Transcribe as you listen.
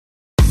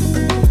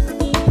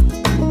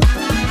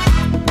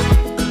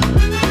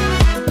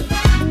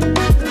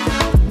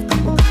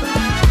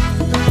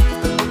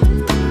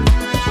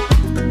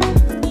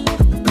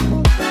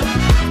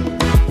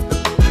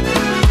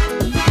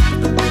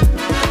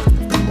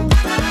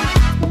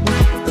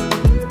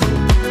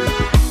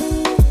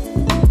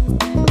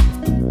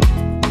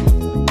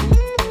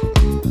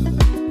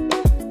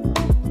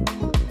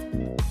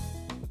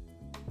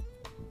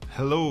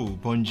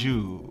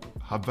Bonjour,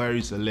 Habari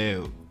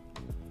Saleo.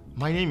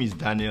 My name is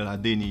Daniel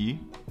Adeni,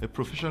 a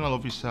professional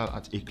officer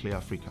at ICLEI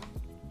Africa.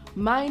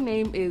 My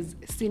name is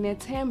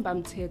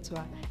Sinetemba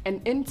Mtetwa,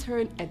 an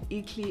intern at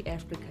ICLEI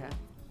Africa.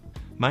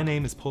 My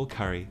name is Paul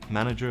Curry,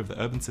 manager of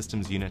the Urban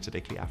Systems Unit at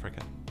ICLEI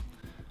Africa.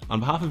 On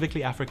behalf of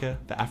ICLEI Africa,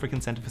 the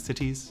African Centre for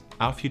Cities,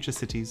 Our Future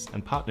Cities,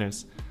 and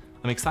partners,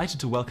 I'm excited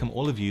to welcome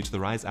all of you to the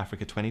Rise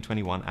Africa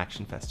 2021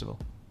 Action Festival.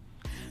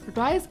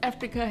 Rise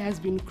Africa has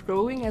been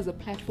growing as a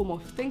platform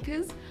of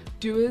thinkers,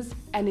 doers,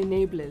 and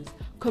enablers,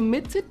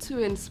 committed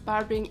to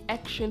inspiring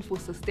action for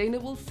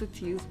sustainable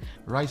cities.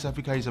 Rise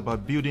Africa is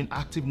about building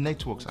active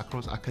networks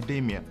across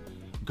academia,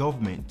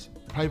 government,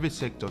 private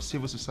sector,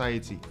 civil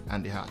society,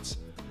 and the arts.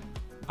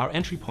 Our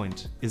entry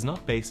point is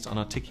not based on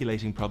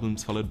articulating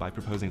problems followed by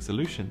proposing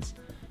solutions,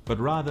 but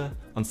rather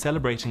on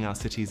celebrating our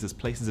cities as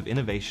places of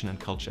innovation and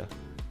culture,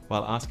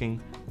 while asking,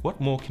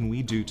 what more can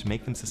we do to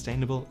make them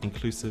sustainable,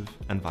 inclusive,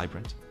 and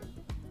vibrant?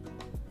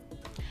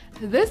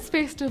 This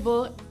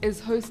festival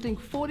is hosting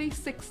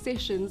 46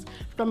 sessions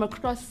from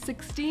across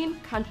 16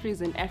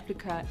 countries in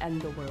Africa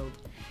and the world.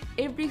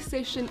 Every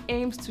session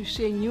aims to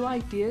share new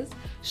ideas,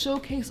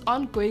 showcase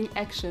ongoing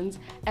actions,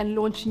 and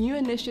launch new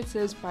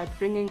initiatives by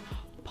bringing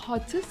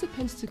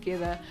participants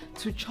together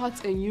to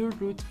chart a new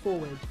route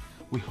forward.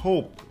 We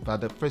hope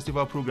that the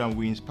festival program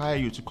will inspire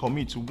you to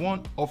commit to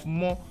one or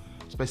more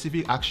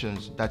specific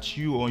actions that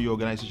you or your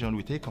organization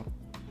will take on.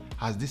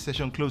 As this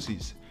session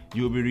closes,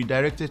 you will be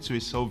redirected to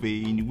a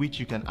survey in which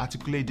you can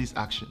articulate these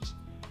actions.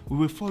 We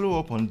will follow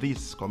up on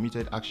these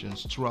committed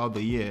actions throughout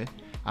the year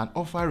and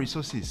offer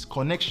resources,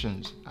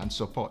 connections, and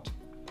support.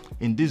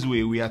 In this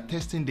way, we are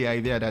testing the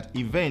idea that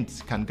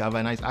events can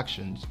galvanize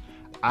actions,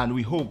 and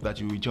we hope that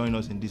you will join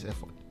us in this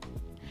effort.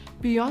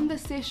 Beyond the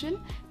session,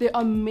 there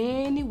are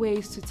many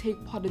ways to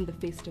take part in the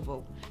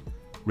festival.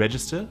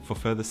 Register for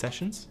further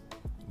sessions.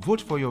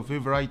 Vote for your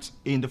favorites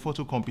in the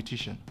photo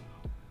competition.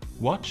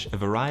 Watch a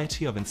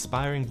variety of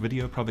inspiring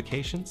video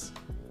provocations.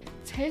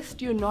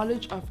 Test your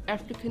knowledge of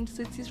African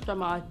cities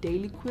from our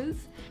daily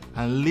quiz.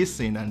 And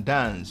listen and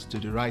dance to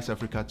the Rise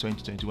Africa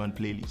 2021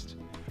 playlist.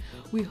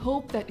 We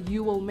hope that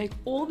you will make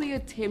all the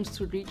attempts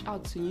to reach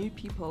out to new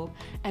people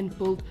and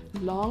build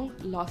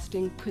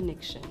long-lasting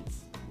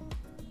connections.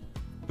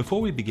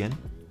 Before we begin,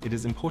 it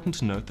is important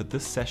to note that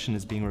this session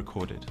is being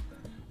recorded,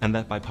 and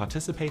that by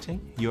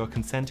participating, you are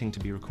consenting to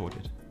be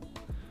recorded.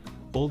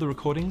 All the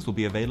recordings will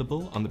be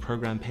available on the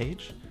program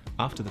page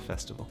after the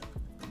festival.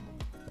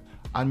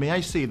 And may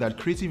I say that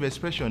creative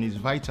expression is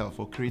vital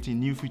for creating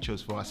new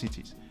futures for our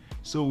cities.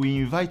 So we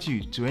invite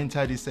you to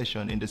enter this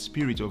session in the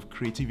spirit of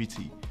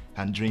creativity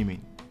and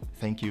dreaming.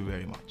 Thank you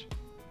very much.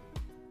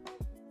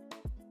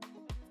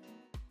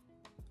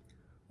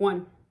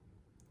 1.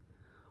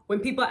 When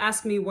people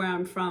ask me where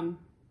I'm from,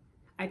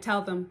 I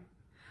tell them,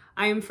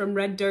 I am from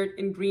red dirt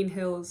and green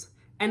hills,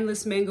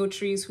 endless mango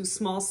trees whose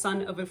small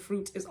sun of a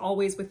fruit is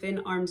always within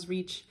arm's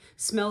reach,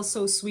 smells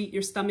so sweet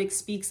your stomach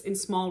speaks in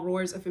small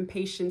roars of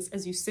impatience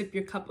as you sip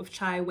your cup of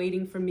chai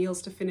waiting for meals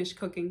to finish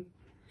cooking.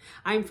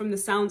 I am from the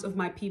sounds of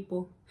my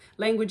people,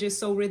 languages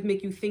so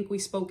rhythmic you think we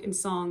spoke in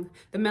song,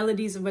 the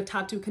melodies of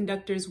matatu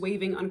conductors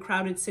waving on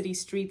crowded city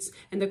streets,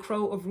 and the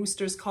crow of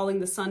roosters calling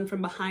the sun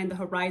from behind the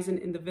horizon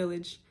in the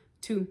village.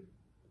 2.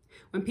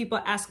 When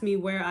people ask me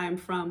where I am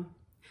from,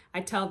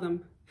 I tell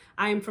them,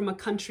 I am from a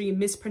country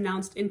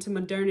mispronounced into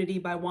modernity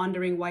by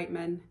wandering white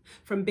men,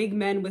 from big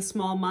men with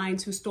small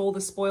minds who stole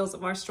the spoils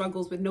of our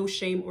struggles with no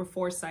shame or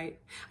foresight.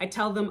 I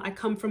tell them I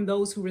come from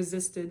those who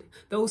resisted,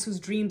 those whose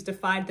dreams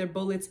defied their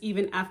bullets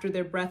even after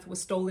their breath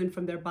was stolen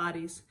from their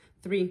bodies.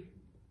 3.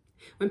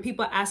 When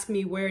people ask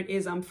me where it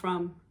is I'm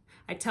from,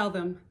 I tell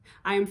them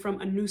I am from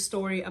a new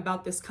story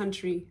about this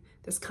country,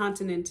 this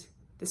continent,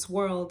 this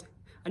world.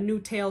 A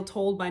new tale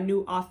told by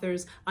new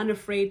authors,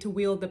 unafraid to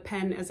wield the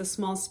pen as a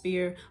small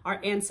spear,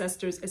 our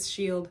ancestors as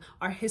shield,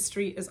 our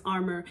history as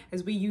armor,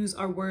 as we use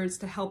our words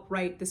to help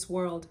write this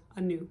world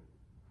anew.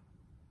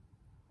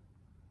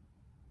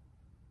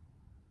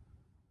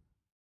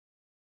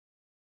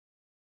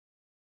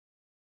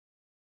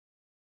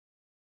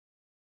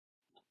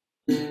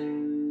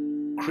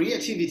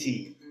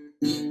 Creativity.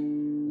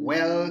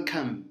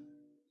 Welcome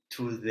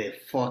to the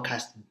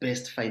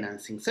forecast-based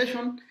financing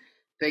session.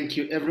 Thank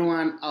you,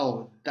 everyone.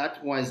 Oh,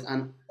 that was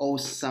an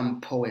awesome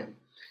poem.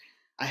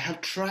 I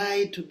have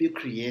tried to be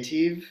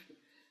creative,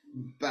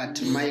 but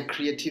my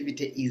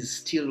creativity is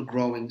still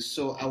growing,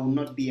 so I will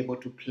not be able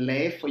to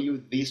play for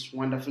you this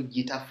wonderful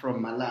guitar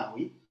from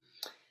Malawi.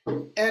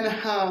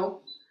 Anyhow,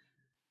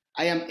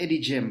 I am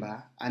Eddie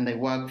Jemba, and I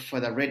work for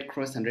the Red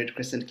Cross and Red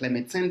Crescent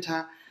Climate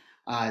Center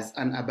as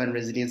an urban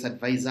resilience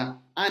advisor,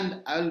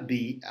 and I'll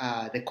be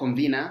the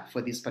convener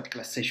for this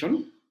particular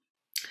session.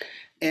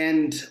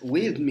 And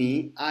with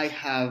me, I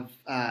have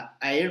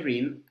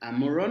Irene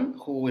Amoron,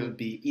 who will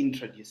be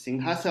introducing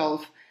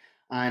herself,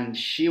 and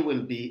she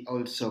will be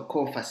also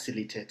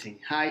co-facilitating.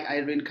 Hi,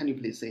 Irene, can you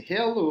please say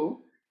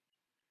hello?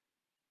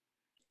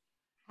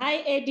 Hi,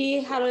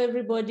 Eddie. Hello,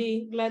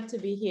 everybody. Glad to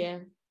be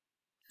here.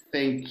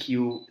 Thank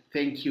you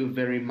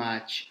very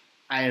much,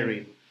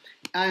 Irene.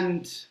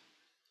 And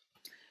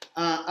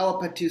Our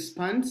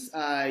participants,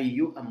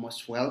 you are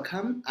most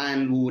welcome,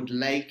 and we would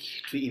like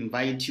to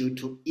invite you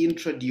to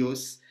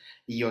introduce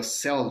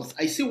yourselves.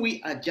 I see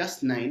we are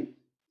just 9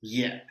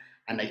 here,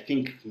 and I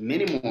think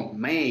many more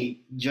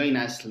may join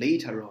us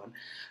later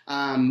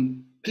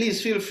on.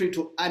 Please feel free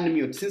to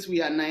unmute. Since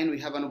we are 9, we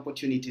have an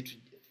opportunity to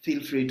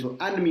feel free to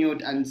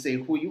unmute and say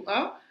who you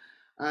are,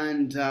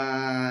 and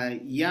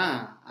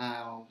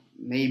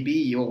maybe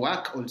your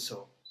work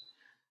also.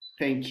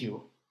 Thank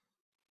you.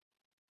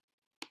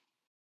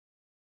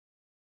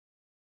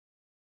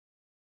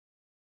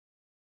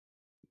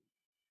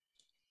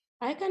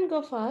 I can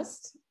go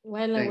first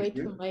while I wait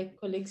for my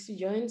colleagues to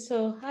join.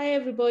 So, hi,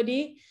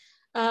 everybody.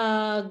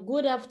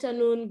 Good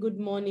afternoon, good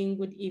morning,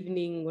 good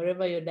evening,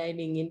 wherever you're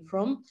dialing in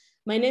from.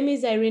 My name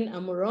is Irene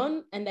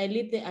Amoron, and I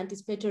lead the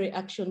anticipatory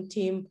action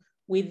team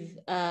with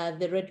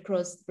the Red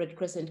Cross Red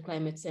Crescent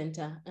Climate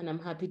Center, and I'm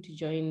happy to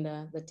join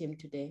the team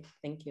today.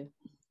 Thank you.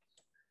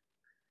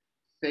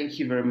 Thank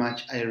you very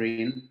much,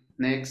 Irene.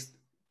 Next.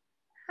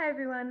 Hi,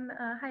 everyone.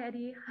 Hi,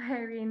 Eddie. Hi,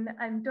 Irene.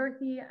 I'm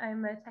Dorothy.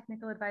 I'm a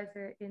technical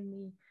advisor in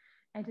the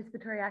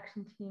anticipatory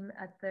action team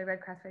at the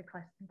Red Cross Red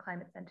Crescent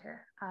Climate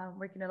Center,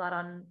 working a lot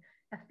on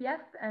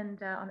FBF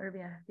and on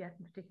urban FBF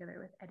in particular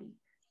with Eddie.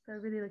 So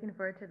really looking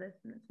forward to this,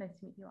 and it's nice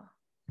to meet you all.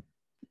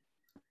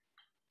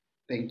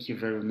 Thank you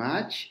very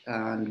much,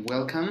 and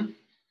welcome.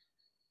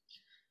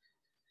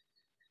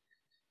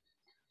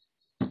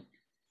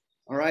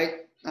 All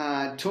right,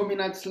 2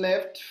 minutes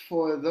left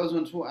for those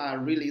ones who are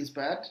really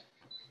inspired.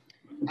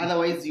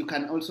 Otherwise, you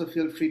can also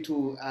feel free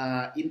to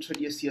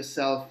introduce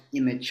yourself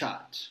in the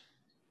chat.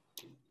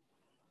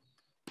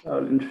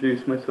 I'll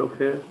introduce myself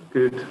here.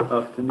 Good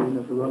afternoon,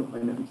 everyone. My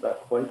name is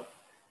Zach White,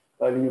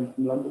 dialing in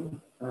from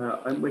London.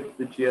 I'm with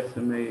the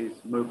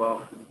GSMA's Mobile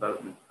for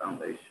Development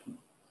Foundation.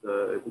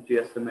 So the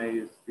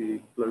GSMA is the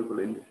global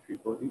industry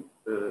body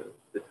for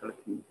the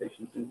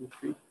telecommunications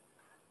industry,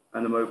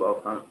 and the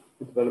Mobile for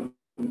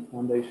Development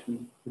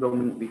Foundation,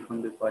 predominantly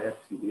funded by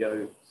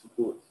FCDO,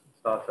 supports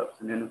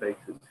startups and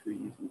innovators who are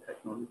using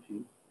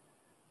technology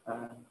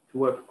to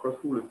work across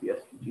all of the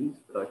SDGs,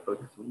 but I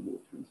focus on water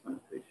and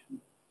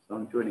sanitation. So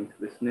I'm joining to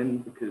listen in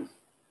because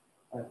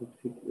I have a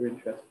particular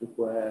interest with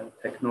where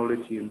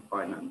technology and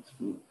finance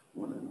meet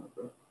one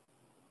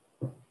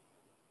another.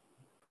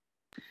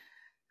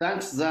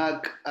 Thanks,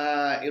 Zach.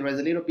 It was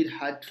a little bit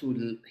hard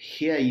to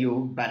hear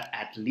you, but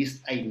at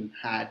least I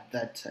heard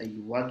that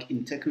you work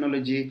in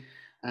technology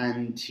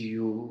and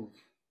you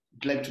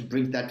would like to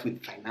bring that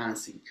with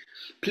financing.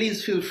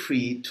 Please feel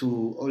free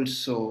to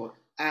also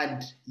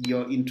add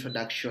your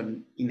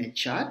introduction in a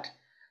chat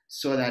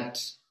so that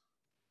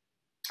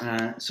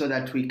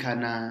we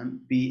can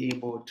be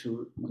able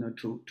to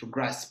to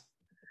grasp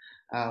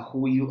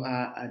who you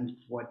are and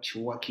what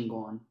you're working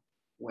on.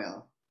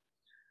 Well,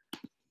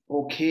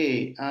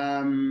 okay.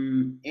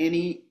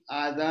 Any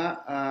other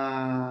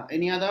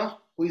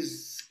who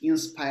is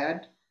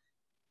inspired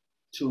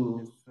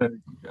to?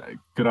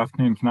 Good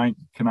afternoon.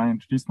 Can I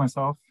introduce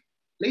myself?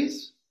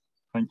 Please.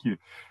 Thank you.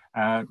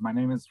 My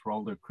name is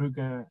Roldo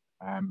Kruger.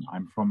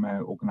 I'm from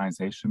an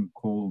organization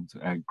called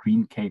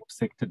Green Cape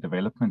Sector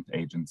Development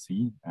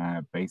Agency,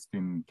 based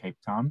in Cape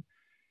Town.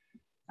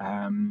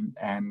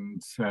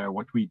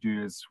 What we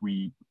do is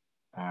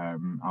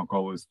our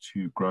goal is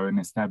to grow and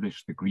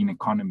establish the green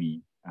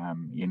economy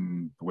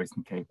in the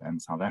Western Cape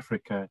and South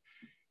Africa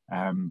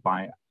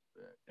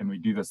and we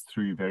do this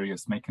through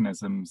various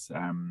mechanisms,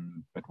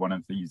 but one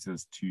of these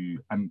is to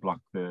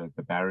unblock the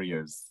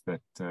barriers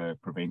that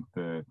prevent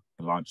the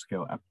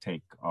large-scale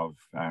uptake of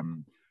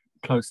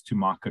close to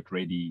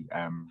market-ready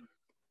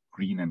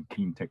green and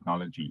clean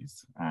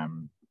technologies.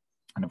 And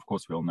of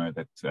course, we all know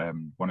that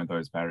one of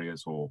those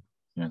barriers, or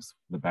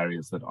the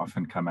barriers that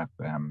often come up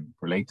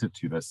related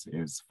to this,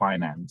 is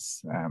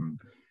finance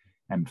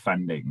and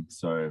funding.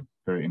 So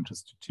very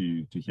interested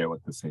to hear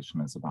what this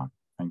session is about.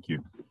 Thank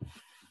you.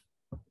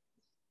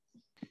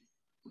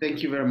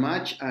 Thank you very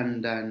much,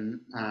 and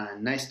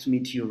nice to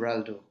meet you,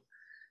 Raldo.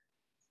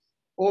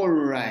 All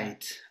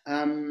right.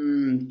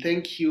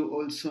 Thank you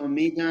also,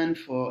 Megan,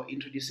 for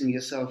introducing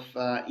yourself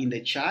in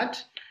the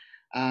chat.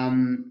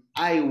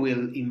 I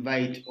will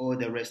invite all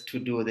the rest to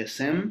do the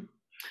same.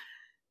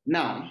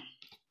 Now,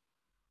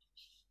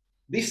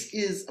 this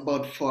is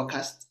about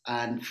forecast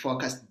and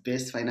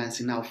forecast-based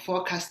financing. Now,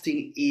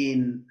 forecasting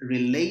in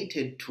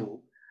related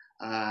to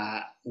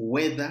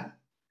weather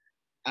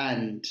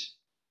and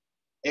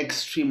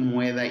extreme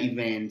weather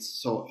events,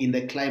 so in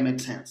the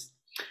climate sense.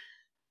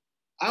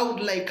 I would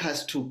like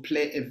us to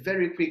play a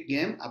very quick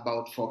game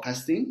about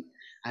forecasting,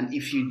 and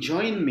if you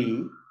join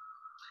me,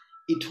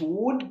 it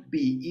would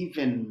be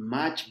even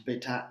much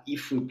better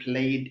if we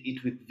played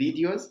it with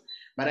videos,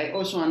 but I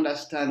also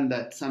understand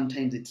that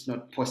sometimes it's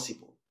not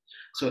possible.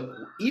 So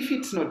if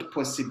it's not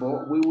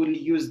possible, we will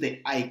use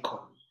the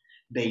icon.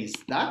 There is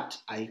that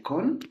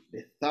icon,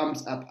 the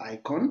thumbs up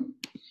icon.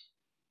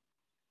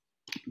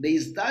 There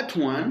is that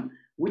one,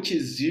 which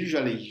is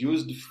usually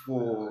used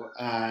for,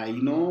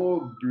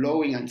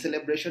 blowing and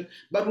celebration,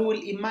 but we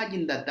will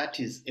imagine that that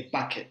is a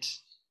bucket.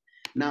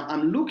 Now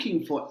I'm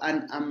looking for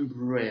an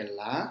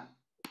umbrella,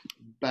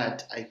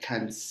 but I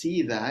can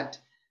see that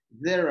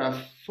there are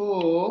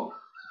four.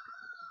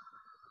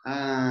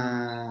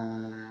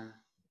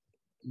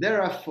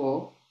 There are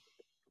four.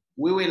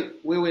 We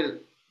will.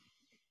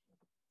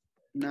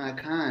 No, I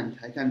can't.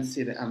 I can't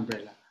see the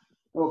umbrella.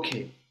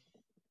 Okay.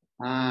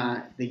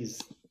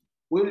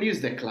 We'll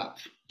use the club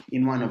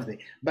in one of the.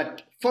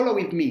 But follow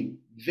with me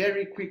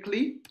very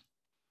quickly.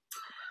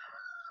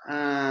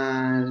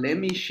 Let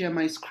me share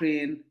my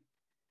screen.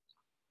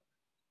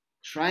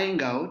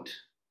 Trying out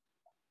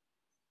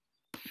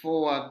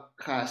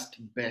forecast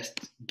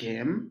best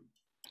game.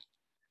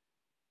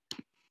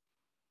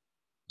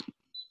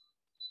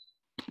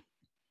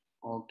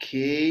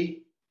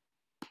 Okay,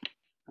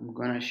 I'm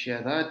gonna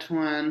share that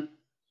one.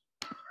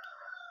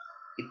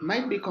 It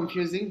might be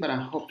confusing, but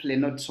hopefully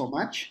not so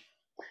much.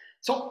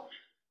 So,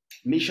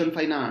 mission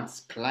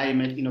finance,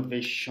 climate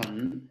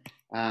innovation,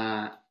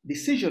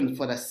 decision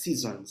for the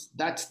seasons.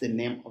 That's the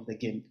name of the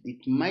game.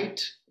 It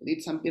might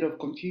lead some bit of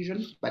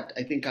confusion, but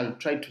I think I'll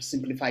try to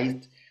simplify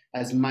it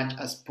as much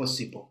as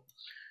possible.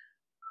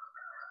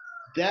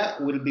 There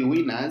will be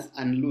winners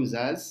and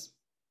losers,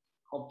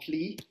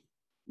 hopefully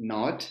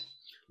not.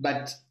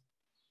 But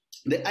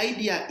the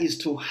idea is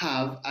to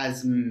have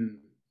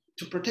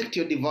to protect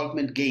your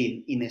development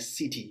gain in a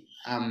city.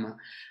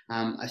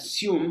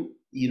 Assume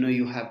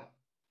you have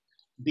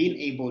been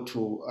able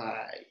to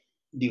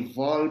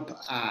develop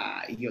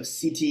your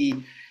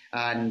city,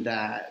 and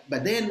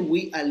but then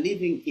we are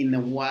living in a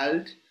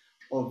world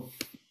of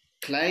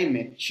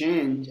climate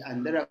change,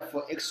 and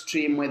therefore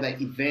extreme weather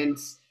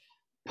events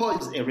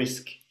pose a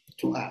risk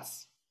to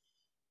us.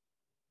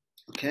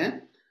 Okay,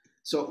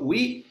 so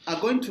we are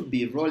going to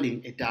be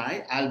rolling a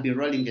die. I'll be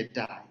rolling a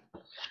die.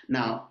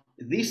 Now,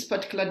 this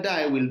particular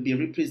die will be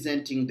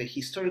representing the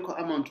historical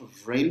amount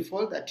of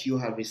rainfall that you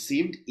have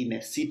received in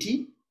a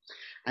city.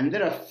 And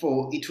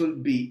therefore,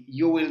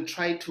 you will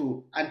try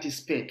to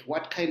anticipate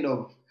what kind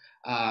of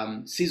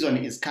season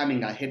is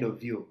coming ahead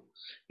of you.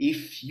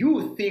 If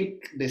you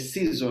think the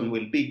season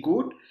will be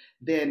good,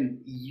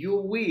 then you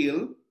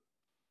will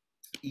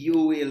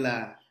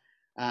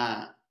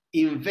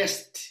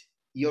invest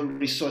your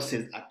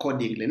resources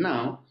accordingly.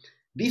 Now,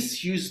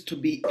 this used to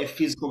be a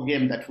physical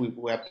game that we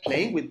were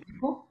playing with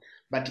people,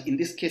 but in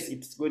this case,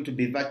 it's going to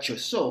be virtual.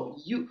 So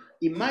you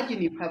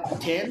imagine you have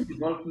 10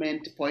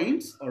 development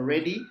points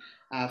already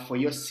for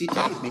your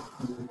city. You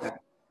have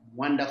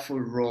wonderful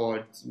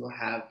roads, you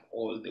have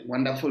all the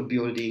wonderful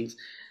buildings,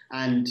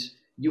 and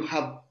you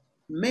have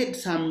made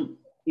some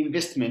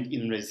investment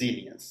in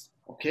resilience,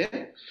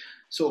 okay?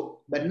 So,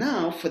 but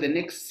now for the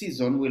next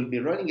season, we'll be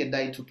rolling a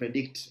die to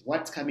predict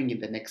what's coming in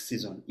the next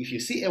season. If you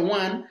see a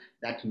 1,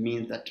 that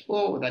means that,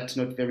 oh, that's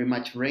not very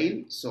much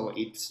rain, so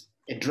it's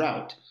a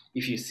drought.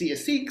 If you see a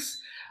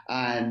 6,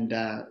 and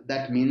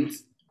that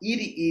means it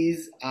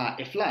is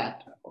a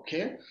flood,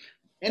 okay?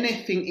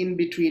 Anything in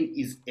between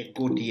is a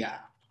good year,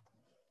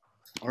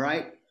 all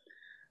right?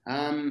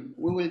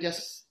 We will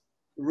just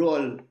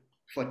roll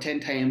for 10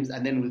 times,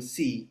 and then we'll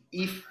see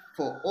if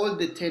for all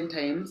the 10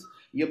 times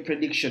your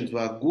predictions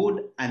were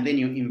good and then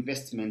your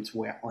investments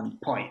were on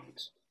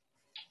point,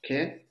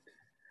 okay?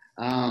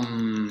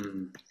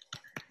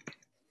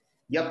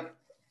 Yep,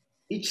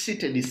 each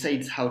city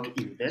decides how to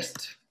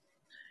invest.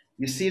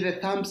 You see the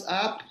thumbs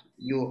up,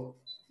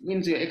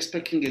 means you're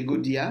expecting a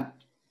good year,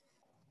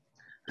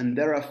 and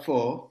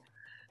therefore,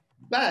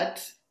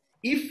 but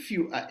if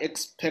you are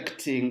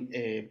expecting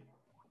a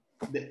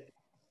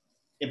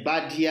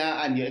bad year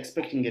and you're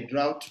expecting a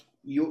drought,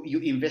 you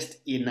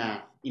invest in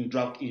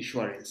drought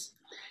insurance.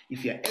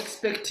 If you're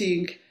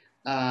expecting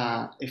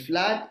a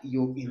flood,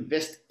 you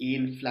invest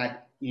in flood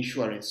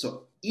insurance.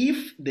 So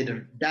if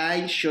the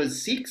die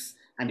shows 6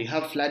 and you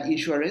have flood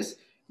insurance,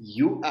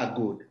 you are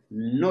good,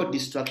 no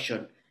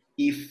destruction.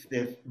 If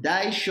the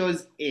die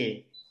shows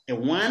a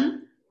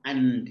 1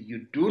 and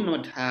you do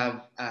not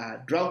have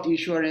drought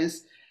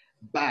insurance,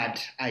 bad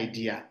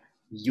idea,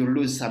 you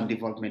lose some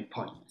development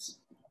points.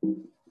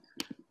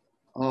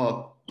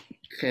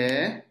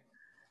 Okay,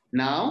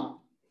 now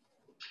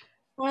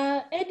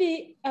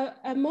Eddie,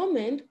 a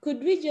moment.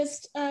 Could we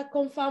just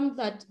confirm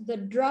that the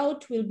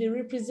drought will be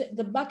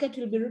the bucket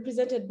will be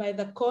represented by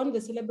the cone, the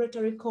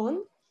celebratory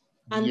cone,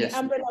 and yes, the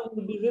umbrella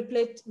will be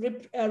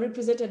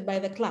represented by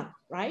the clap,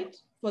 right?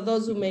 For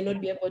those who may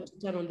not be able to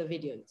turn on the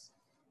videos.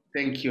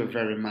 Thank you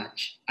very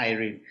much,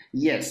 Irene.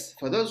 Yes,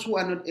 for those who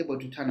are not able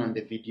to turn on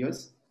the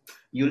videos,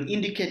 you'll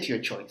indicate your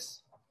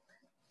choice.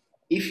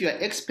 If you are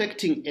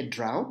expecting a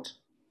drought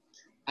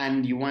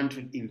and you want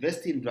to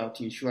invest in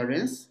drought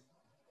insurance,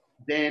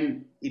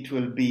 then it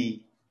will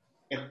be,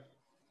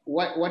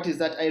 what is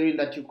that, Irene,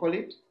 that you call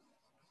it?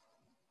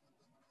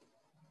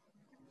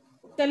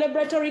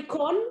 Celebratory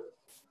cone?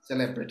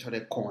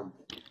 Celebratory cone.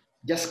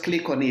 Just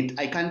click on it.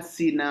 I can't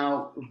see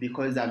now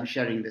because I'm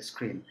sharing the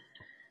screen.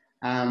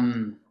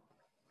 And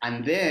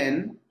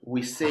then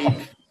we say,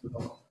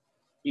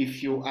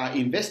 if you are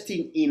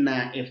investing in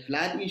a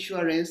flood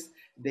insurance,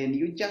 then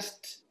you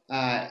just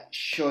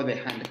show the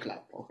hand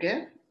clap,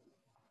 okay?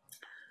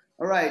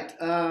 All right,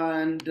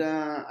 and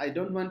I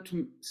don't want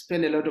to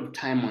spend a lot of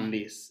time on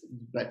this,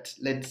 but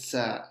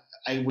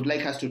I would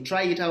like us to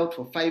try it out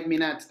for 5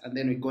 minutes, and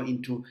then we go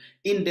into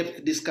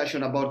in-depth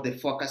discussion about the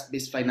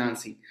forecast-based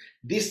financing.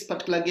 This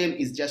particular game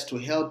is just to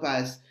help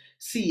us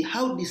see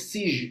how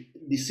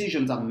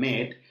decisions are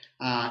made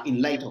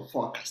in light of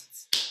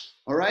forecasts.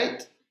 All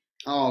right?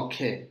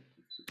 Okay.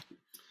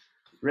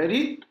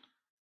 Ready?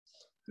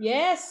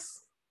 Yes.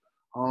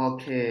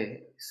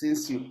 Okay,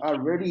 since you are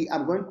ready, I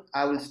will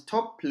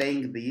stop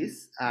playing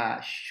this,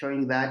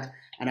 showing that,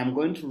 and I'm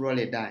going to roll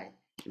a die.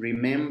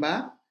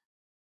 Remember,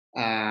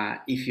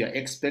 if you're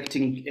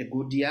expecting a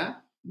good year,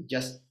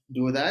 just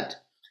do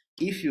that.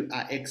 If you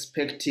are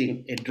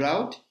expecting a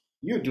drought,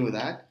 you do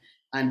that.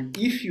 And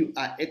if you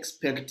are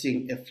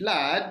expecting a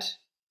flood,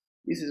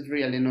 this is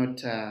really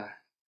not,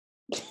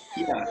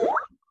 yeah,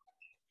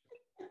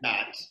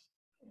 that.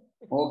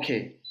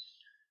 Okay,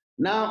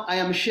 now I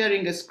am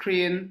sharing a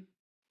screen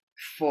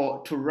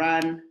to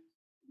run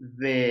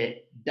the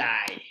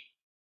die.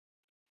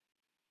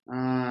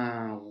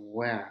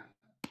 Well,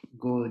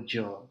 good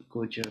job.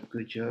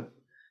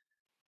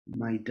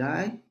 My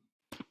die.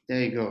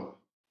 There you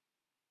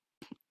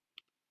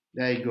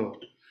go.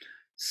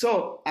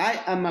 So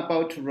I am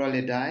about to roll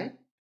a die.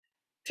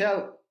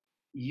 Tell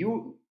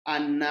you,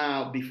 and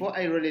now before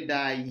I roll a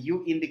die,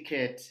 you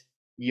indicate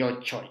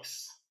your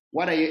choice.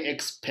 What are you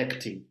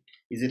expecting?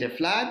 Is it a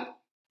flood?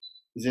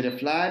 Is it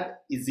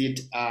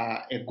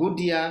a good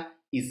year?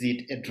 Is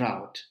it a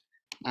drought?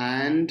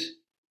 And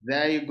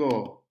there you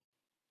go.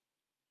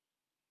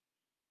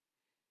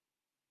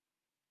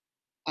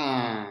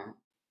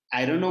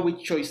 I don't know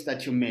which choice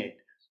that you made,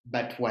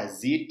 but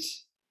was it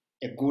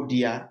a good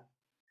year?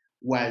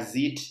 Was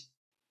it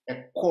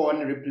a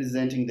corn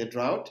representing the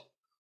drought?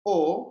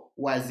 Or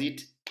was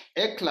it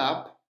a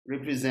club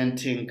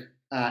representing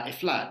a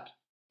flood?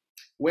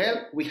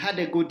 Well, we had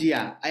a good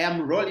year. I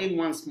am rolling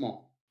once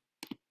more.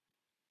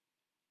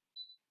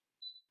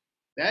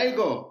 There you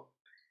go.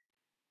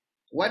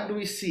 What do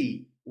we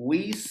see?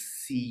 We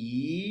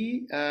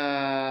see,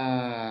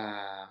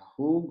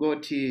 who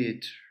got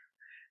it?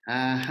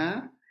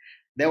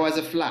 There was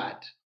a flood.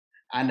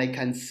 And I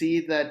can see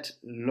that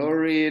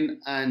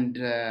Lauren and,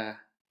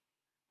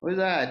 what's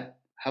that?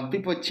 Have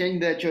people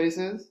changed their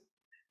choices?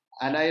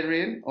 And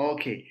Irene?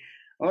 Okay.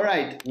 All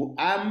right.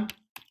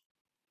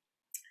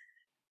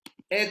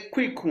 A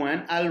quick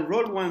one. I'll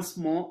roll once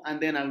more and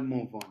then I'll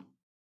move on.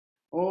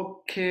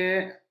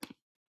 Okay.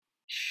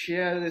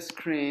 Share the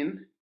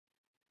screen.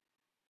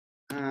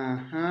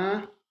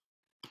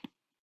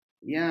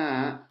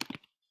 Yeah.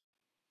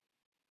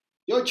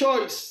 Your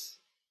choice.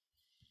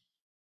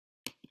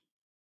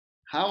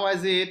 How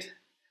was it?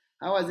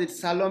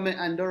 Salome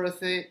and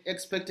Dorothy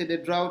expected a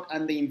drought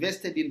and they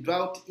invested in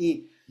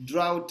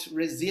drought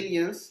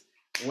resilience.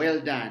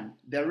 Well done.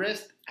 The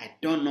rest, I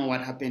don't know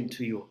what happened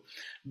to you.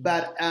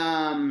 But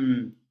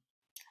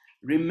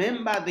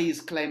remember there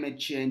is climate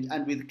change,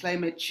 and with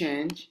climate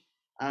change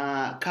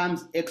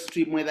comes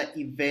extreme weather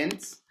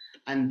events,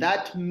 and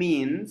that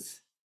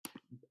means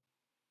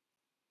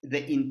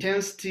the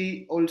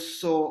intensity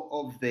also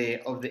of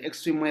the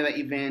extreme weather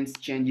events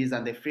changes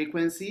and the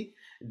frequency.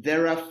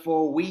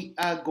 Therefore, we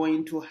are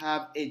going to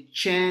have a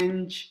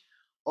change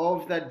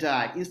of the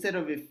die. Instead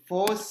of a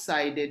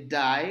 4-sided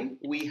die,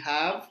 we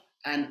have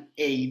an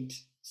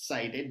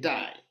 8-sided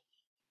die.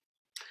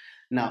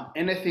 Now,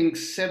 anything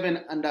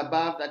 7 and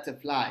above, that's a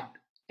flood.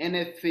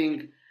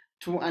 Anything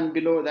 2 and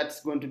below, that's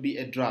going to be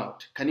a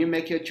drought. Can you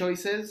make your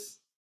choices?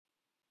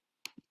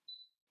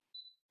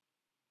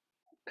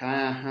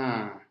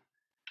 I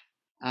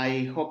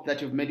hope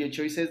that you've made your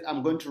choices.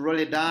 I'm going to roll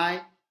a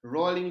die.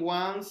 Rolling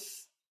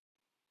once.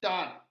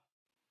 Done.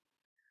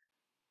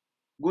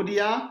 Good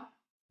year,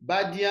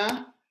 bad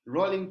year,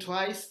 rolling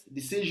twice,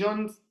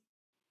 decisions,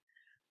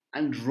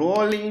 and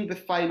rolling the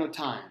final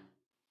time.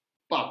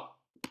 Pop.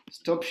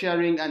 Stop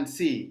sharing and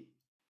see.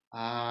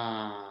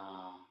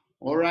 All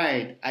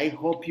right. I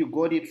hope you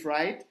got it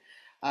right.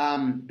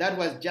 That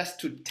was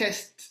just to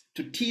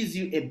tease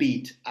you a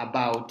bit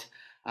about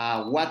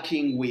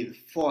working with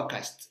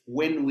forecasts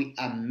when we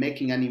are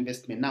making an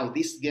investment. Now,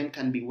 this game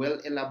can be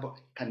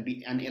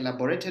an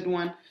elaborated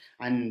one,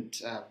 and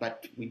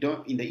but we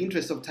don't. In the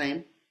interest of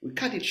time, we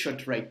cut it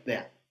short right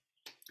there.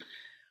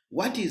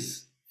 What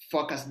is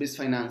forecast-based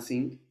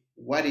financing?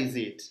 What is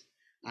it?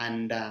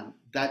 And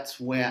that's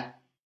where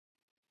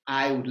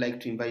I would like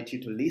to invite you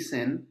to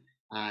listen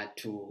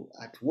to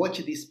watch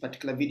this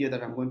particular video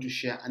that I'm going to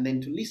share, and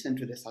then to listen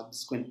to the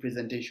subsequent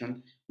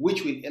presentation,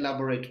 which will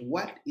elaborate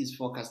what is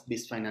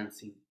forecast-based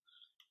financing.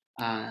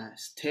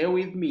 Stay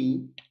with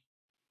me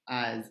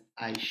as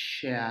I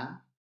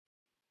share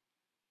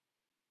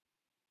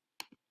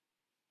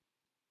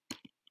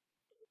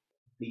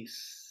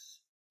this.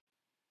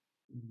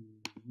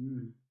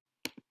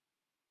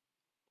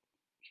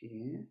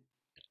 Okay.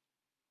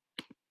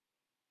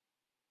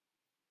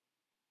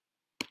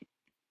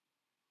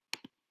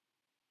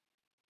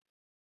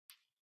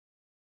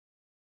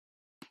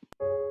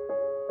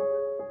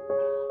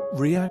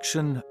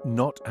 Reaction,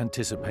 not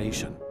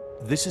anticipation.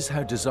 This is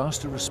how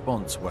disaster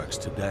response works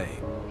today.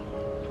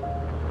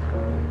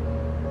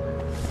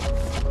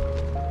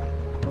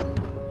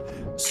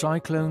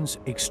 Cyclones,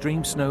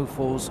 extreme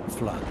snowfalls,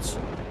 floods.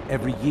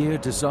 Every year,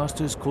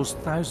 disasters cause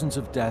thousands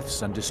of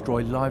deaths and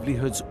destroy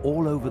livelihoods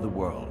all over the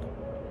world.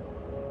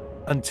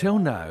 Until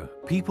now,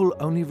 people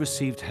only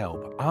received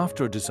help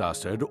after a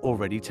disaster had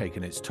already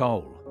taken its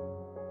toll.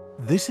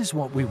 This is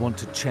what we want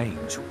to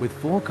change with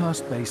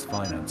forecast-based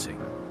financing.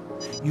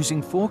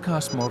 Using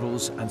forecast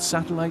models and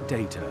satellite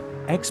data,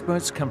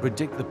 experts can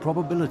predict the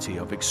probability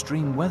of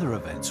extreme weather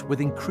events with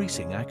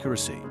increasing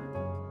accuracy.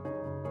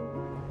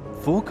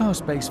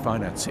 Forecast-based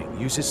financing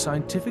uses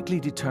scientifically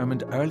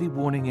determined early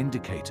warning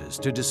indicators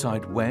to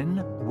decide when,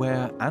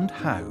 where, and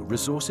how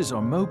resources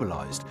are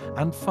mobilized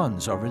and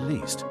funds are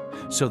released,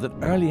 so that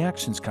early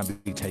actions can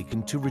be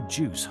taken to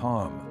reduce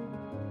harm.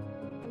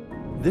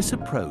 This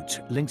approach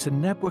links a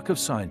network of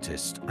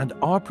scientists and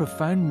our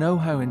profound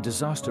know-how in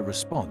disaster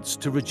response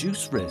to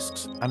reduce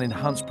risks and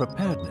enhance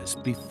preparedness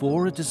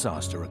before a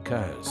disaster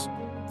occurs.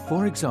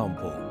 For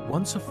example,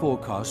 once a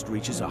forecast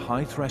reaches a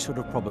high threshold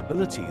of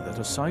probability that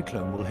a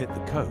cyclone will hit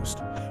the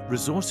coast,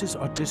 resources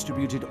are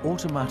distributed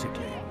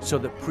automatically so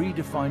that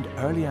predefined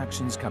early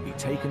actions can be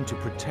taken to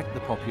protect the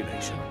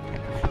population.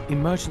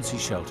 Emergency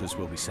shelters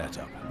will be set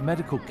up,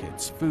 medical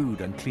kits,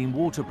 food and clean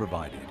water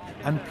provided,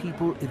 and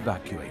people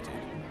evacuated.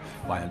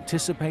 By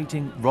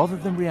anticipating rather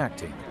than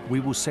reacting, we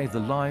will save the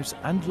lives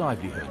and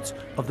livelihoods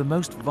of the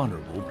most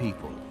vulnerable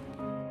people.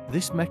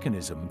 This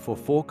mechanism for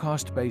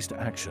forecast-based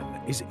action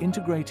is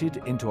integrated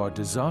into our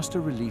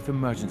Disaster Relief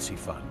Emergency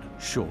Fund,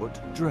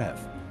 short DREF,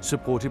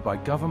 supported by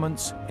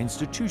governments,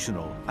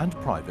 institutional and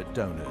private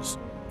donors.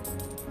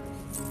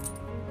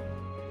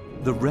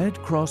 The Red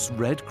Cross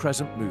Red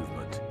Crescent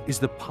movement is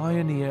the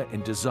pioneer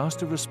in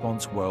disaster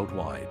response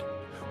worldwide.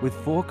 With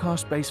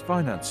forecast-based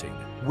financing,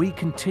 we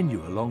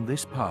continue along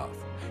this path,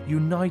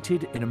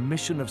 united in a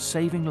mission of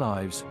saving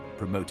lives,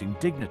 promoting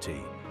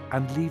dignity,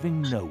 and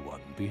leaving no one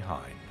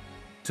behind.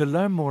 To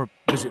learn more,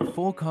 visit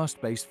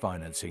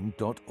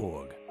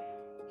forecastbasedfinancing.org.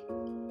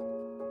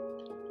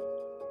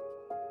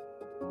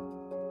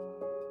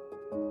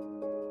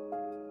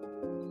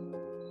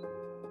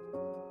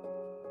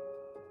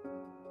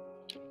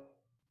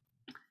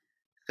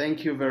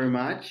 Thank you very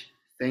much.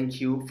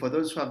 Thank you. For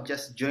those who have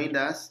just joined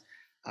us,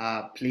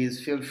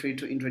 please feel free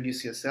to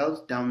introduce yourselves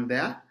down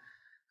there.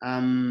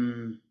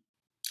 And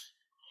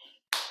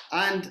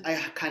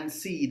I can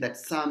see that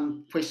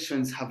some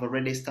questions have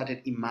already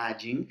started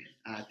emerging.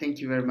 Thank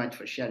you very much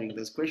for sharing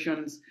those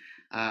questions.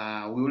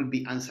 We will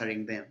be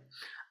answering them.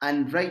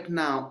 And right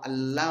now,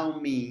 allow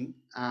me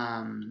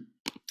to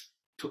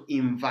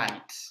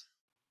invite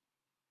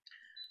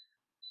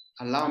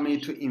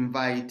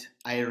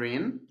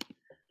Irene,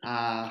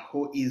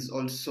 who is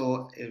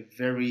also a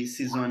very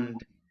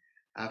seasoned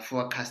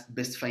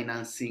forecast-based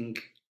financing,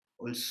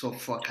 also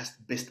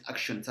forecast-based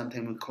action,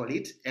 sometimes we call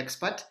it,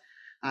 expert,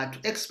 to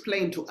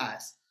explain to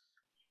us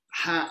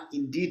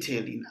in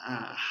detail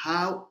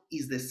how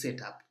is the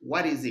setup,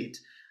 what is it.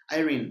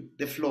 Irene,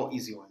 the floor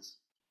is yours.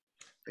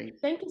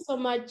 Thank you so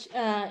much,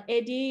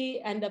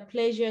 Eddie, and a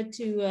pleasure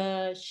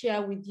to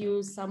share with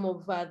you some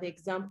of the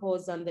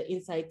examples and the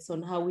insights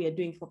on how we are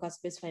doing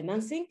forecast-based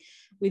financing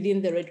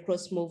within the Red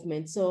Cross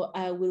movement. So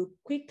I will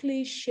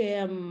quickly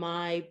share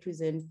my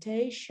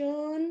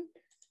presentation.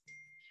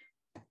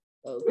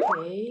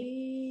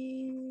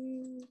 Okay.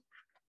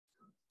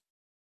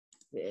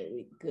 There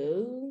we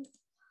go.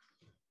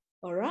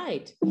 All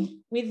right.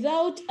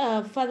 Without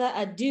further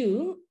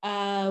ado,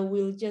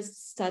 we'll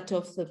just start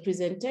off the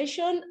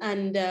presentation,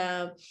 and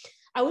I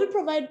will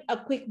provide a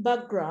quick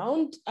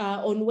background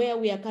on where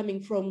we are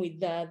coming from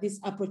with this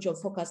approach of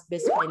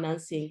forecast-based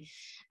financing.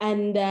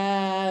 And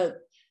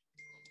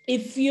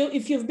if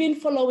you've been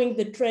following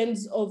the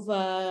trends of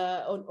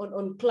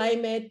on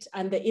climate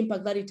and the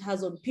impact that it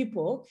has on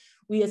people,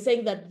 we are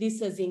saying that this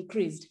has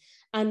increased.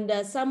 And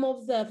some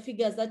of the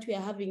figures that we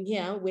are having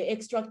here were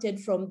extracted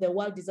from the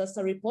World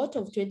Disaster Report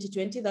of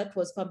 2020 that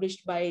was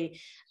published by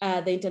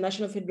the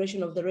International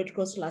Federation of the Red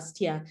Cross last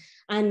year.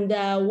 And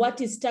what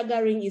is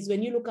staggering is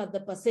when you look at the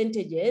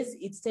percentages,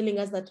 it's telling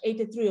us that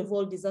 83% of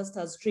all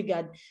disasters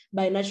triggered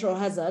by natural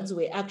hazards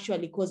were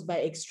actually caused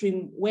by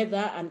extreme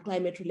weather and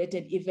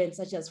climate-related events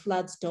such as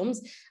floods,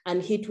 storms,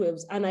 and heat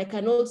waves. And I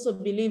can also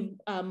believe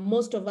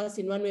most of us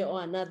in one way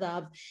or another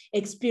have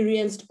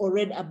experienced or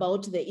read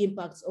about the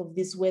impacts of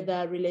this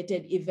weather-related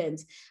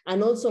events.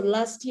 And also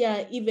last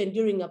year, even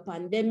during a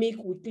pandemic,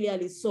 we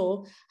clearly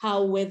saw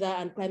how weather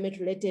and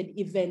climate-related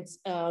events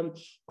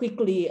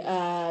quickly,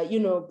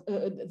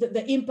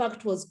 the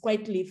impact was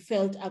quietly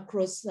felt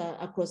across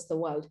the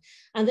world.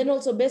 And then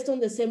also based on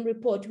the same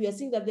report, we are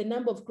seeing that the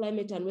number of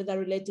climate and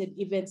weather-related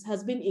events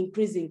has been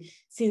increasing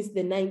since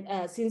the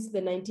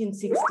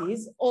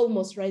 1960s,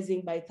 almost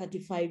rising by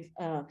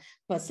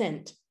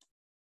 35%.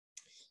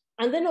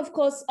 And then, of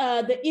course,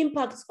 the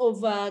impacts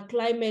of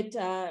climate,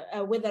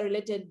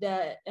 weather-related,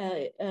 the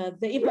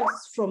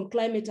impacts from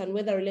climate and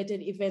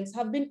weather-related events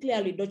have been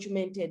clearly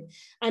documented.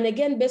 And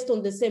again, based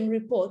on the same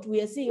report,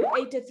 we are seeing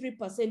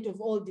 83% of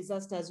all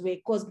disasters were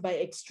caused by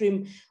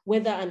extreme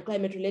weather and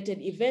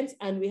climate-related events.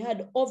 And we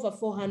had over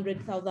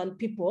 400,000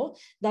 people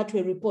that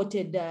were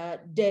reported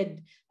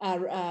dead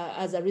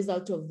as a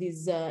result of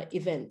these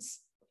events.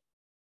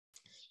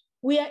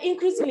 We are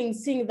increasingly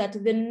seeing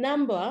that the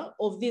number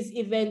of these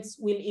events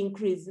will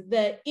increase,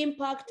 the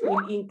impact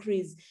will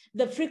increase,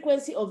 the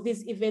frequency of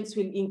these events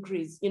will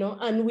increase,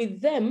 and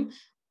with them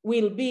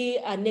will be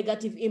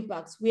negative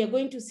impacts. We are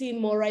going to see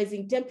more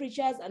rising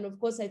temperatures. And of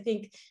course, I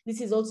think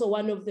this is also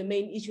one of the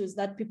main issues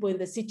that people in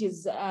the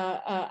cities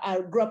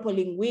are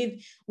grappling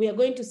with. We are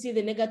going to see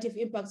the negative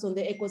impacts on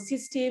the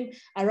ecosystem,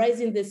 a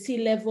rise in the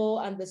sea level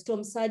and the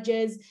storm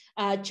surges,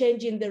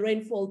 change in the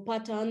rainfall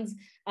patterns.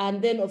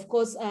 And then, of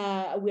course,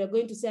 we are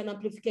going to see an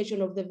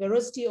amplification of the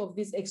velocity of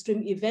these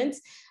extreme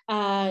events,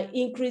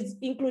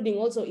 including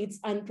also its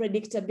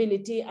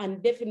unpredictability,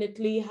 and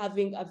definitely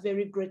having a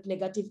very great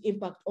negative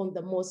impact on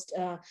the most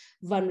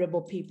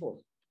vulnerable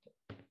people.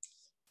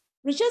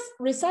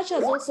 Research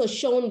has also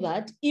shown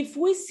that if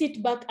we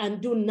sit back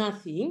and do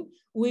nothing,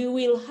 we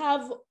will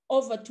have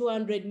over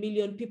 200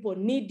 million people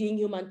needing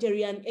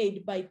humanitarian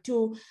aid by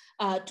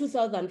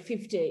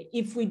 2050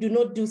 if we do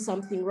not do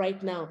something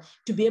right now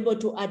to be able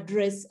to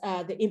address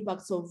the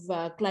impacts of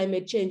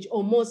climate change,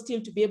 or more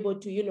still to be able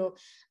to,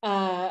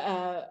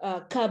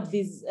 curb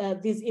these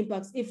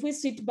impacts. If we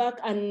sit back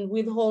and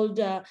withhold,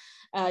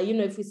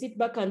 if we sit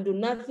back and do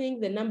nothing,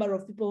 the number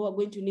of people who are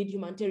going to need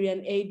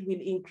humanitarian aid will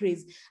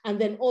increase.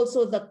 And then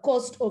also the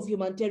cost of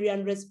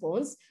humanitarian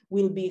response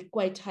will be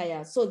quite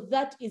higher. So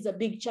that is a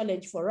big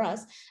challenge for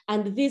us.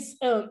 And this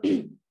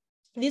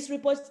this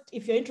report,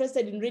 if you're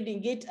interested in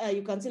reading it,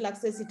 you can still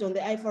access it on the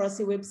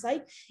IFRC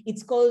website.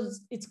 It's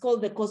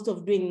called The Cost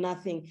of Doing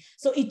Nothing.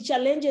 So it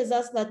challenges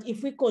us that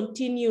if we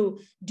continue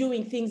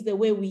doing things the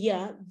way we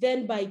are,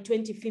 then by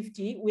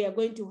 2050, we are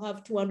going to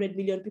have 200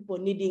 million people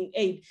needing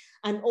aid.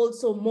 And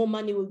also more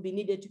money will be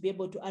needed to be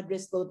able to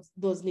address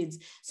those needs.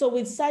 So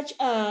with such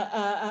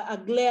a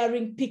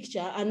glaring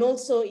picture, and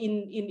also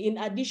in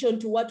addition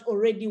to what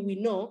already we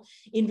know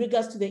in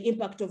regards to the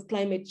impact of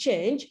climate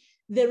change,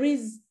 there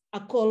is a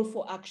call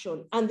for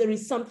action, and there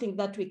is something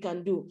that we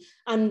can do.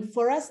 And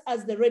for us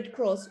as the Red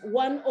Cross,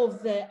 one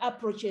of the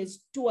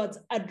approaches towards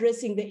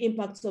addressing the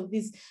impacts of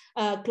these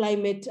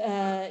climate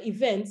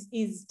events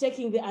is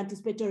taking the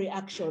anticipatory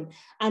action.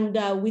 And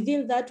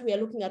within that, we are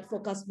looking at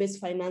focus-based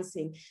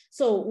financing.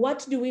 So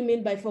what do we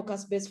mean by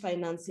focus-based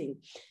financing?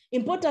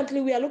 Importantly,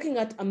 we are looking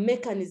at a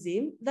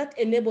mechanism that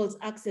enables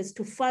access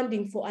to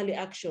funding for early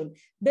action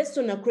based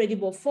on a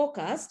credible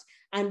forecast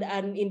and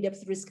an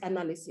in-depth risk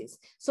analysis.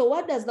 So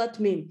what does that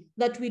mean?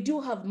 That we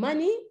do have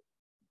money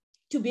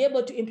to be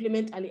able to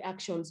implement early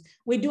actions.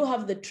 We do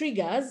have the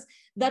triggers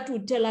that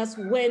would tell us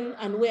when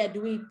and where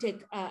do we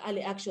take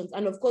early actions.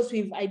 And of course,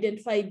 we've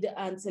identified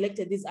and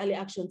selected these early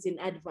actions in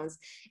advance.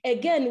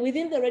 Again,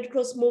 within the Red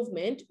Cross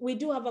movement, we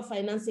do have a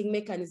financing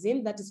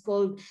mechanism that is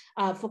called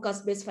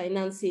focus-based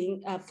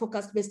financing,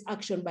 focus-based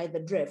action by the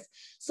DREF.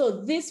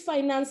 So this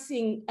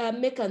financing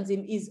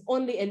mechanism is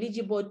only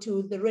eligible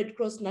to the Red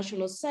Cross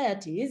national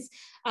societies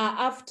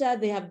after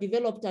they have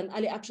developed an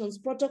early actions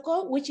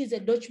protocol, which is a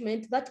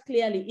document that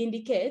clearly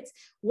indicates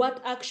what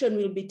action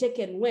will be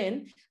taken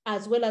when,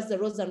 as well as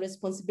the roles and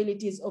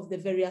responsibilities of the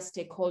various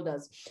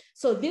stakeholders.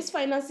 So this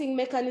financing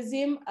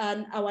mechanism,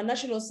 and our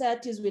national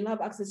societies will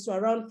have access to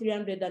around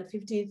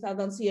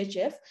 350,000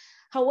 CHF.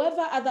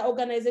 However, other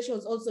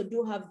organizations also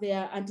do have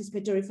their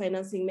anticipatory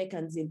financing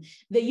mechanism.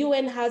 The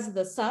UN has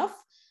the SAF,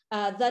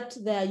 that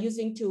they're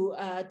using to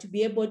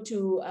be able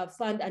to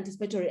fund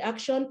anticipatory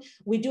action.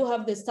 We do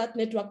have the START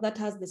network that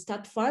has the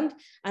START fund,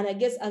 and I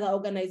guess other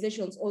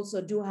organizations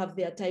also do have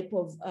their type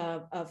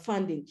of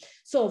funding.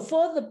 So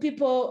for the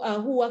people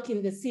who work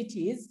in the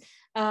cities,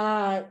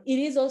 it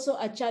is also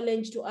a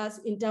challenge to us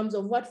in terms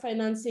of what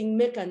financing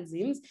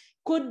mechanisms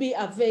could be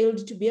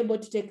availed to be able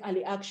to take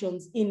early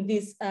actions in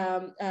this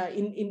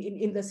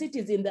in the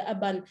cities, in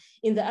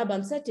the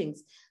urban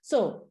settings.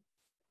 So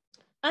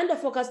under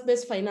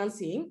focus-based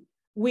financing,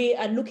 we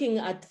are looking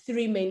at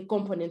three main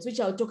components,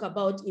 which I'll talk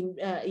about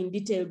in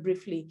detail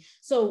briefly.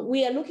 So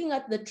we are looking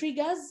at the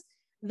triggers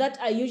that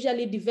are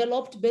usually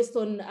developed based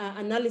on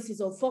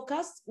analysis of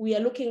forecast. We are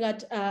looking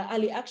at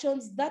early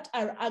actions that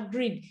are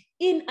agreed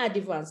in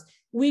advance.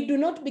 We do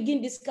not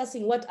begin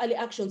discussing what early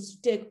actions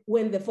to take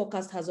when the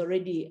forecast has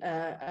already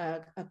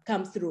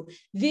come through.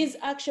 These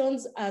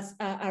actions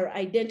are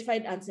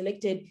identified and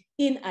selected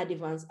in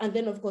advance. And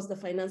then, of course, the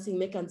financing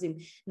mechanism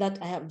that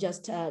I have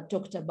just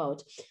talked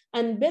about.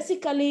 And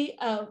basically,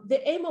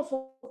 the aim of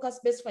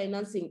focus-based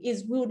financing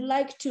is we would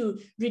like to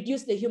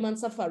reduce the human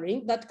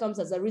suffering that comes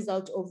as a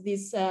result of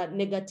these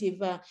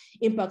negative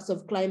impacts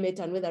of climate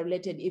and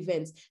weather-related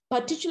events,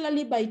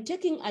 particularly by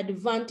taking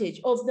advantage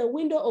of the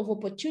window of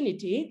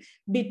opportunity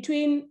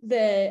between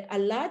the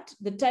alert,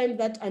 the time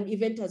that an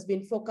event has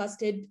been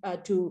forecasted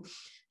to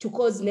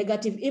cause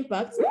negative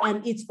impacts,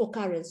 and its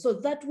occurrence. So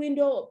that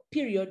window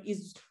period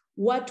is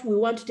what we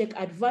want to take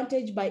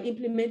advantage by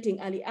implementing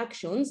early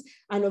actions,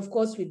 and of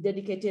course with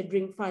dedicated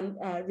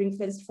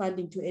ring-fenced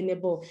funding to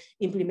enable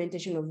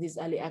implementation of these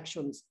early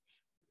actions.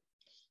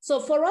 So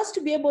for us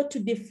to be able to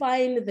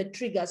define the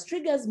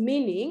triggers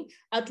meaning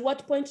at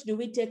what point do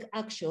we take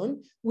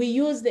action, we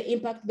use the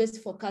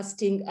impact-based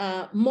forecasting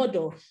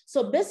model.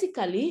 So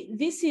basically,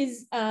 this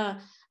is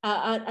an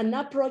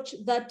approach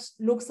that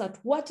looks at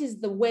what is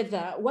the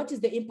weather, what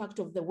is the impact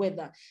of the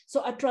weather.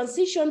 So a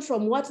transition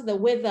from what the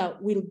weather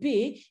will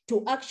be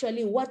to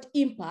actually what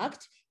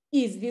impact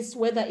is this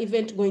weather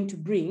event going to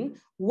bring?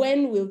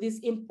 When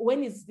is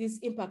this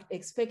impact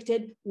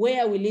expected?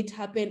 Where will it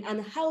happen?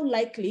 And how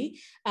likely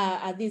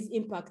are these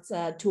impacts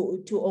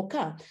to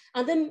occur?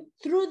 And then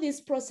through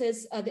this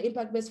process, the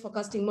impact-based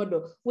forecasting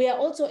model, we are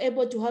also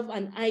able to have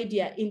an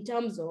idea in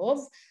terms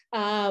of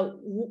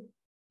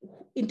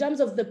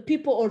the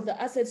people or the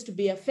assets to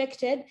be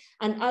affected,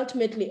 and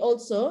ultimately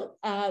also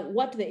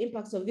what the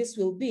impacts of this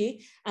will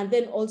be, and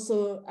then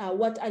also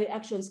what early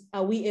actions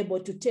are we able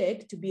to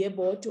take to be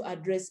able to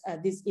address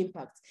these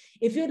impacts.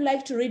 If you'd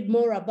like to read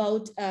more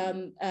about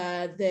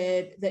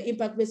the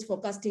impact-based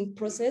forecasting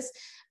process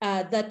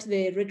that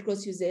the Red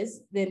Cross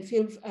uses, then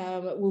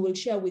we will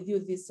share with you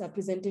this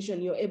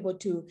presentation. You're able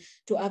to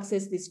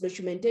access these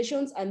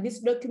documentations, and this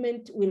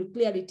document will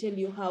clearly tell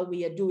you how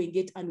we are doing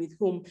it and with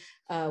whom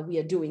we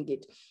are doing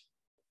it.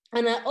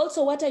 And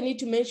also what I need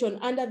to mention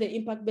under the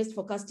impact-based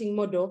forecasting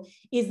model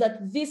is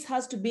that this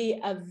has to be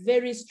a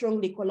very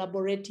strongly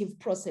collaborative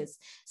process.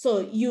 So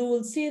you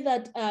will see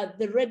that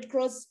the Red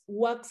Cross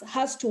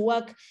has to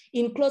work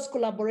in close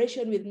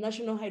collaboration with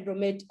national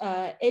hydromet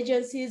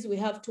agencies. We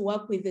have to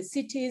work with the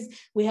cities.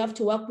 We have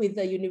to work with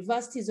the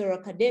universities or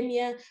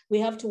academia. We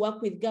have to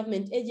work with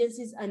government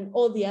agencies and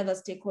all the other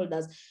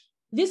stakeholders.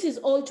 This is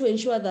all to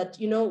ensure that,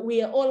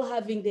 we are all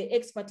having the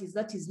expertise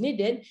that is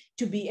needed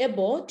to be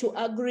able to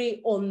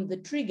agree on the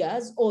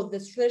triggers or the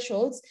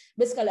thresholds,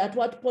 basically at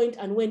what point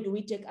and when do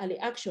we take early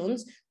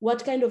actions,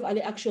 what kind of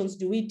early actions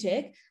do we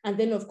take, and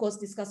then of course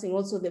discussing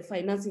also the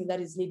financing that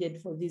is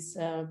needed for these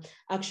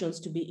actions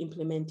to be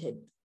implemented.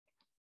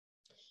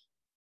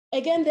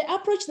 Again, the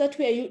approach that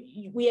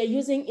we are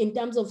using in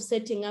terms of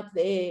setting up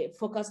the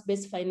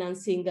focus-based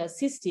financing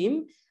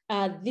system,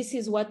 this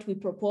is what we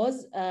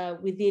propose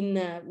within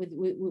the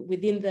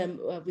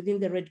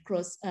Red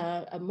Cross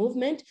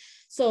movement.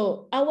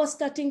 So our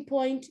starting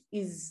point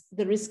is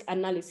the risk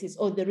analysis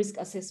or the risk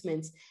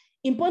assessments.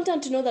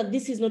 Important to know that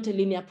this is not a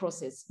linear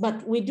process,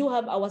 but we do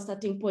have our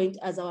starting point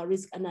as our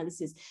risk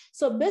analysis.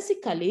 So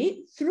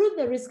basically, through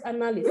the risk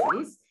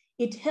analysis,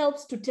 it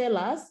helps to tell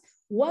us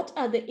what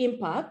are the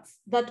impacts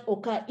that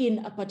occur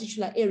in a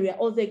particular area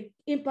or the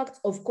impacts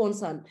of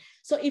concern.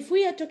 So if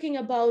we are talking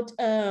about,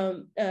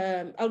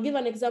 I'll give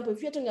an example.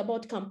 If you're talking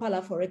about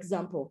Kampala, for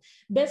example,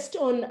 based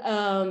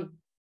on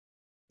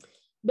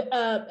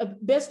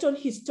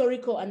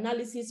historical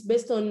analysis,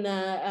 based on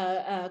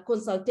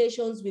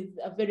consultations with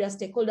various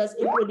stakeholders,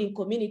 including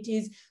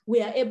communities,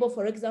 we are able,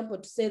 for example,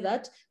 to say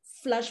that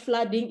flash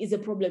flooding is a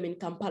problem in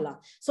Kampala.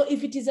 So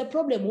if it is a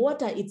problem,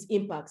 what are its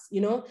impacts?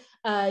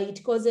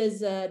 It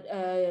causes,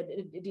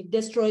 it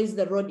destroys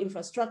the road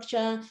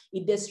infrastructure,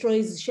 it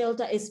destroys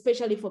shelter,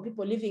 especially for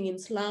people living in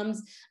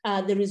slums.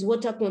 There is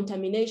water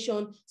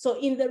contamination. So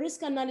in the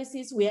risk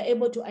analysis, we are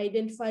able to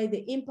identify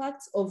the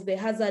impacts of the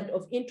hazard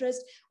of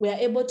interest. We are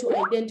able to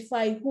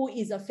identify who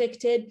is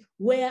affected,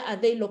 where are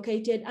they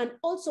located, and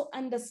also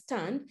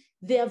understand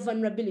their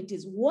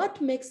vulnerabilities.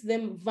 What makes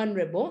them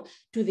vulnerable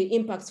to the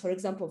impacts, for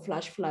example,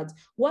 flash floods?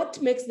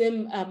 What makes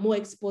them more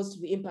exposed to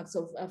the impacts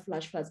of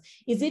flash floods?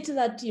 Is it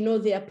that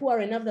they are poor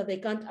enough that they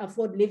can't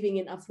afford living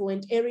in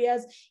affluent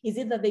areas? Is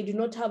it that they do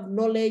not have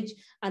knowledge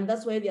and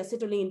that's why they are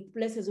settling in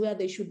places where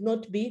they should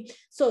not be?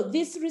 So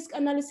this risk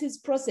analysis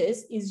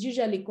process is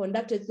usually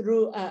conducted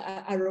through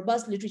a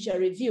robust literature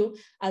review,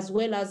 as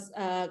well as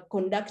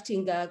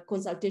conducting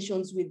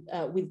consultations with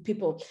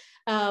people.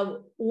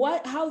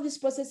 How this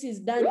process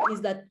is done is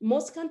that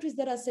most countries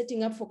that are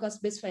setting up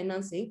focus-based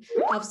financing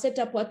have set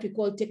up what we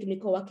call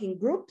technical working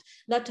group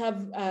that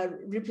have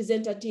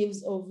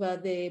representatives of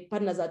the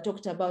partners I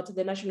talked about,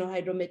 the national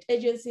hydromet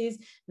agencies,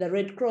 the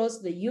Red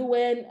Cross, the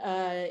UN,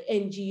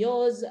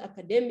 NGOs,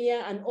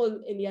 academia, and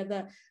any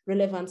other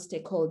relevant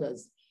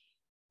stakeholders.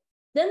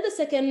 Then the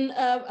second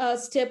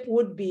step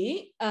would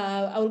be,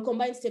 I will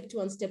combine step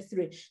 2 and step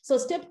 3. So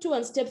step 2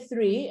 and step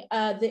 3,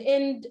 the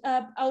end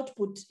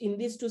output in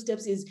these two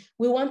steps is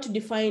we want to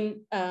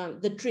define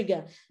the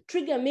trigger.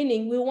 Trigger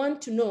meaning we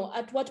want to know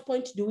at what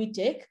point do we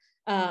take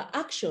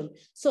action.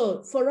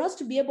 So for us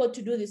to be able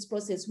to do this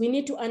process, we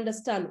need to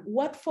understand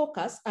what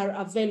forecasts are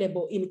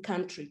available in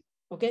country.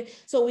 Okay,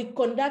 so we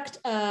conduct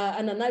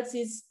an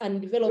analysis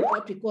and develop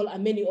what we call a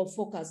menu of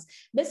focus.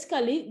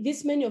 Basically,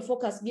 this menu of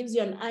focus gives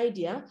you an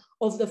idea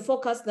of the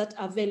focus that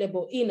are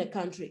available in a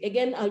country.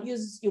 Again, I'll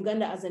use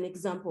Uganda as an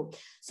example.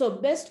 So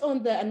based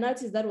on the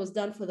analysis that was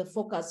done for the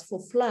focus for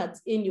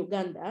floods in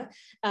Uganda,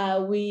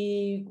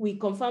 we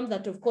confirmed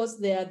that, of course,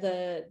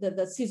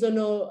 the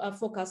seasonal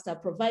forecasts are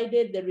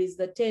provided. There is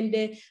the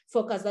 10-day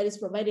forecast that is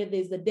provided. There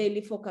is the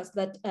daily forecast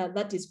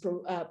that is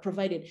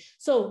provided.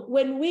 So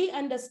when we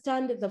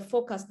understand the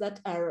forecast that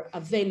are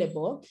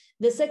available,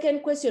 the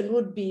second question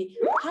would be,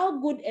 how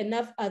good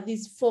enough are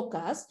these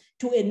forecasts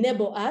to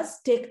enable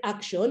us take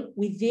action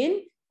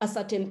within a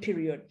certain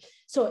period?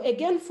 So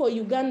again, for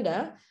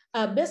Uganda,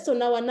 based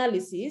on our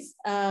analysis,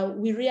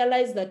 we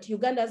realized that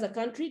Uganda as a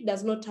country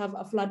does not have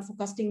a flood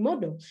forecasting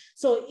model.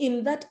 So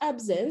in that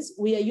absence,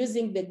 we are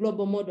using the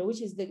global model,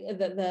 which is the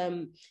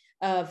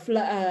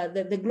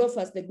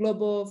GLOFAS, the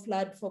Global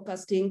Flood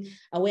Forecasting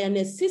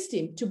Awareness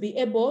System, to be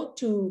able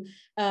to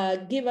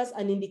give us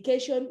an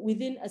indication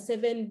within a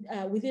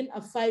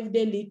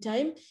 5-day lead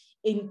time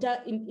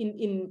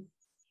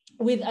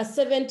with a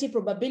 70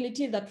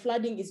 probability that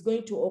flooding is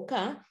going to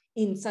occur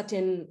in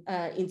certain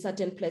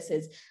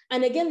places.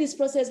 And again, this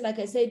process, like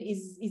I said,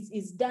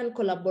 is done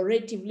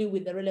collaboratively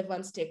with the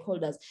relevant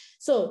stakeholders.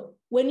 So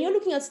when you're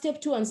looking at step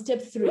 2 and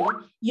step 3,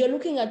 you're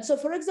looking at, so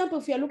for example,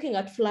 if you're looking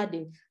at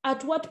flooding,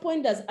 at what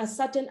point does a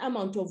certain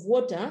amount of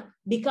water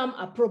become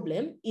a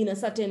problem in a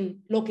certain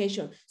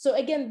location? So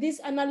again, this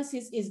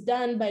analysis is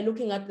done by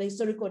looking at the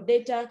historical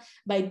data,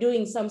 by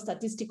doing some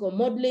statistical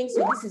modeling.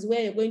 So this is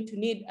where you're going to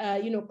need,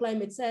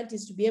 climate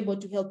scientists to be able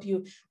to help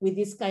you with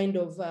this kind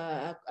of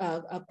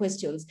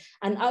questions.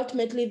 And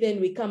ultimately, then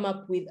we come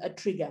up with a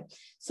trigger.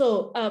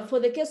 So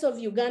for the case of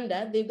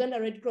Uganda, the Uganda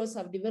Red Cross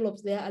have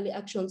developed their early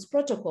actions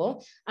protocol,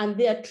 and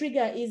their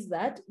trigger is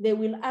that they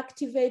will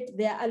activate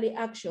their early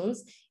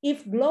actions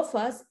if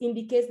GLOFAS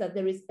indicates that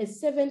there is a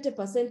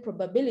 70%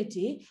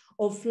 probability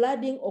of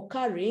flooding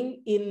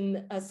occurring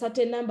in a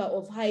certain number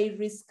of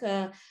high-risk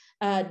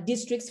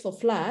districts for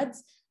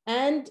floods,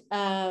 and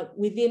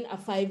within a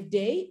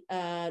 5-day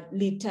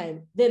lead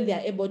time. Then they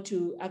are able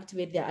to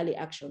activate their early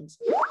actions.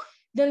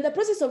 Then the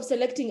process of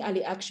selecting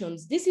early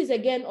actions. This is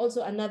again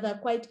also another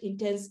quite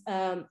intense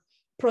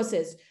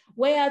process,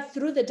 where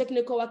through the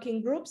technical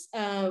working groups,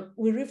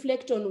 we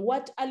reflect on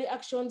what early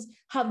actions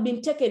have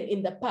been taken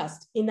in the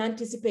past in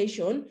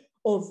anticipation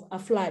of a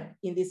flood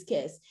in this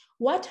case.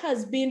 What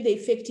has been the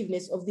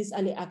effectiveness of this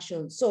early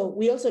action? So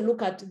we also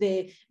look at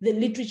the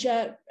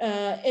literature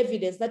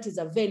evidence that is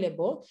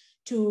available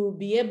to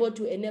be able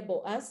to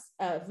enable us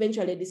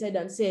eventually decide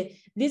and say,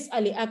 this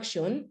early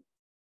action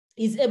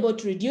is able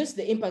to reduce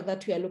the impact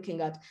that we are looking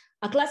at.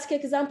 A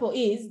classic example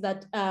is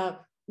that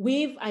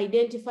we've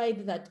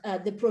identified that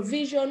the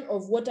provision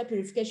of water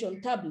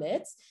purification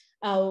tablets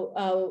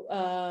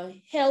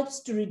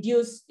helps to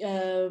reduce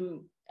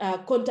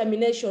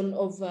contamination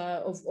of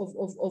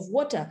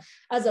water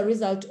as a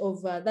result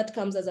of, that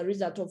comes as a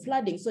result of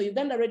flooding. So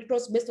Uganda Red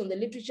Cross, based on the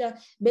literature,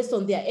 based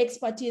on their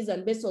expertise,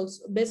 and based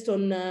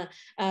on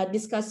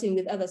discussing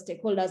with other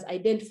stakeholders,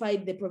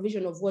 identified the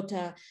provision of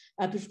water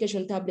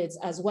purification tablets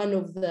as one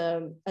of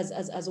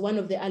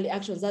the early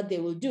actions that they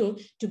will do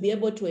to be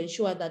able to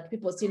ensure that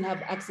people still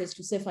have access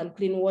to safe and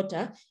clean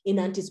water in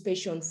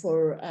anticipation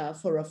for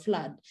a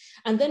flood.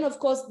 And then, of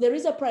course, there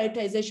is a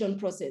prioritization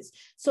process.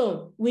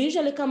 So we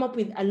usually come up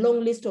with a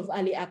long list of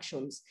early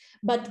actions,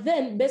 but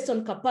then based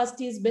on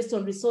capacities, based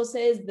on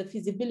resources, the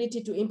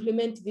feasibility to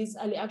implement these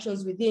early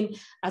actions within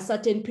a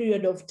certain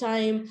period of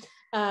time,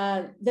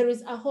 there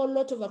is a whole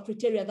lot of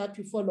criteria that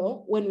we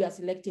follow when we are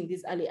selecting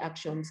these early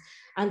actions.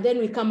 And then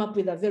we come up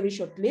with a very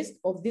short list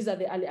of these are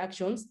the early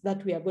actions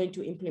that we are going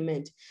to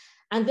implement.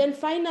 And then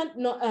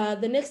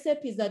the next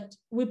step is that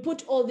we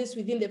put all this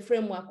within the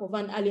framework of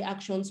an early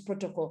actions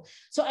protocol.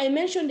 So I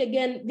mentioned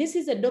again, this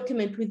is a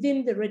document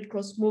within the Red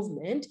Cross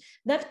movement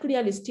that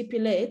clearly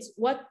stipulates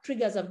what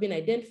triggers have been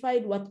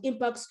identified, what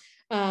impacts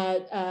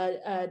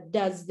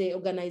does the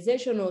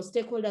organization or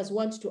stakeholders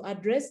want to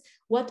address,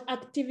 what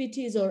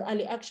activities or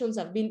early actions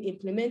have been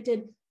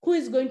implemented, who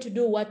is going to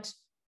do what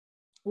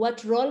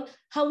role,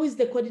 how is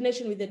the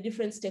coordination with the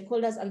different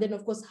stakeholders, and then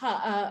of course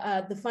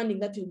the funding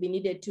that will be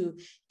needed to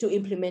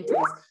implement this.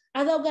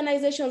 Other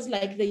organizations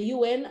like the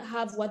UN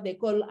have what they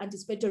call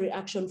anticipatory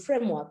action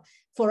framework.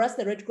 For us,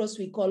 the Red Cross,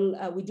 we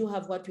do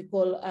have what we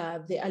call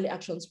the early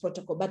actions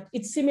protocol, but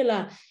it's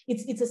similar.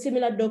 It's a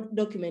similar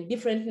document,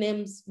 different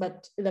names,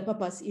 but the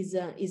purpose is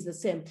the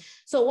same.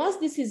 So once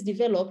this is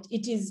developed,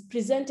 it is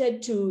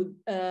presented to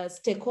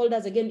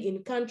stakeholders again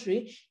in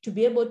country to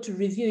be able to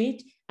review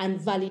it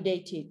and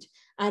validate it.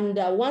 And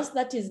once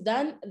that is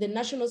done, the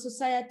National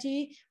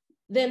Society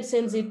then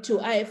sends it to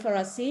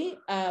IFRC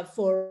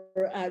for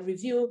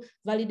review,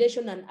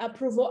 validation, and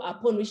approval,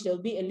 upon which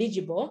they'll be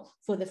eligible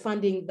for the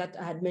funding that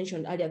I had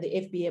mentioned earlier, the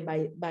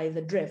FBA by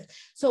the draft.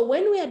 So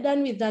when we are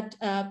done with that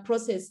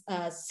process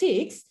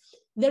 6,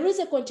 there is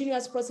a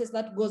continuous process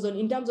that goes on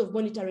in terms of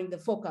monitoring the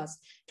forecast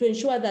to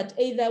ensure that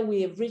either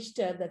we have reached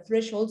the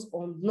thresholds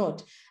or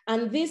not.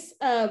 And this,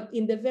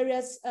 in the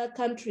various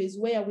countries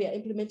where we are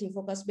implementing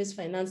forecast-based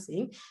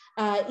financing,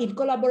 in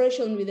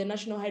collaboration with the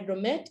National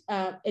Hydromet,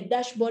 a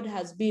dashboard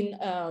has been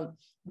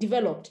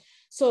developed.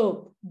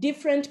 So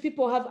different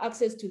people have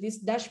access to this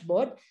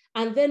dashboard.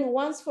 And then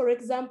once, for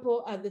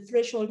example, the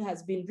threshold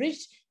has been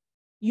reached,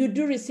 you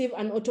do receive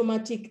an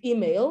automatic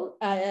email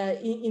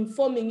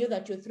informing you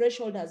that your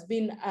threshold has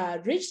been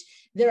reached.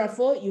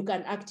 Therefore, you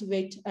can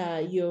activate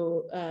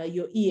your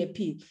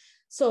EAP.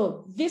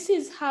 So this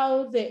is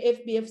how the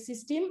FBF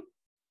system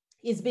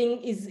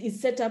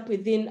is set up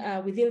within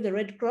the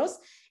Red Cross.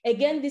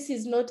 Again, this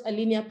is not a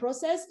linear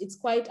process. It's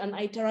quite an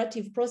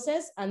iterative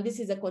process, and this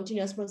is a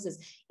continuous process.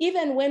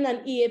 Even when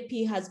an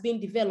EAP has been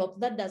developed,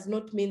 that does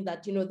not mean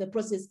that the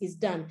process is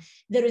done.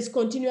 There is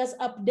continuous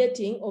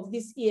updating of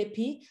this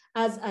EAP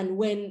as and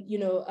when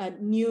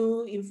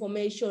new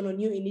information or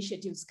new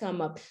initiatives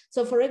come up.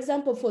 So, for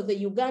example, for the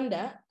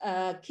Uganda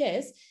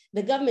case,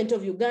 the government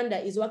of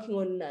Uganda is working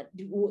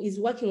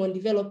on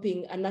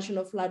developing a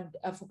national flood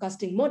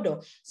forecasting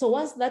model. So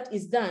once that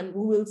is done,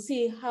 we will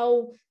see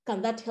how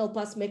can that help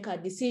us make our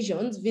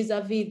decisions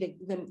vis-a-vis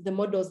the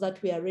models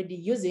that we are already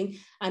using.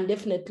 And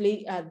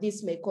definitely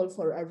this may call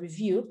for a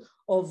review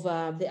of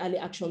the early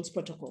actions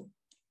protocol.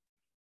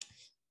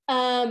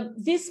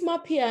 This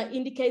map here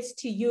indicates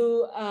to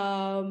you,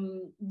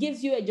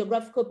 gives you a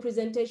geographical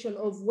presentation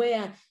of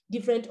where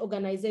different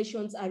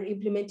organizations are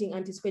implementing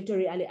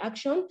anticipatory early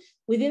action.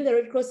 Within the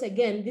Red Cross,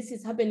 again, this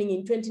is happening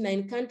in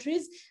 29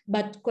 countries,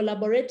 but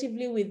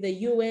collaboratively with the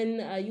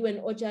UN, UN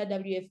OCHA,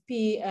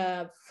 WFP,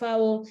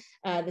 FAO,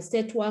 the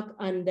State Work,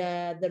 and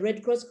the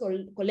Red Cross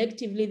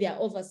collectively, there are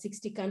over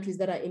 60 countries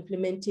that are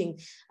implementing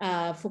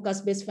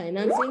focus-based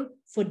financing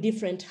for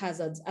different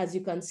hazards, as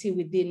you can see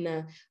within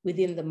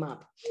the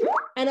map.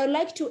 And I'd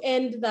like to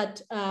end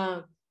that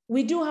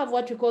we do have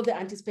what we call the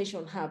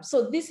Anticipation Hub.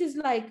 So this is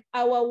like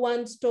our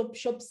one-stop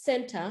shop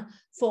center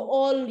for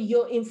all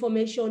your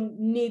information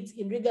needs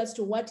in regards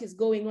to what is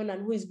going on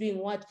and who is doing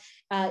what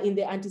in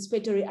the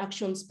anticipatory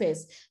action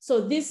space.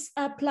 So this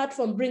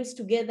platform brings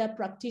together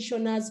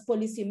practitioners,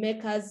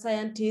 policymakers,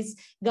 scientists,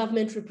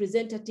 government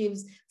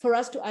representatives for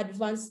us to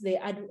advance the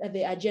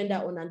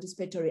agenda on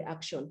anticipatory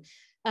action.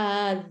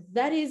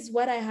 That is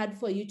what I had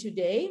for you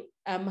today.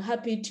 I'm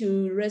happy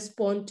to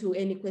respond to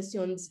any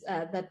questions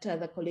that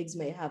the colleagues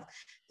may have.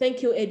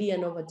 Thank you, Eddie,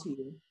 and over to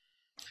you.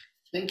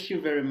 Thank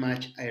you very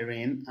much,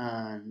 Irene.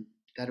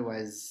 That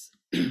was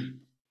a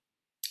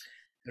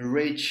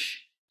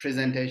rich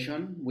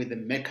presentation with the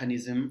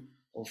mechanism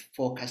of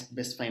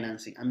forecast-based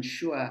financing. I'm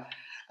sure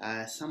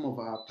some of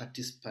our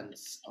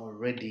participants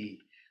already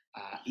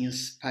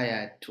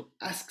inspired to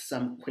ask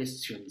some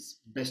questions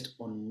based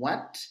on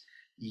what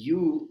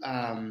you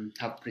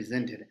have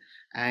presented.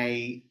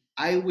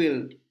 I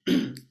will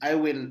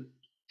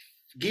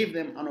give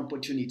them an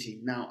opportunity.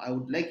 Now, I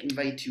would like to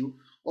invite you,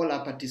 all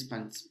our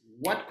participants,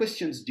 what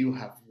questions do you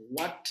have?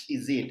 What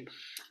is it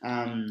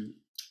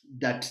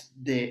that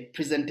the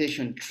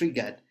presentation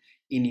triggered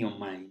in your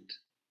mind?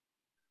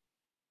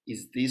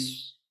 Is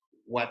this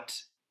what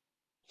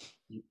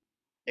you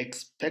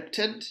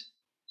expected?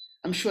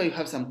 I'm sure you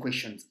have some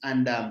questions.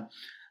 And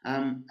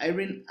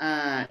Irene,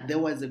 there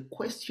was a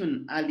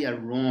question earlier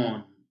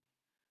on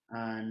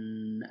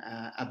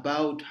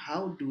about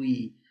how do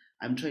we,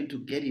 I'm trying to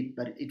get it,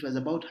 but it was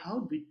about how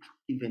do we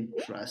even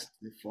trust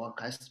the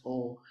forecast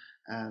or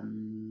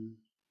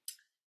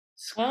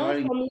how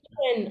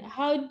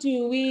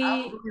do we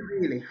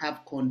really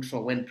have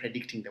control when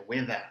predicting the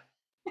weather?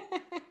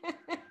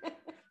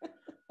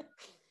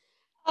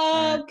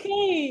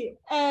 Okay,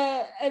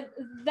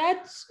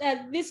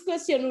 this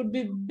question would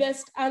be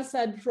best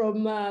answered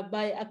from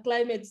by a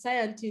climate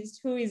scientist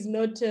who is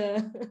not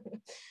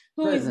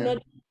who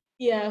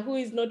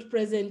is not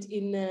present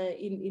in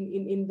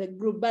the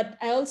group. But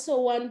I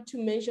also want to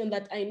mention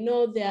that I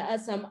know there are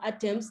some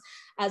attempts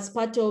as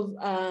part of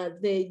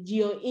the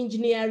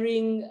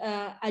geoengineering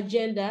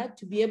agenda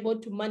to be able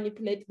to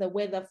manipulate the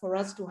weather for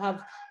us to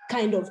have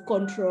kind of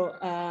control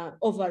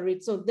over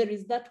it. So there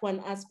is that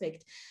one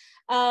aspect.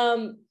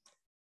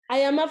 I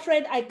am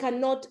afraid I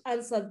cannot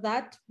answer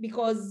that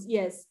because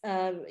yes,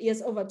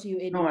 over to you,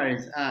 Eddie. No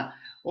worries.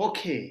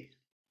 Okay.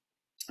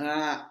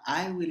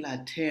 I will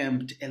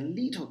attempt a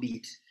little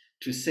bit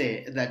to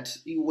say that,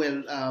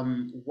 well,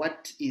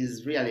 what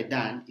is really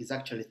done is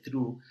actually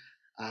through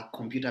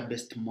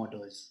computer-based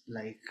models,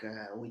 like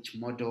which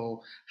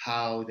model,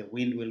 how the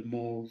wind will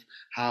move,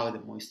 how the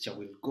moisture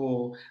will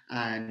go,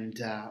 and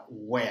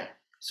where.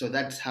 So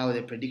that's how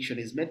the prediction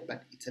is made,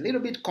 but it's a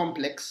little bit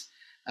complex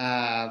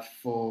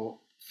for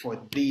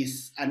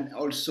this, and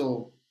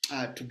also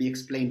to be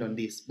explained on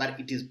this, but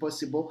it is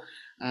possible,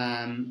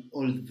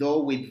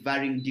 although with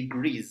varying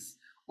degrees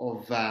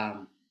of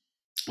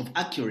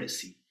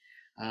accuracy.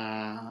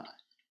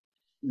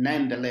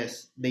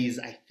 Nonetheless, there is,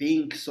 I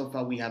think, so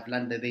far we have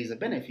learned that there is a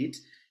benefit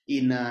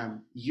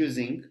in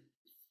using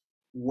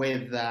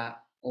weather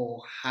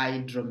or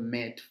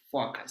hydromet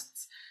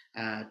forecasts.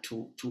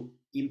 to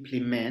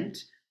implement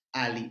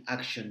early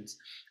actions.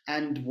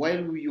 And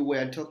while you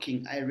were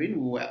talking,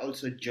 Irene, we were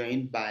also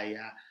joined by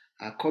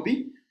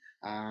Kobe.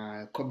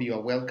 Kobe, you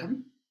are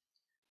welcome.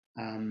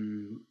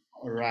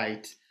 All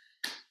right.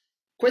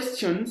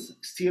 Questions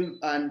still,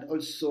 and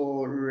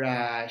also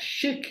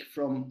Rashik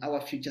from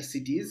Our Future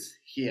Cities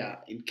here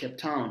in Cape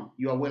Town.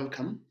 You are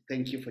welcome.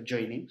 Thank you for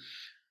joining.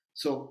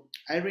 So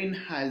Irene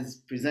has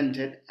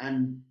presented,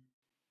 and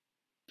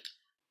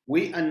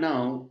we are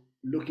now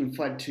looking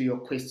forward to your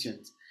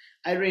questions.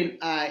 Irene,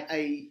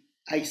 I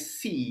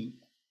see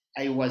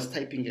I was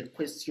typing a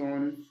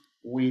question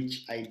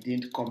which I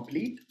didn't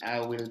complete.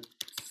 I will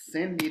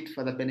send it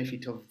for the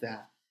benefit of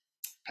the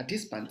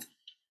participants.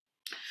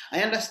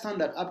 I understand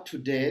that up to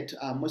date,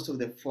 most of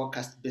the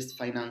forecast-based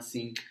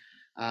financing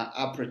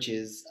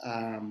approaches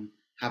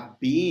have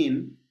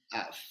been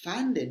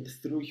funded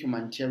through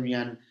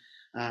humanitarian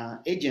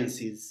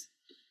agencies.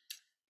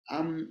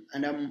 And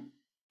I'm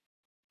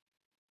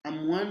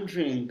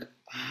wondering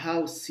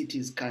how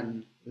cities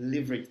can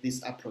leverage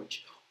this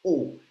approach.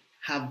 Or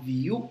have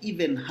you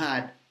even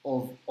heard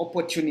of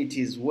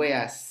opportunities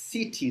where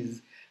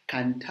cities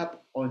can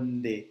tap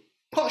on the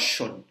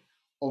portion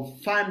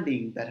of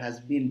funding that has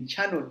been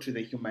channeled to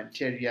the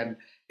humanitarian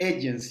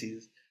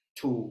agencies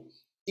to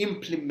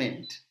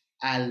implement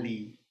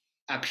early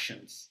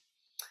actions?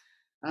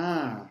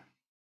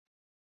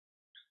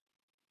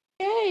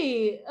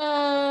 Hey,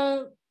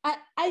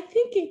 I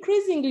think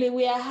increasingly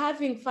we are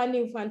having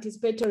funding for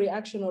anticipatory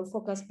action or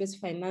focus-based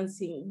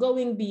financing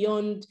going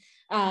beyond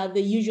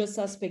the usual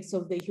suspects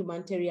of the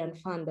humanitarian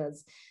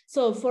funders.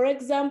 So for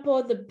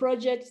example, the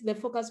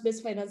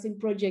focus-based financing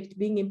project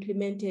being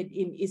implemented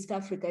in East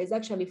Africa is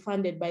actually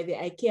funded by the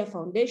IKEA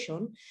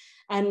Foundation.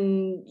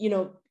 And, you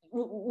know,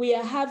 we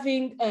are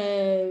having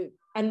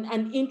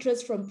an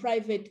interest from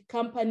private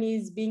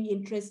companies being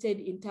interested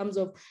in terms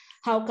of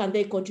how can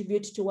they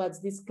contribute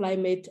towards this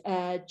climate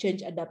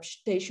change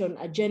adaptation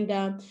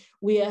agenda.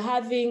 We are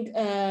having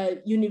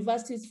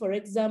universities, for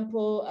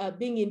example,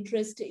 being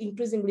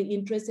increasingly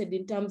interested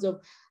in terms of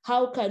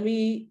how can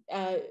we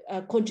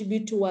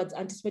contribute towards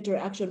anticipatory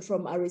action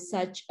from a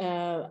research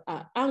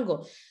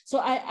angle. So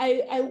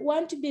I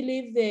want to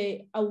believe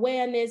the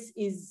awareness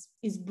is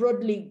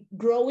broadly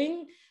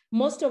growing.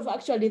 Most of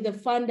actually the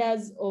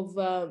funders of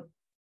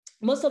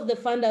most of the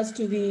funders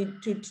to the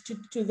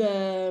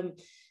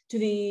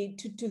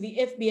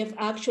FBF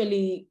are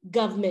actually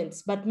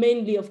governments, but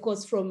mainly, of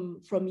course,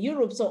 from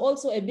Europe. So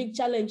also a big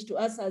challenge to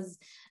us as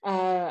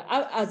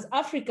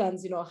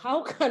Africans, you know,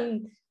 how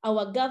can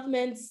our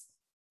governments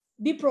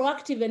be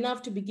proactive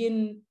enough to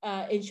begin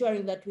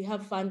ensuring that we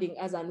have funding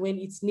as and when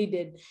it's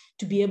needed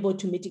to be able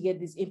to mitigate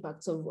these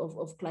impacts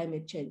of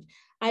climate change.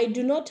 I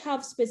do not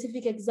have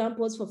specific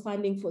examples for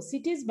funding for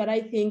cities, but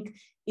I think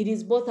it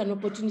is both an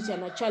opportunity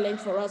and a challenge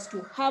for us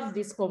to have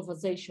this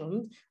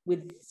conversation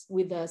with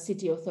the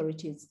city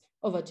authorities.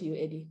 Over to you,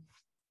 Eddie.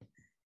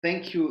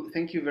 Thank you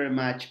very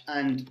much.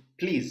 And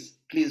please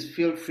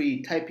feel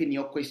free, type in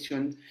your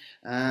questions,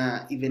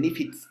 even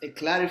if it's a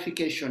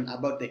clarification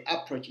about the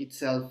approach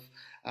itself,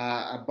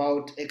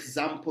 about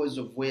examples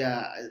of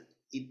where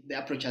the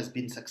approach has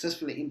been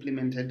successfully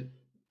implemented.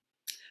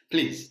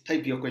 Please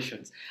type your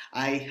questions.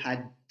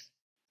 I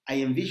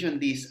envision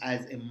this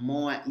as a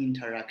more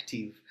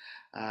interactive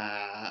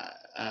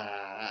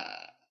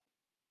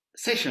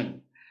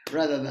session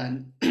rather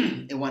than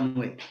a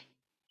one-way.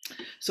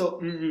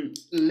 So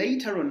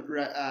later on,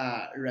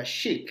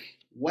 Rashik,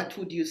 what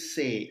would you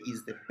say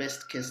is the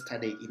best case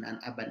study in an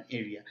urban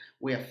area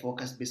where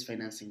focus-based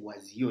financing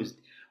was used?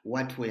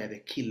 What were the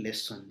key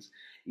lessons?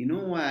 You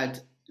know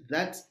what?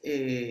 That's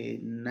a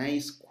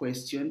nice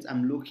question.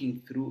 I'm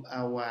looking through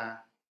our...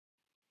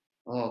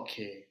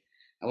 Okay.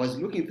 I was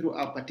looking through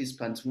our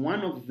participants.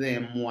 One of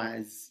them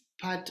was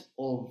part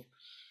of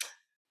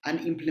an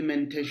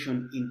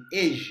implementation in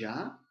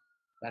Asia,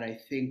 but I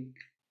think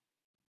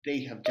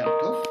they have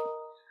jumped off.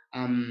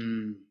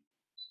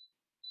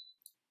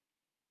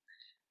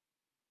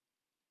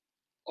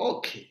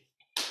 Okay.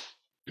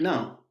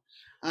 Now,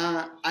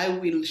 I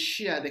will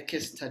share the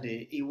case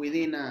study in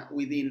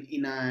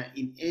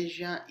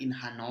Asia, in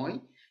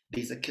Hanoi.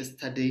 There's a case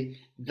study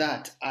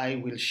that I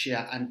will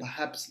share, and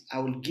perhaps I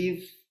will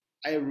give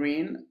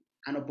Irene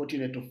an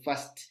opportunity to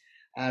first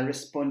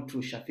respond to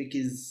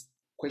Shafiki's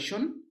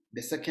question,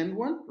 the second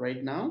one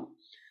right now,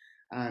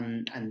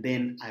 and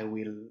then I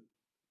will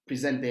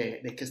present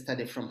the case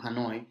study from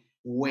Hanoi,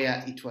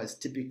 where it was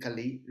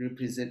typically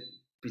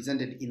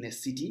presented in a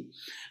city.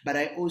 But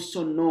I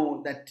also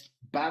know that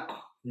back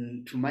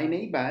to my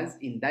neighbors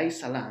in Dar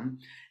es Salaam,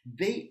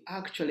 they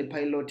actually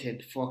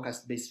piloted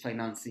focus-based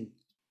financing.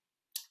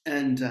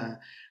 And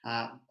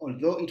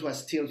although it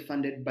was still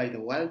funded by the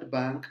World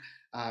Bank,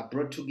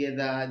 brought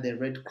together the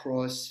Red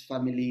Cross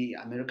family,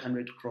 American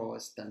Red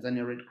Cross,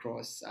 Tanzania Red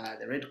Cross,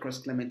 the Red Cross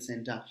Climate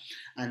Center,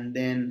 and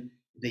then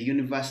the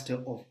University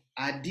of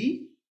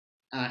Adi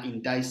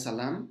in Dar es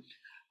Salaam,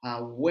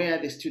 where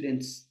the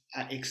students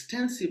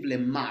extensively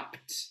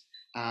mapped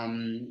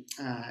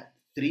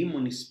 3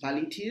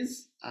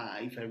 municipalities,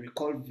 if I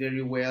recall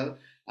very well,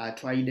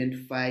 to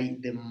identify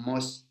the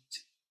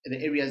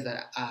areas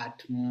that are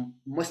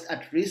most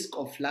at risk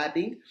of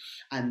flooding.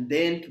 And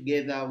then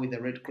together with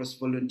the Red Cross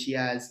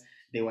volunteers,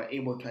 they were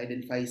able to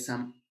identify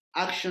some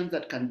actions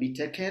that can be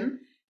taken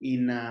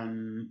in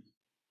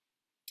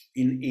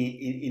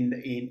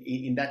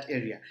that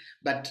area.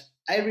 But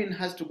Irene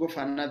has to go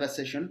for another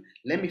session.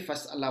 Let me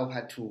first allow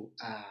her to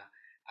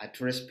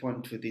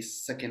respond to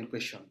this second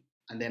question,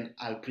 and then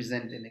I'll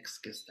present the next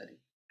case study.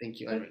 Thank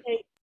you, Irene.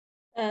 Okay.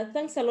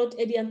 Thanks a lot,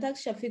 Eddie, and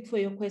thanks, Shafiq, for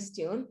your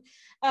question.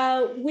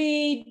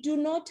 We do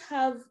not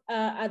have,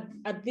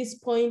 at this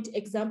point,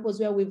 examples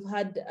where we've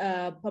had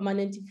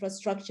permanent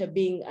infrastructure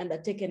being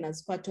undertaken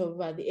as part of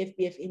the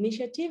FBF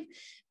initiative,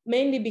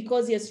 mainly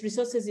because, yes,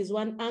 resources is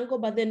one angle,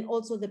 but then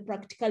also the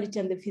practicality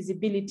and the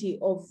feasibility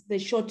of the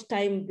short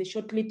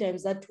lead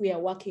times that we are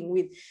working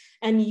with.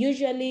 And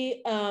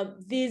usually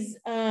these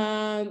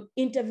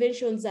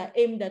interventions are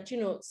aimed at,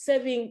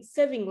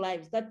 saving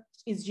lives. That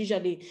is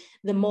usually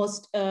the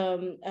most,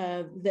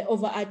 the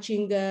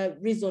overarching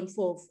reason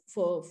for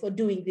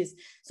doing this.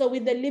 So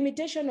with the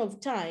limitation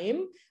of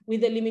time, with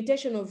the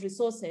limitation of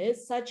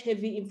resources, such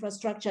heavy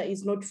infrastructure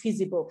is not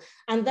feasible.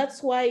 And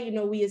that's why,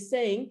 we are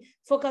saying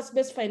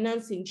focus-based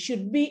financing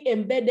should be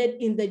embedded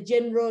in the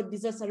general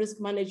disaster risk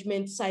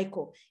management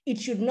cycle. It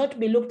should not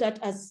be looked at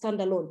as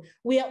standalone.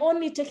 We are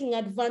only taking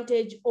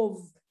advantage of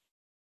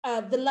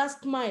the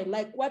last mile,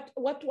 like what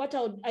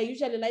I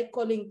usually like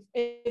calling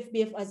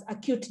FBF as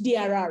acute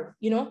DRR,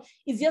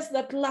 it's just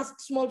that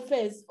last small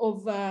phase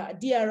of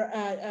DR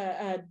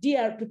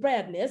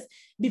preparedness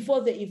before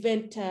the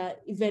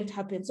event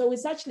happens. So with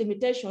such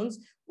limitations,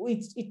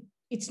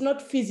 it's not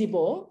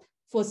feasible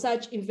for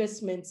such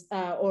investments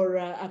or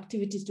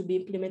activities to be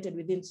implemented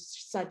within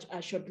such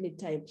a short lead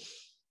time.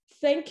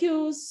 Thank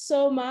you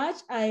so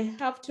much. I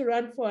have to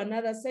run for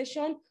another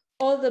session.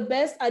 All the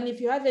best. And if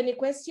you have any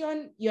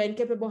question, you're in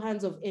capable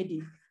hands of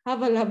Eddie.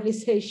 Have a lovely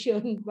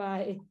session.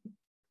 Bye.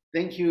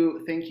 Thank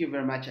you. Thank you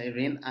very much,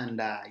 Irene. And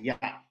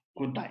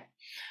goodbye.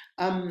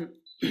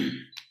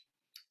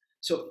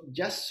 So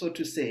just so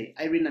to say,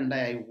 Irene and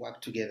I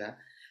work together.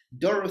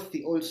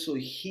 Dorothy also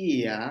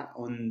here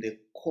on the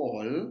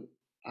call,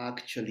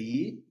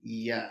 actually.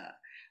 Yeah.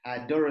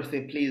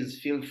 Dorothy,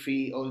 please feel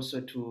free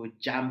also to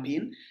jump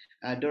in.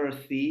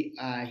 Dorothy,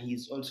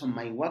 he's also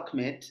my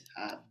workmate,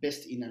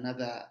 based in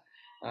another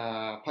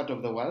part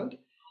of the world,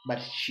 but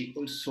she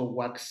also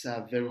works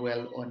very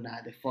well on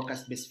the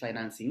focus-based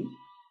financing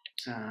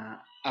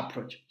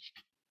approach.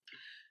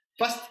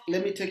 First,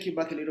 let me take you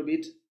back a little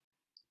bit.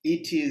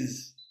 It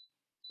is,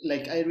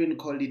 like Irene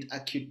called it,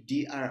 acute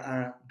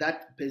DRR.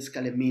 That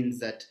basically means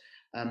that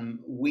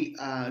we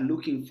are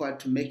looking forward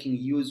to making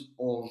use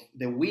of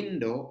the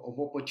window of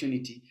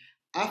opportunity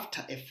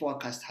after a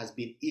forecast has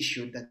been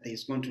issued that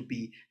there's going to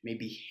be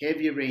maybe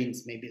heavy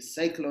rains, maybe a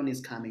cyclone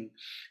is coming,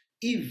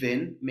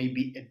 even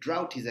maybe a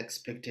drought is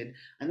expected,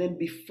 and then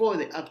before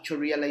the actual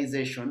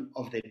realization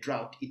of the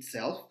drought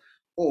itself,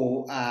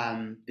 or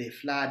the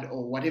flood,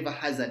 or whatever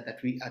hazard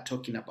that we are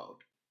talking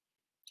about.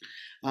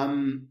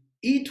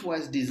 It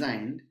was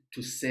designed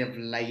to save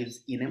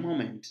lives in a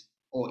moment,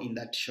 or in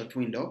that short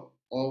window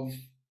of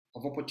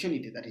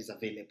opportunity that is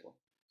available.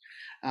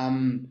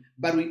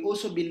 But we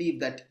also believe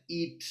that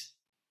it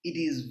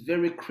is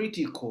very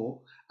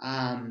critical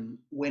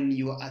when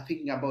you are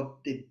thinking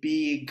about the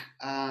big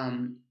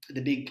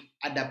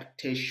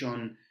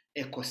adaptation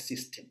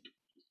ecosystem,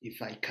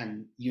 if I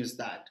can use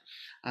that,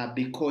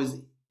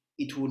 because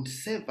it would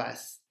save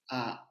us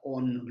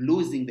on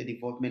losing the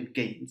development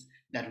gains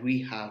that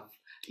we have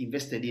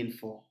invested in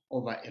for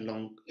over a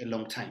long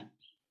time.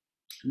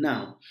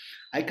 Now,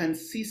 I can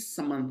see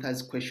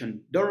Samantha's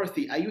question.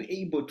 Dorothy, are you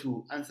able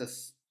to answer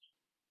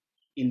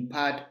in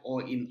part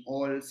or in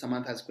all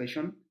Samantha's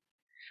question,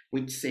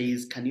 which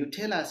says, can you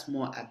tell us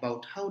more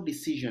about how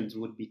decisions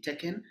would be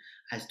taken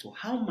as to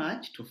how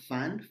much to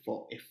fund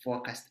for a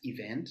forecast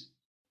event?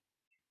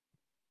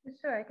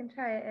 Sure, I can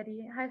try it,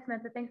 Eddie. Hi,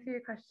 Samantha. Thanks for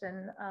your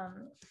question.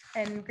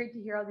 And great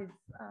to hear all these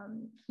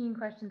keen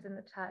questions in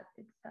the chat.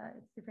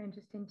 It's super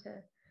interesting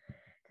to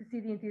see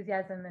the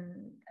enthusiasm,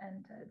 and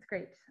it's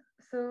great.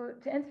 So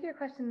to answer your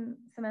question,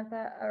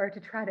 Samantha, or to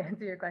try to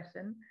answer your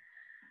question,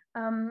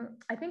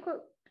 I think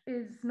what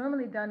is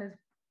normally done is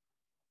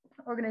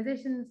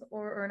organizations,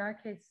 or in our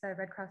case,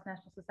 Red Cross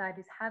National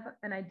Societies, have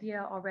an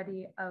idea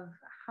already of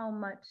how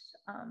much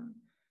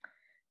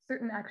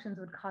certain actions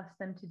would cost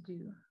them to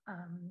do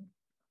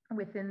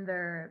within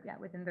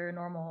their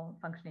normal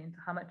functioning.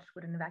 So how much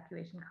would an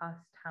evacuation cost?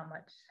 How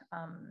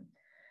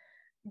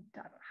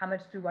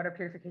much do water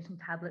purification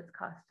tablets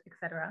cost,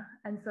 etc.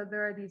 And so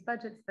there are these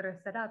budgets that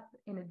are set up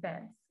in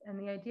advance. And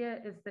the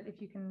idea is that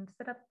if you can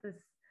set up this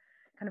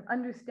kind of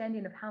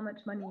understanding of how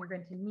much money you're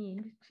going to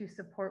need to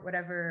support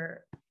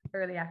whatever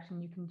early action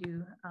you can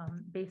do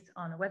based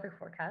on a weather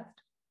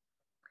forecast,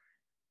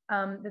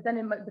 that then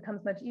it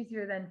becomes much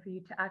easier then for you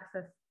to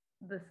access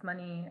this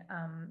money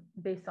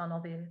based on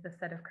all the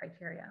set of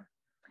criteria.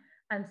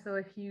 And so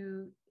if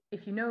you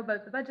if you know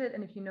about the budget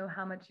and if you know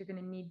how much you're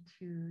going to need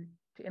to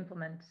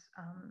implement,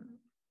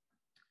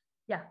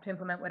 to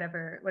implement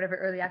whatever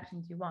early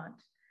actions you want,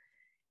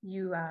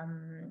 you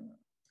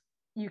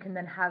can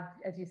then have,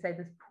 as you say,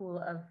 this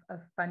pool of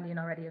funding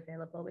already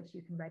available, which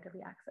you can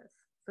readily access.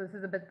 So this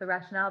is a bit the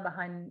rationale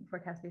behind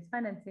forecast-based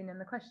financing. And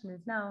the question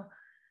is now,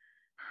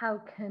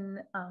 how can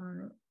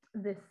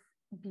this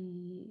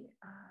be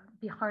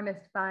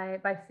harnessed by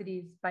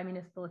cities, by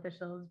municipal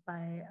officials,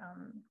 by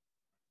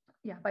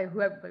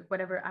whoever,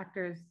 whatever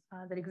actors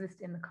that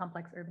exist in the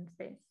complex urban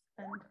space,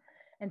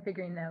 and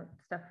figuring out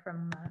stuff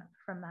from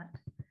that.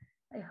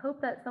 I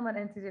hope that somewhat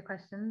answers your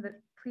question, but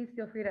please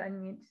feel free to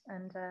unmute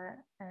and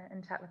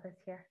chat with us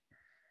here.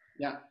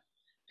 Yeah,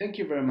 thank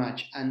you very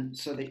much. And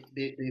so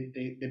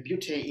the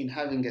beauty in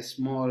having a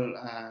small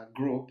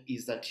group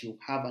is that you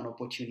have an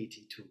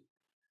opportunity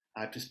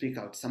to speak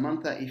out.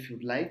 Samantha, if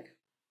you'd like.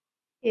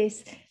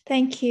 Yes,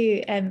 thank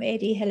you,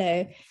 Eddie.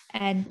 Hello,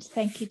 and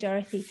thank you,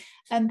 Dorothy.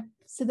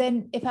 So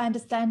then, if I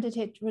understand it,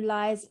 it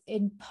relies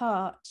in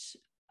part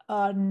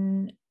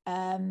on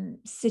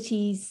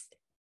cities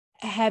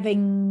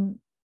having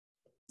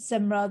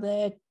some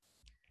rather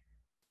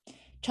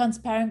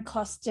transparent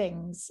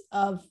costings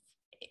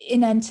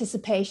in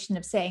anticipation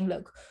of saying,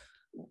 look,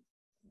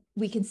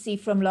 we can see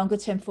from longer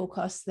term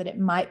forecasts that it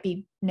might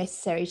be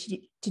necessary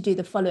to do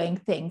the following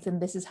things,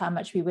 and this is how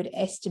much we would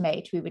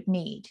estimate we would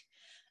need,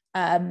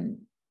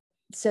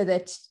 so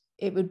that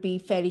it would be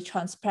fairly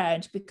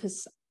transparent.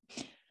 Because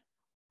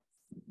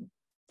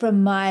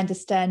from my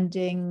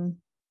understanding,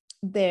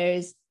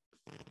 there's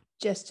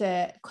just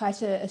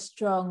quite a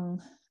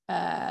strong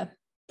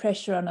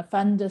pressure on a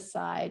funder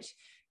side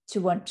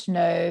to want to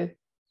know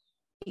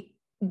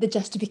the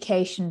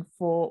justification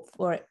for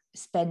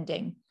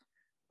spending.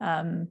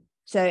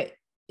 So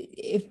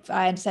if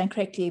I understand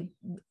correctly,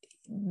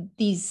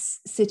 these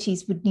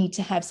cities would need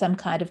to have some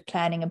kind of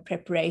planning and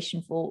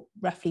preparation for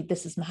roughly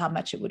this is how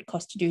much it would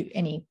cost to do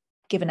any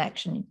given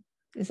action.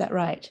 Is that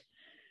right?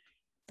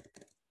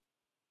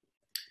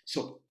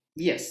 So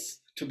yes,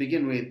 to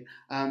begin with,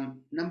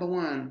 number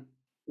one,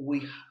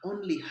 we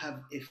only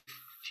have a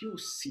few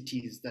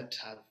cities that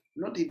have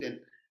not even,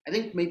 I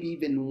think maybe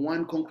even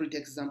one concrete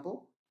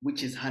example,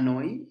 which is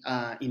Hanoi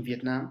in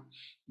Vietnam,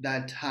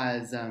 that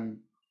has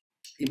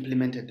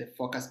implemented the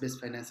forecast-based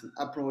financing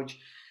approach.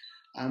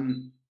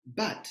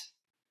 But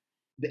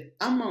the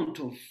amount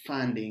of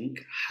funding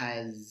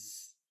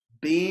has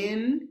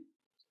been,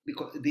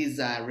 because these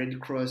are Red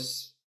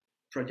Cross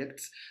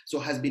projects, so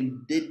has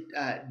been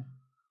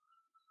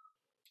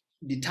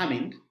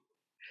determined,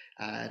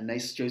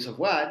 nice choice of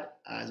word,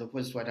 as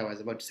opposed to what I was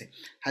about to say,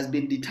 has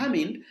been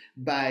determined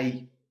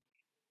by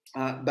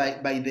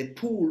the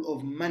pool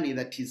of money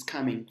that is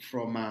coming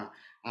from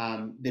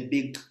the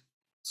big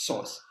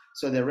source.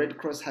 So the Red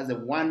Cross has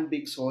one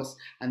big source,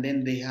 and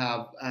then they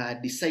have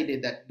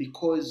decided that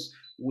because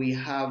we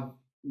have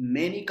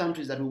many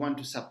countries that we want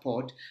to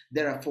support,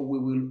 therefore we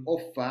will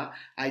offer,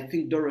 I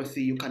think,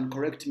 Dorothy, you can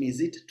correct me, is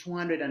it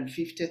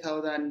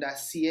 250,000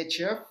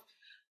 CHF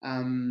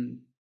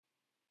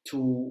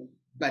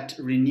but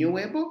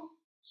renewable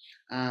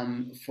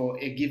for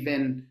a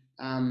given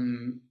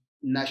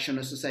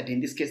national society,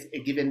 in this case, a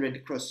given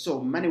Red Cross.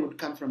 So money would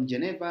come from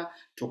Geneva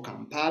to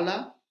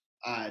Kampala,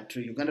 to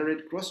Uganda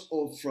Red Cross,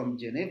 or from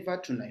Geneva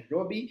to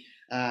Nairobi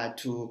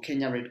to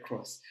Kenya Red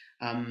Cross.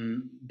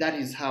 That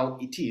is how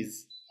it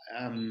is.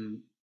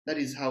 That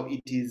is how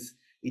it is.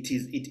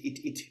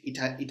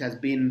 It has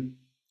been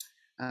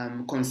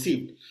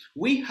conceived.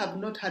 We have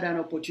not had an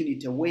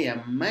opportunity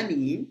where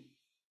money,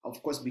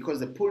 of course, because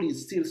the pool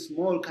is still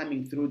small,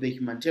 coming through the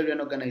humanitarian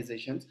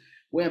organizations,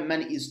 where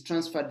money is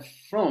transferred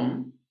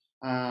from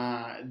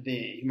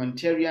the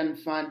humanitarian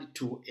fund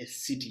to a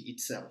city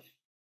itself.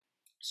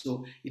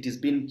 So it is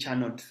being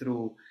channeled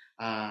through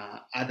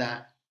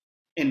other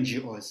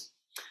NGOs.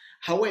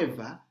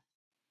 However,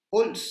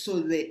 also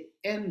the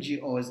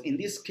NGOs, in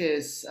this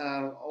case,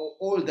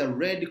 all the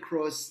Red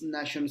Cross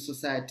National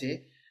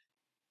Society,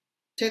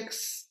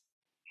 takes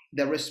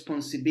the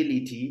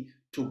responsibility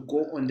to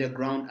go on the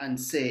ground and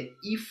say,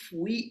 if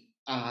we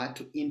are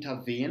to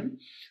intervene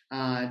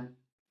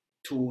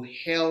to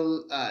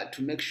help,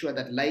 to make sure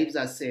that lives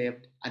are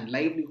saved and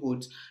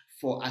livelihoods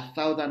for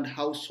 1,000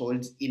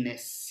 households in a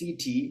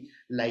city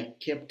like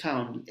Cape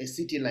Town, a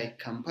city like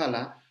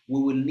Kampala,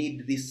 we will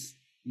need this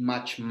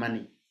much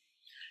money.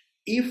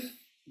 If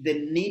the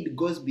need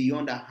goes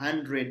beyond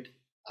 1,000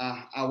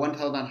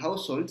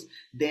 households,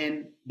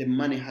 then the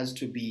money has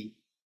to be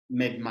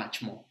made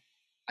much more.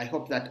 I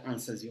hope that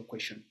answers your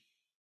question.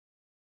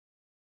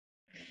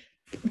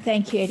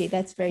 Thank you, Eddie.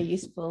 That's very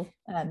useful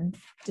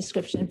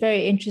description.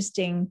 Very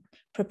interesting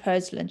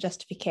proposal and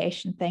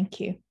justification. Thank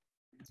you.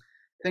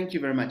 Thank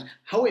you very much.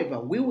 However,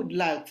 we would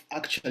like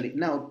actually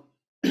now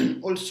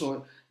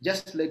also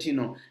just to let you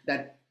know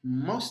that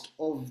most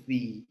of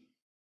the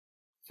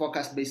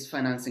forecast-based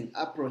financing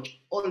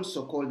approach,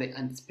 also called the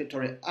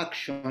anticipatory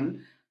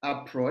action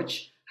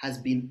approach, has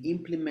been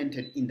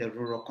implemented in the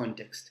rural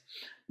context.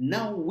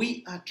 Now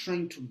we are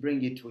trying to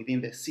bring it within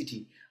the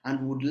city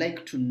and would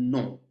like to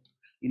know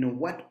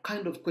what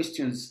kind of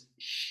questions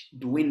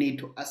do we need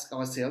to ask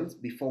ourselves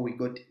before we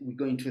go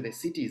into the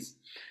cities,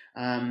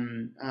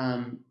 and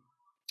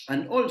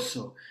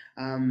also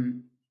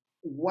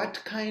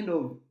what kind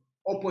of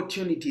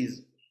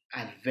opportunities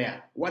are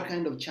there, what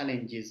kind of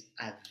challenges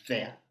are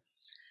there.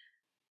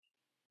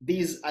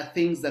 These are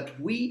things that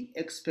we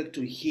expect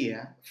to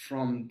hear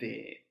from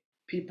the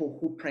people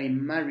who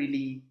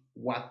primarily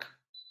work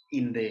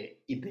in the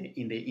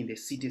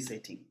city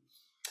setting.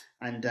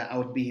 And I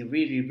would be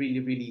really, really,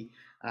 really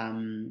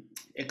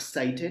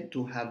excited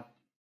to have,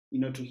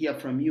 to hear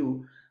from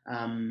you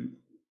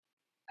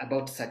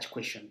about such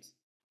questions.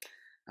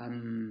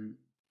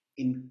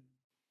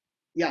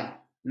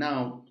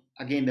 Now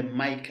again,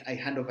 I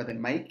hand over the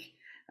mic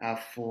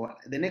for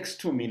the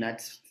next 2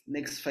 minutes,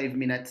 next 5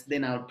 minutes.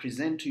 Then I'll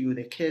present to you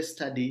the case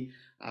study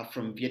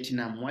from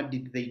Vietnam. What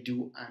did they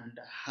do and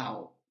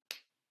how?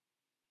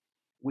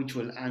 Which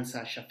will answer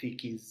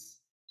Shafiki's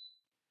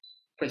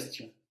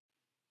question.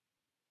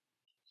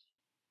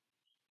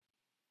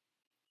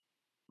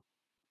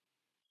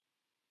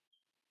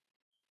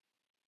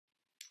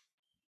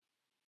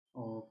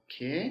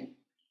 Okay.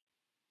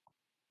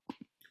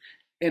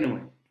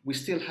 Anyway, we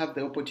still have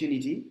the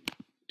opportunity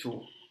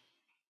to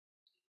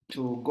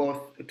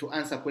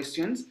answer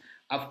questions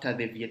after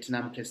the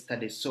Vietnam case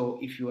study. So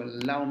if you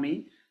allow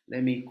me,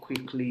 let me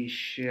quickly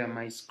share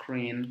my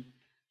screen,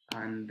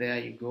 and there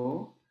you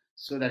go,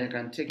 so that I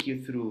can take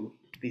you through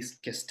this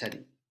case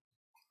study.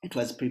 It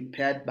was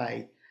prepared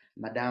by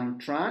Madame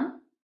Tran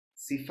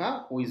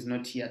Sifa, who is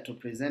not here to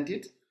present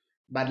it,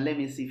 but let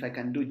me see if I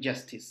can do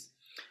justice.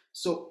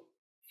 So,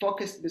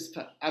 focus-based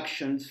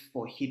actions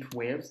for heat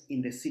waves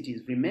in the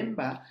cities.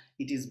 Remember,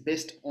 it is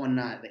based on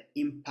the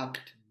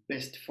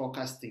impact-based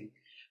forecasting.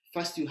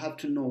 First, you have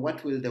to know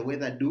what will the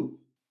weather do,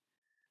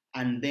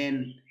 and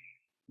then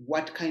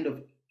what kind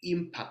of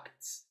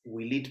impacts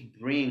will it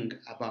bring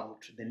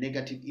about, the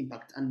negative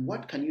impact, and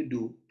what can you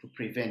do to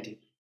prevent it.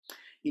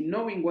 In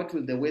knowing what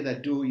will the weather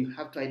do, you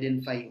have to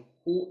identify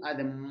who are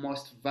the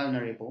most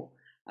vulnerable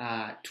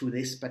to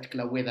this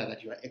particular weather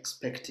that you are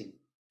expecting.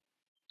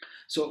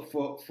 So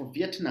for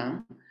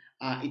Vietnam,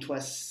 it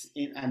was,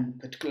 and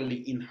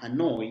particularly in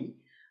Hanoi,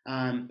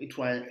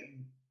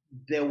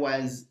 there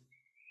was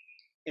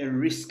a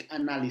risk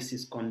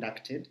analysis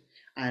conducted,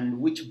 and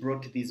which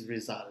brought these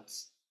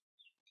results.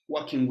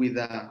 Working with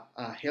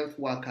health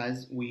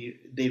workers,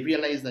 they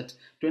realized that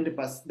there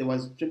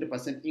was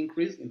 20%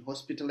 increase in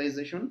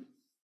hospitalization,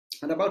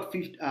 and about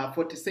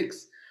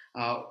 46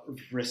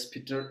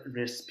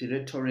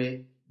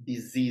 respiratory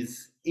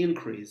disease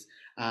increase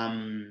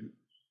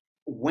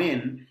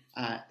when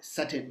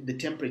the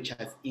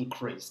temperatures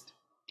increased.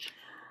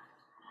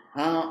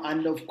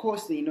 And of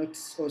course, they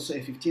noticed also a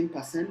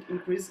 15%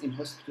 increase in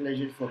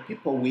hospitalization for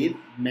people with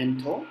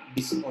mental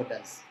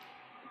disorders.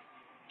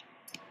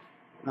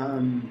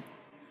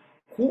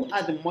 Who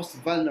are the most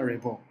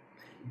vulnerable?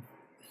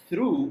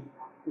 Through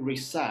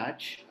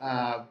research,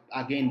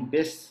 again,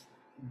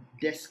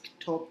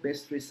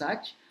 desktop-based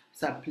research,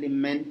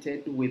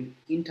 supplemented with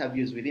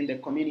interviews within the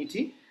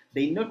community,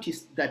 they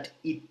noticed that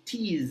it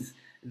is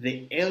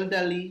the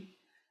elderly,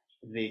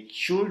 the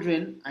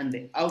children, and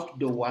the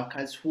outdoor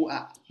workers who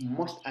are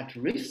most at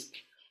risk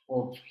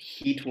of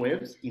heat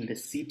waves in the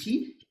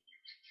city.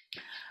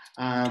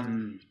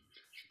 And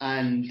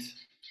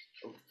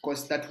of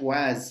course, that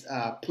was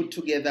put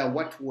together.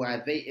 What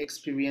were they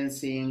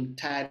experiencing?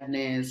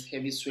 Tiredness,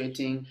 heavy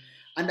sweating,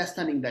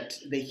 understanding that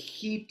the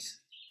heat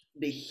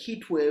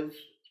wave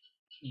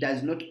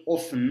does not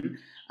often,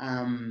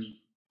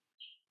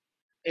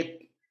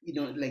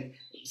 like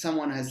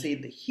someone has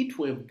said, the heat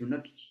wave do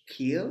not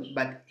kill,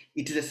 but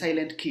it is a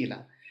silent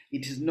killer.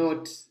 It is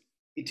not.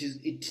 It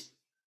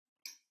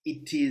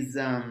is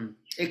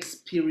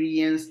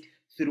experienced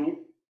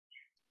through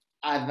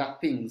other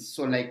things.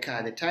 So like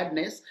the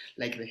tiredness,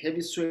 like the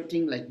heavy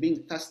sweating, like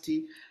being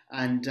thirsty,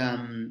 and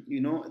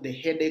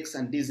the headaches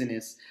and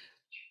dizziness.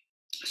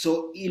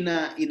 So in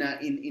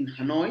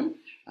Hanoi,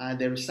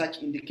 the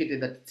research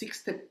indicated that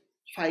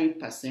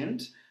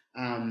 65%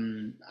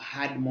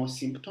 had more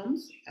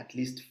symptoms, at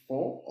least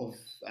 4 of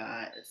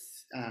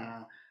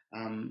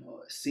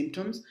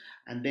symptoms,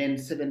 and then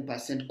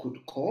 7%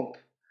 could cope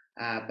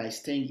by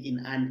staying in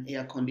an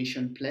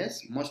air-conditioned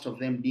place. Most of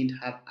them didn't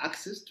have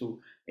access to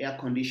air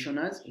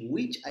conditioners,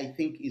 which I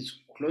think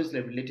is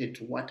closely related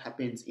to what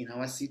happens in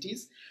our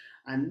cities.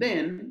 And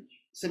then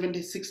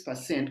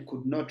 76%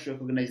 could not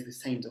recognize the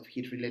signs of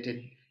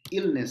heat-related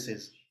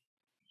illnesses.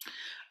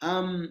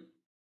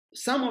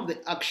 Some of the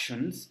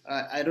actions,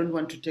 I don't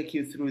want to take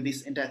you through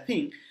this entire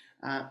thing,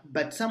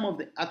 but some of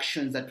the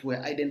actions that were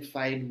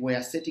identified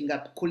were setting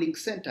up cooling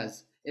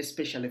centers,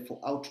 especially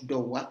for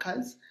outdoor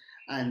workers,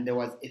 and there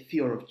was a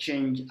fear of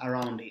change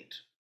around it.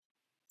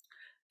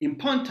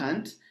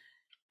 Important,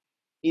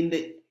 in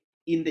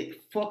the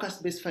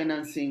focus-based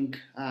financing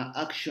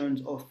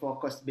actions or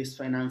focus-based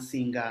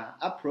financing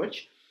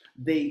approach,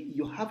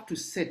 you have to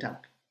set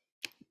up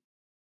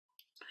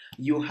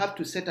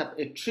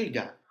a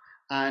trigger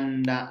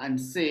and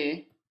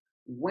say,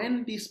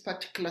 when this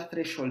particular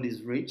threshold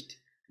is reached,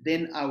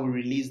 then I will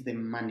release the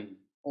money,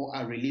 or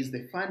I release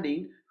the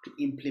funding to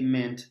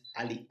implement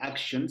early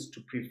actions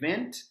to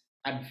prevent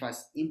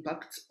adverse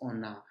impacts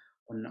on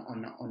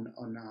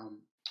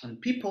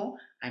people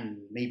and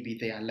maybe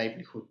their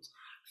livelihoods.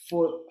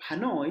 For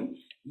Hanoi,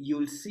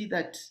 you'll see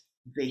that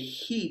the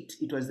heat,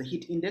 it was the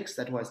heat index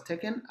that was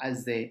taken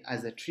as a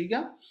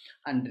trigger,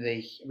 and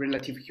the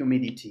relative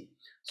humidity.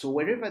 So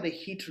wherever the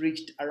heat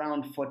reached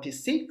around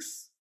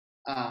 46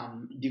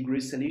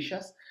 degrees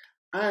Celsius,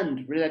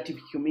 and relative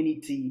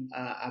humidity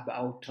at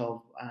about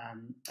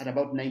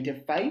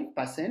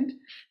 95%,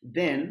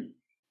 then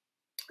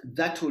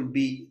that will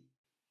be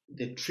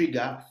the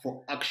trigger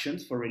for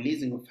actions, for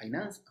releasing of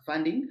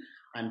funding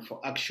and for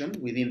action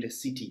within the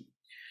city.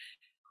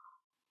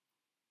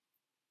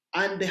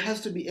 And there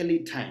has to be a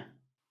lead time.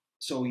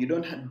 So you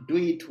don't do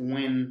it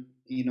when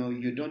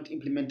you don't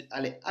implement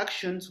early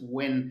actions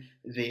when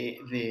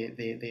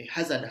the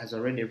hazard has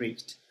already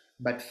reached.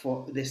 But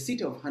for the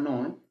city of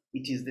Hanoi,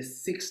 it is the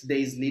 6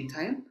 days lead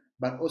time,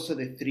 but also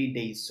the 3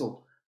 days.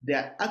 So there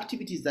are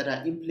activities that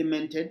are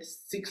implemented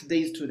 6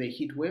 days to the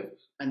heat wave,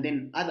 and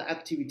then other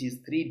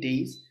activities 3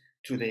 days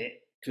to the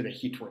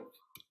heat wave.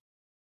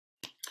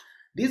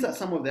 These are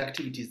some of the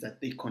activities that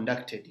they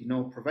conducted,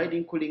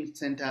 providing cooling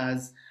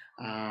centers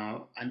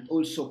and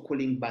also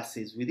cooling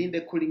buses. Within the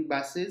cooling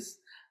buses,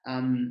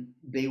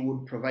 they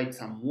would provide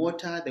some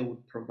water, they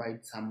would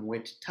provide some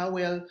wet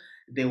towel,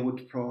 they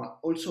would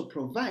also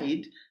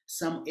provide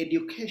some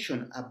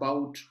education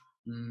about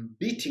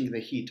beating the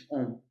heat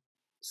or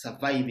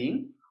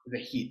surviving the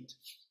heat.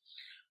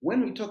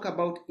 When we talk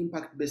about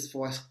impact-based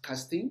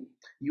forecasting,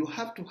 you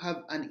have to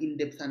have an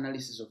in-depth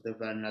analysis of the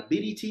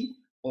vulnerability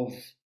of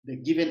the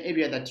given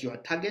area that you are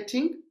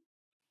targeting.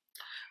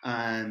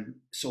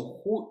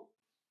 So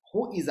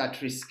who is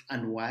at risk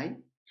and why?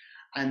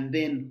 And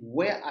then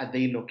where are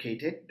they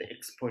located, the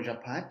exposure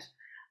part,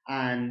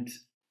 and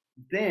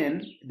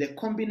then the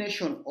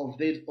combination of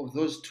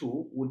those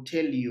two would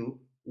tell you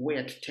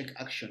where to take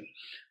action.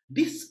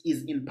 This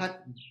is in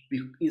part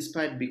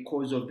inspired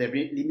because of the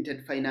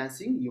limited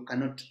financing. You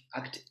cannot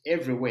act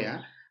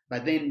everywhere,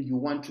 but then you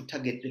want to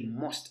target the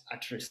most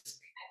at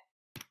risk.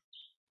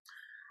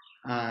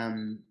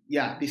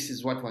 This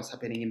is what was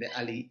happening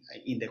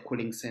in the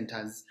cooling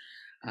centers.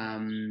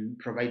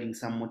 Providing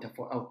some water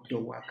for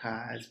outdoor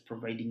workers,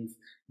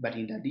 but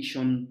in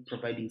addition,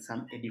 providing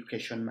some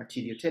education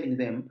material, telling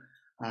them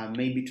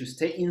maybe to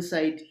stay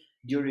inside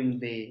during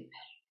the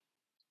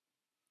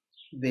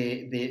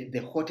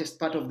hottest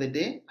part of the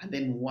day and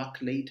then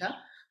work later.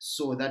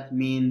 So that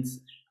means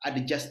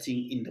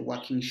adjusting in the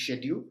working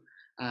schedule,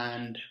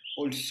 and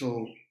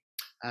also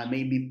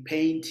maybe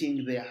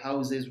painting their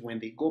houses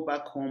when they go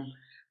back home.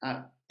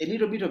 A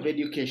little bit of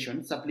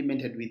education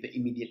supplemented with the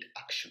immediate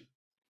action.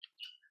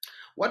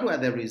 What were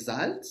the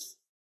results?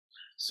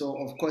 So,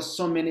 of course,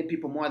 so many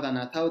people, more than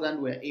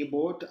 1,000, were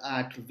able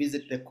to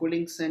visit the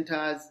cooling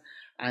centers,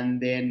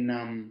 and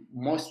then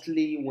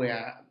mostly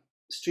were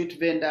street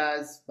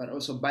vendors, but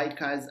also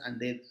bikers and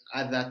then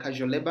other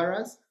casual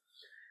laborers.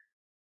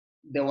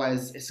 There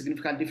was a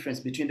significant difference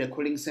between the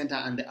cooling center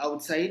and the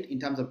outside in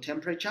terms of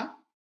temperature.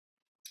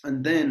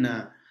 And then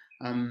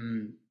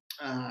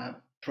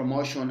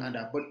promotion and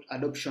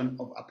adoption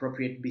of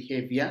appropriate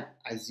behavior.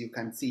 As you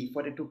can see,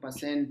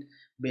 42%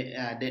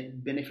 the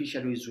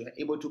beneficiaries were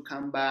able to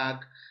come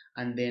back,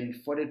 and then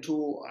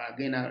 42,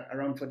 again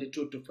around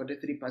 42 to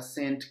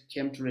 43%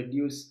 came to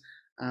reduce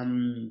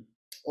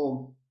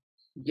or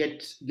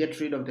get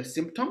rid of the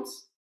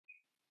symptoms.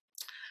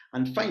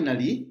 And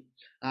finally,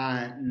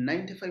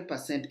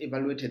 95%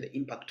 evaluated the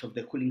impact of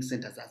the cooling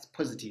centers as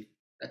positive.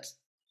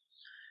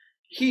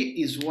 Here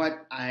is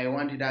what I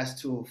wanted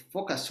us to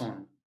focus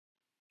on.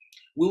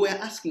 We were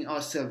asking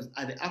ourselves,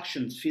 are the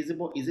actions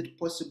feasible? Is it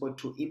possible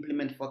to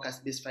implement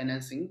forecast-based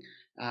financing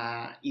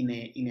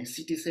in a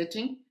city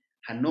setting?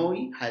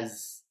 Hanoi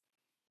has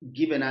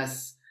given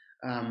us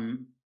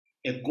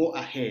a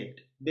go-ahead.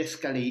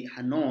 Basically,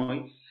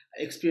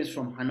 experience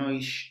from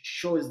Hanoi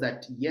shows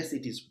that yes,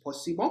 it is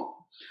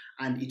possible,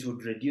 and it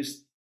would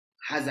reduce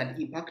hazard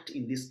impact,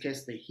 in this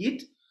case, the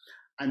heat.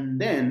 And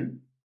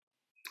then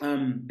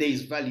there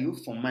is value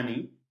for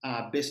money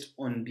based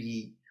on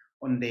the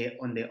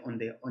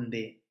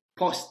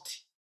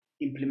post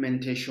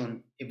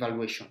implementation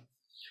evaluation.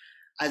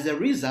 As a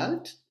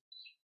result,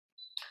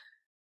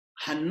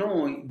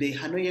 the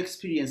Hanoi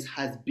experience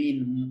has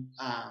been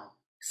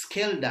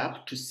scaled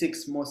up to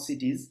 6 more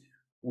cities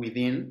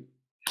within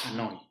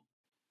Hanoi.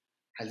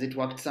 Has it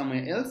worked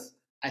somewhere else?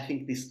 I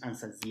think this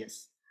answers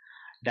yes.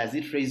 Does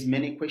it raise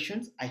many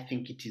questions? I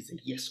think it is a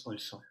yes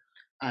also.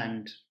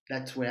 And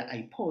that's where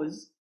I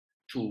pause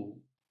to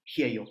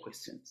hear your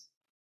questions.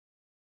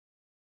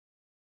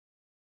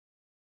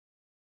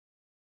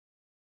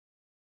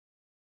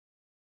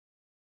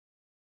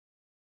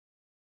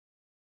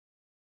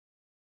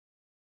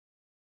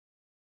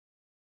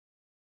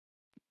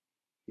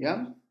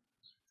 Yeah?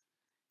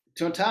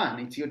 It's your turn.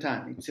 It's your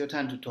turn. It's your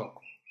turn to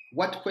talk.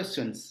 What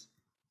questions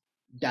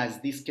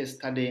does this case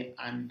study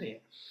and the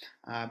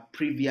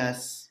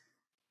previous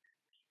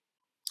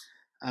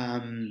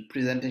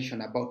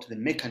presentation about the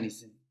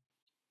mechanism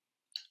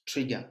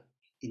trigger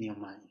in your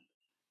mind.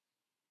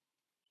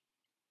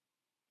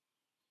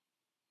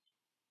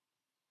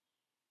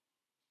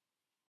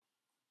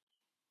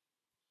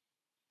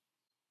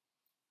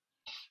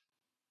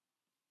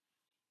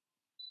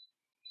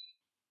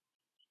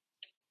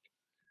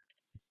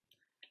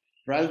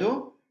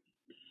 Raldo,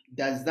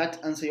 does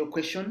that answer your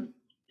question?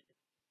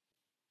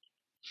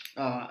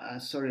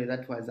 Sorry,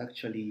 that was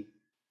actually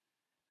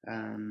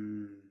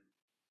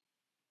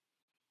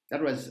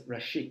that was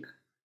Rashik.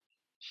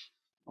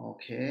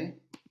 Okay.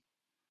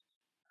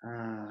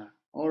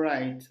 All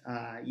right.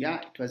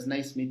 Yeah, it was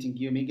nice meeting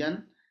you,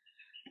 Megan.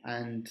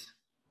 And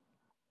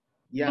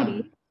yeah,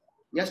 Eddie,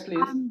 yes,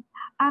 please.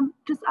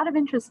 Just out of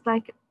interest,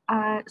 like,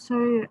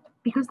 so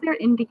because they're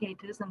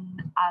indicators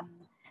and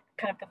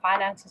kind of the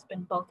finance has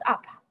been built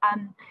up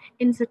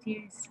in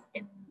cities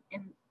in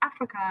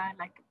Africa,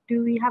 like,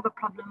 do we have a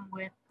problem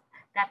with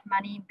that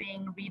money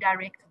being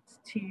redirected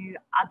to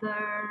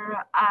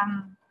other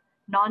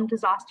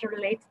non-disaster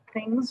related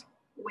things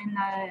when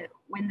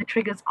the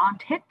triggers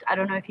aren't hit? I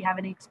don't know if you have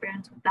any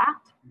experience with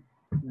that.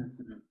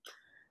 Mm-hmm.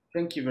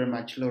 Thank you very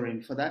much,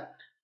 Lauren, for that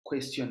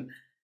question.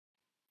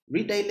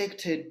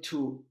 Redirected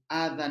to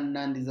other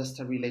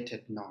non-disaster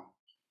related, no,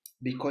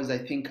 because I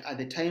think at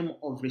the time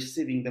of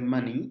receiving the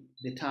money,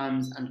 the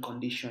terms and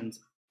conditions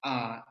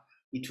are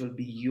it will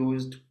be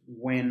used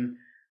when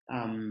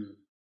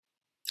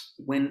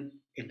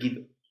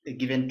a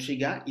given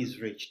trigger is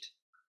reached,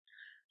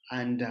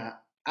 and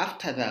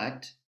after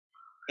that,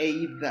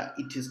 either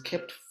it is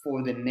kept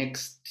for the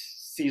next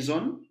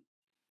season,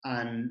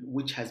 and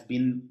which has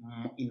been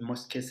in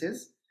most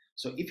cases.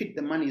 So if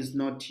the money is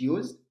not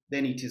used,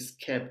 then it is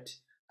kept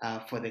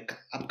for the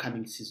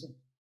upcoming season.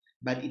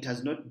 But it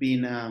has not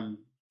been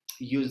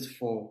used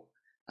for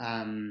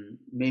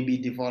maybe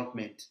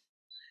development.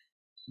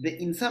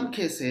 In some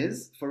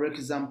cases, for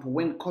example,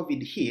 when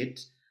COVID hit,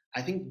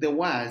 I think there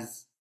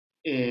was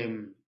a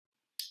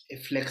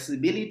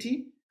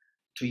flexibility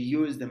to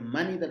use the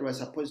money that was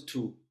supposed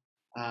to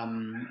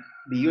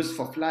be used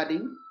for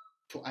flooding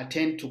to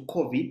attend to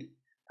COVID,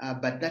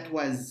 but that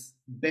was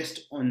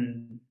based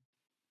on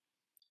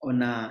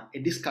a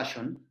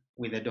discussion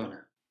with a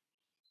donor.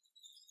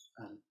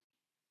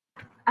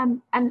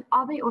 And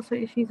are there also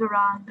issues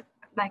around,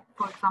 like,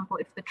 for example,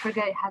 if the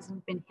trigger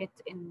hasn't been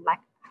hit in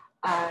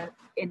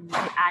in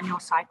the annual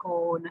cycle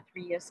or in a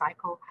 3-year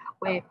cycle,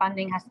 where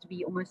funding has to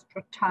be almost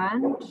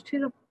returned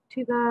to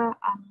the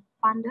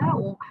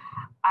funder,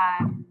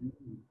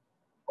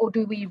 or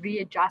do we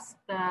readjust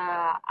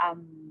the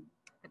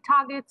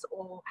targets,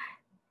 or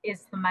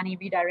is the money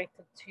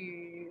redirected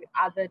to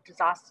other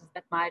disasters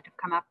that might have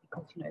come up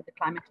because the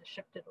climate has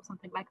shifted or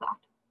something like that?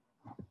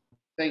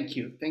 Thank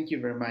you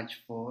very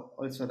much for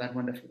also that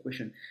wonderful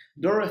question.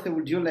 Dorothy,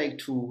 would you like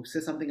to say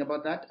something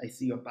about that? I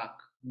see you're back.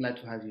 Glad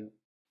to have you.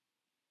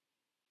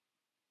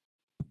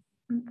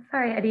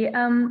 Sorry, Eddie.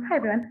 Hi,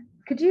 everyone.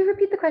 Could you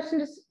repeat the question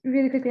just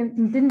really quickly? I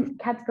didn't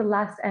catch the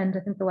last end.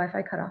 I think the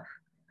Wi-Fi cut off.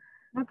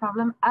 No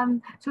problem.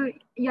 So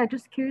yeah,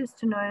 just curious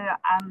to know,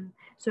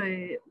 so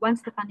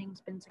once the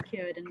funding's been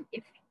secured, and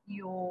if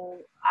your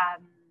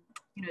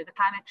the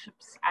climate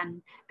shifts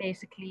and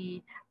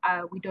basically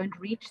we don't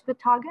reach the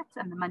targets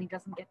and the money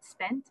doesn't get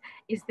spent,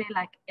 is there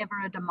like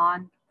ever a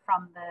demand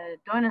from the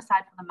donor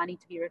side for the money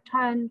to be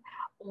returned,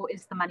 or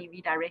is the money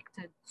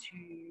redirected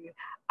to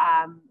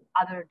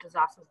other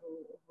disasters or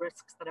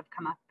risks that have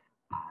come up,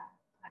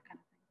 that kind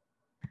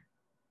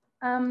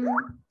of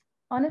thing?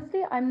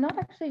 Honestly, I'm not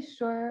actually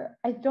sure.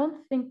 I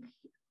don't think,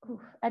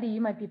 Eddie,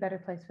 you might be better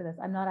placed for this.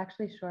 I'm not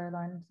actually sure,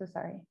 Lauren, I'm so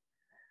sorry.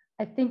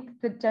 I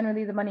think that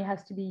generally the money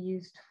has to be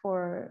used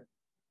for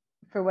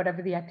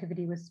whatever the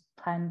activity was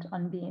planned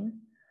on being.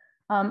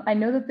 I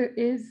know that there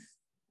is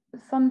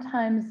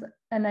sometimes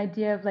an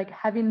idea of like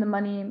having the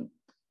money,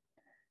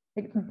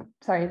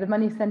 the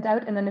money sent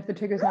out, and then if the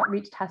trigger is not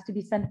reached, has to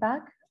be sent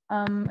back.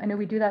 I know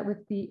we do that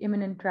with the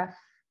imminent drought.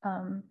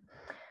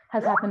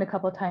 Has happened a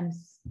couple of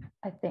times,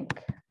 I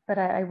think, but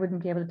I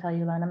wouldn't be able to tell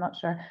you, Lauren. I'm not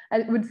sure. I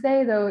would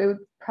say though, it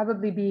would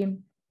probably be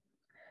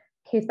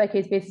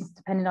case-by-case basis,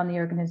 depending on the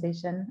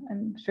organization.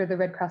 I'm sure the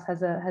Red Cross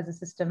has a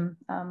system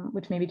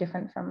which may be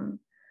different from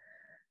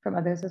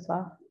others as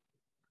well.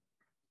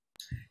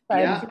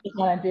 Sorry, yeah. I just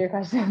not answer your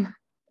question.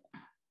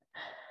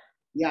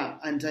 Yeah,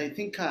 and I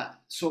think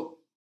so.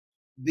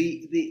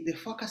 The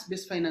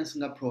focus-based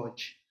financing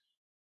approach,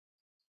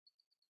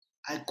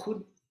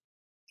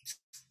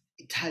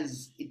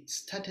 it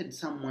started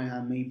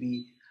somewhere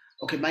maybe.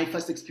 Okay, my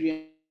first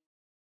experience.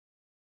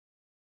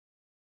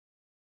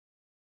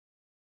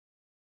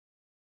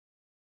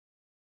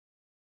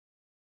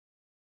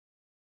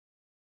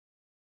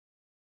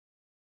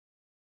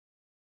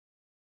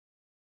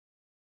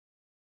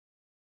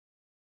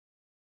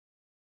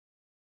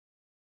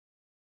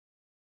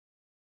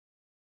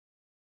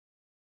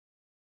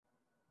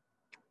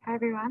 Hi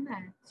everyone,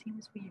 it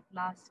seems we've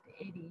lost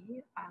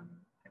Eddie.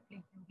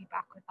 Hopefully he'll be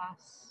back with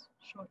us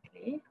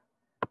shortly.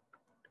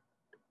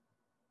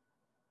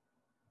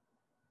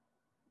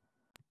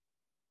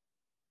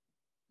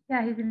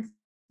 Yeah, he seems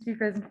to be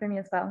frozen for me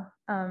as well.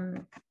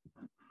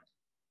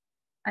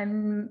 I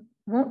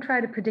won't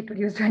try to predict what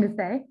he was trying to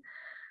say,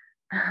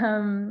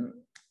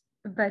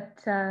 but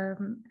I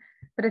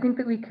think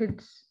that we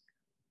could.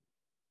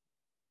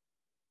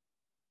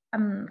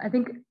 I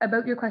think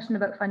about your question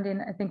about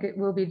funding, I think it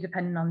will be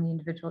dependent on the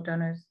individual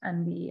donors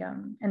and the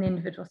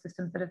individual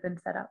systems that have been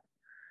set up.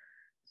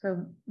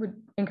 So would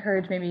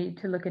encourage maybe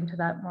to look into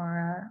that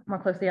more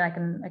closely. I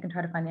can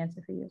try to find the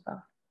answer for you as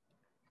well.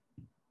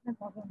 No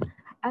problem.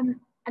 And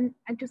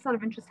just out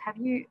of interest, have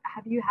you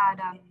had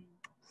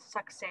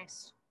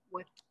success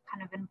with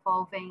kind of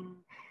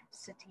involving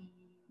city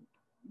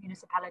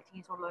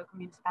municipalities or local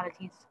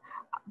municipalities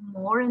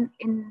more in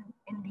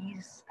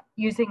these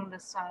using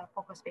this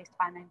focus-based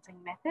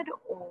financing method,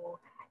 or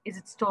is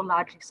it still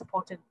largely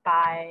supported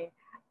by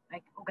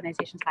like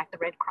organizations like the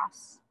Red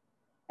Cross?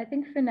 I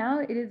think for now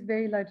it is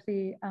very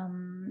largely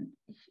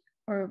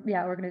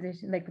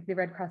organization like the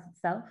Red Cross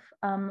itself,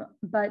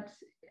 but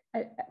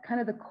kind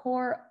of the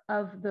core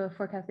of the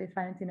forecast-based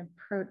financing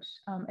approach,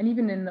 and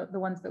even in the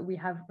ones that we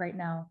have right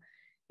now,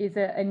 is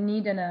a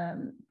need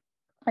and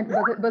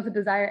both a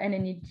desire and a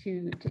need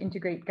to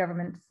integrate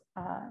governments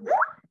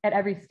at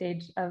every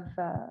stage of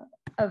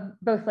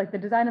both like the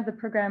design of the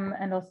program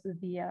and also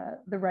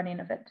the running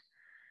of it.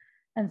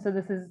 And so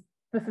this is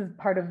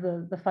part of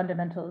the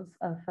fundamentals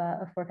of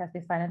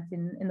forecast-based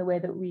financing in the way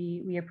that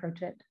we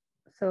approach it.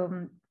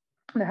 So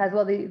there has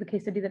the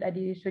case study that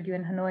Eddie showed you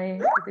in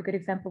Hanoi is a good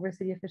example where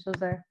city officials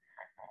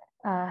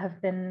have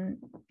been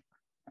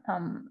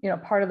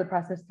part of the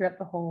process throughout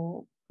the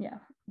whole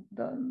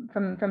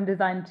from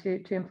design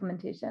to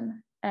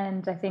implementation.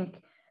 And I think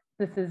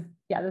this is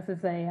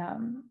a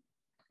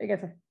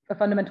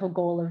fundamental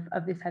goal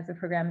of these types of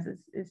programs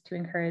is to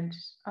encourage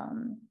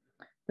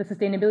the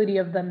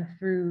sustainability of them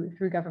through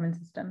government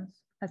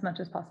systems as much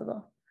as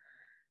possible.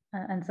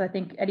 And so I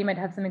think Eddie might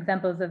have some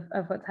examples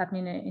of what's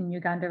happening in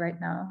Uganda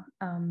right now.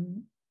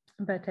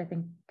 But I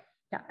think,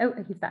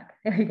 he's back.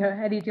 There you go.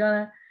 Eddie, do you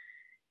want to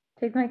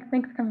take my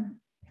thanks?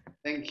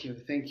 Thank you.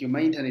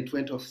 My internet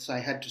went off, so I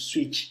had to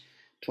switch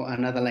to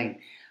another line.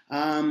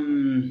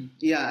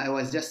 I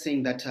was just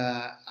saying that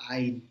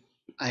I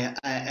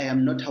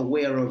am not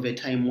aware of a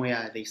time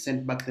where they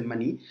sent back the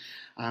money.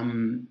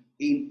 In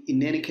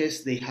any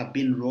case, they have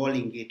been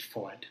rolling it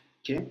forward.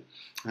 Okay,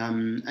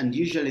 and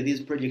usually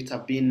these projects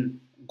have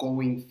been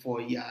going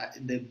for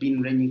they've been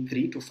ranging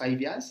 3 to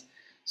 5 years.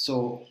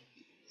 So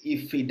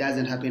if it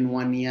doesn't happen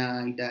 1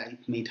 year,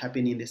 it may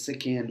happen in the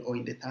second or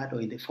in the third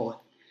or in the fourth,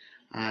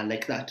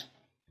 like that.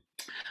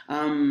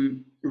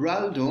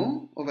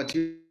 Raldo, over to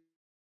you.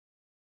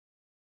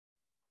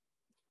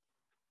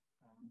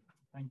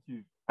 Thank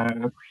you.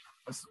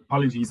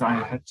 Apologies,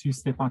 I had to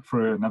step out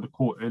for another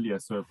call earlier,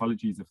 so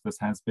apologies if this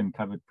has been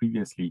covered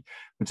previously.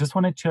 But just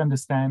wanted to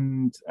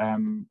understand, I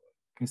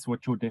guess,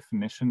 what your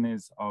definition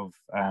is of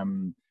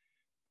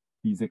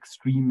these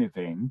extreme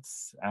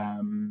events,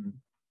 and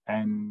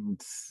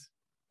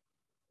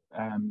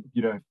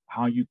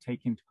how you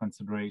take into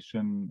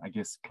consideration, I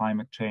guess,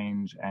 climate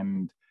change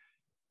and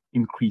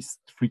increased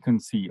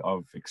frequency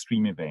of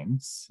extreme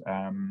events,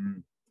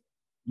 and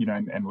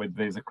whether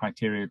there's a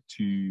criteria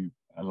to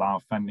allow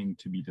funding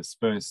to be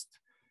dispersed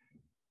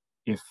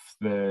if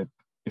the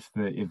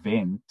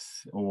event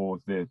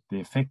or the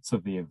effects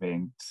of the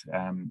event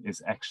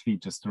is actually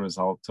just a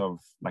result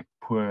of like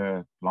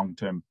poor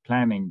long-term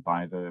planning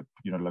by the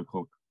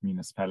local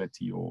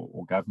municipality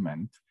or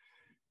government,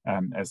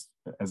 as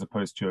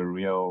opposed to a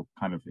real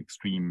kind of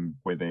extreme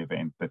weather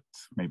event that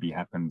maybe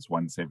happens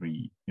once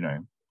every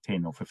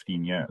 10 or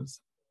 15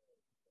 years.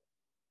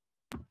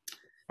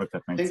 Hope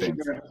that makes sense.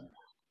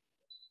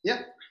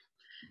 Yeah.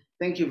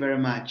 Thank you very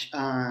much.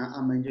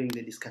 I'm enjoying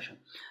the discussion.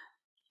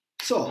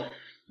 So,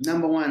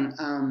 number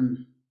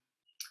one,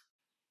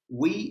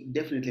 we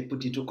definitely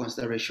put into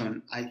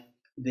consideration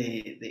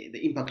the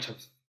impact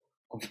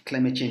of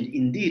climate change.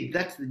 Indeed,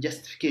 that's the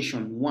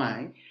justification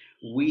why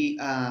we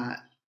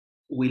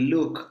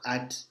look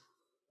at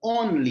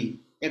only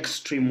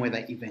extreme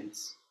weather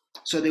events.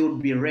 So they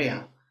would be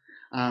rare.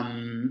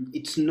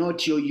 It's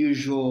not your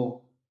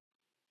usual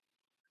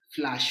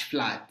flash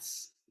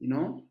floods,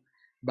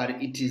 but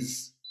it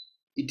is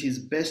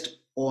based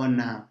on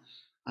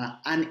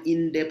an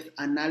in-depth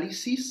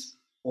analysis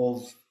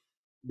of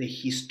the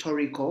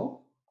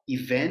historical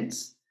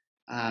events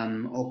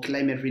or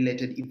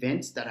climate-related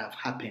events that have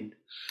happened.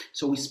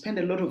 So we spend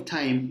a lot of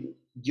time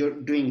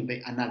doing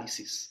the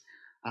analysis.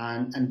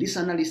 And this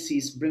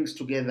analysis brings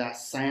together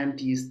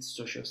scientists,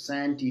 social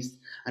scientists,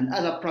 and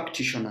other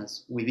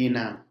practitioners within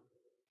a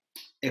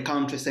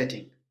country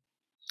setting.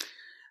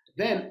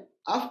 Then,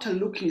 after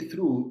looking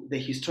through the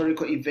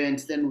historical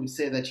events, then we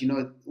say that,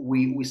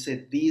 we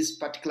said these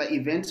particular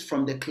events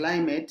from the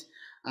climate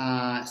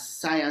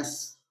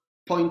science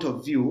point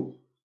of view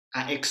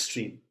are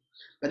extreme.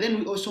 But then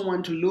we also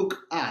want to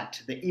look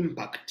at the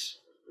impact,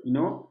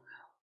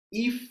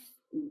 if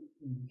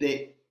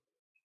the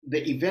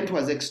event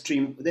was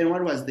extreme, then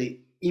what was the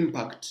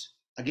impact,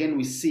 again,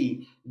 we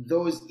see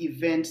those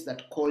events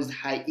that caused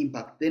high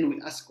impact. Then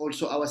we ask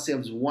also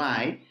ourselves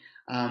why.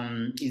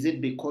 Is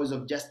it because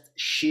of just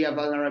sheer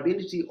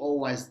vulnerability, or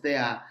was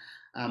there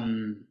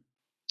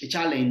a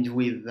challenge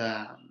with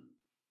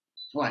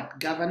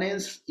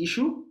governance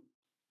issue?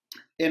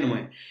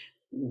 Anyway,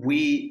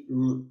 we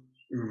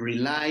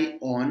rely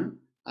on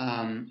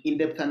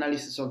in-depth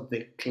analysis of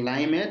the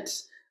climate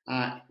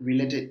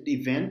related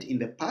event in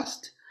the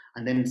past,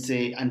 and then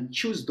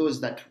choose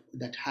those that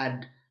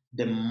had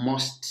the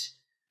most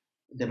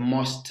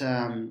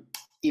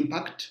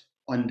impact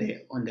on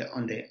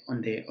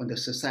the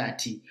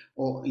society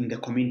or in the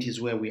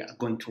communities where we are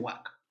going to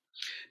work.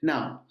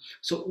 Now,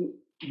 so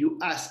you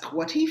ask,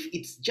 what if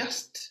it's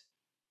just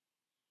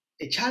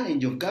a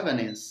challenge of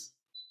governance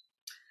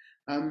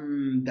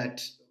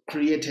that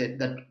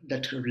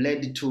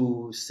led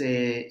to,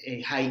 say,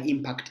 a high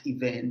impact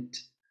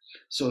event?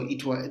 So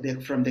it was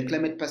from the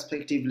climate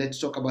perspective. Let's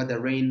talk about the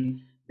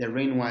rain. The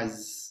rain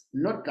was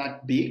not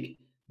that big,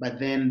 but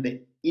then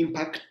the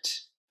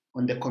impact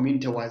on the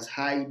community was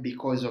high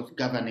because of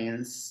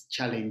governance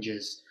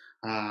challenges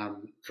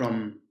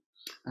from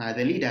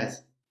the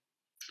leaders.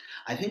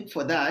 I think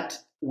for that,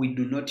 we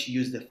do not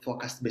use the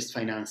forecast-based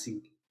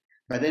financing,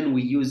 but then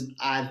we use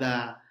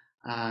other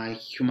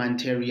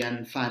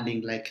humanitarian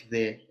funding, like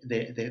the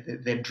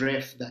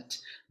draft that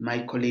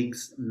my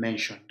colleagues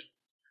mentioned,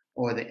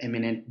 or the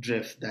eminent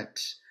draft that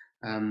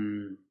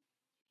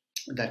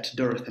that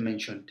Dorothy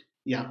mentioned.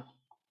 Yeah.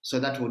 So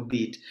that would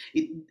be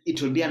it.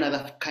 It will be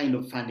another kind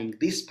of funding.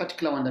 This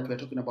particular one that we're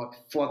talking about,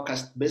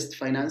 forecast-based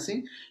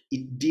financing,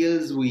 it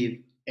deals with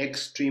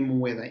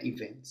extreme weather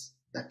events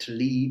that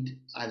lead,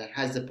 that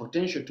has the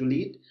potential to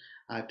lead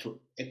to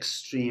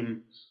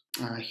extreme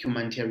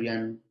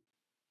humanitarian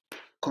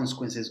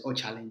consequences or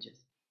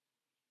challenges.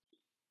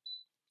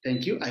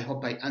 Thank you. I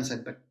hope I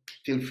answered, but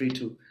feel free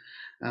to,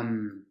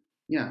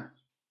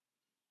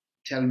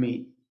 tell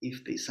me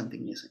if there's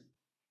something missing.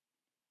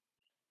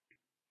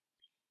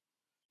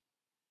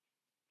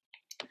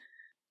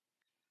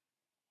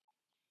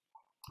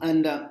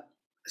 And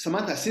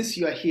Samantha, since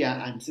you are here,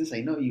 and since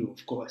I know you,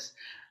 of course,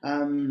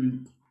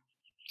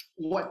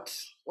 what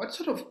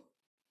sort of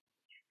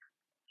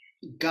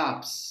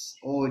gaps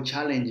or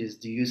challenges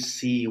do you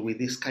see with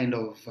this kind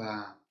of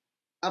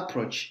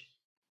approach,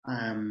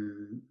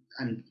 and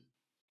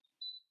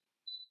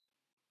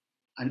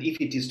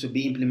if it is to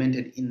be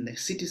implemented in the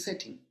city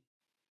setting?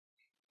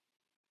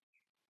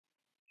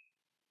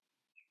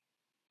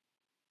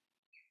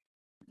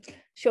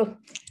 Sure.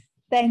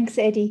 Thanks,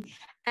 Eddie.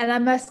 And I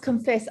must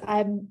confess,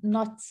 I'm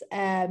not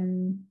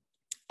an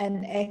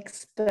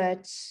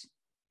expert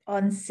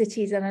on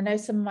cities, and I know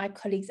some of my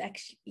colleagues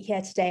actually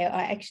here today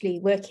are actually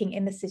working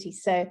in the city.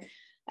 So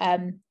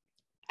I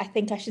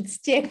think I should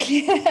steer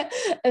clear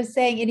of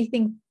saying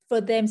anything for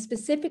them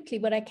specifically.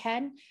 What I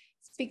can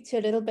speak to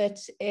a little bit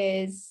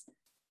is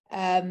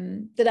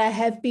that I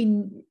have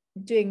been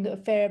doing a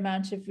fair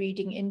amount of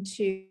reading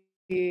into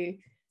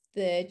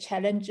the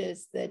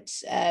challenges that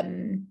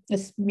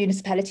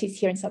municipalities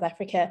here in South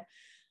Africa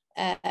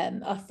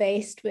are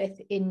faced with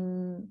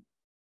in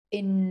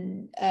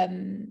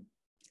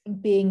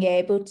being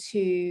able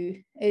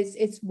to,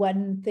 it's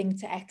one thing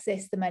to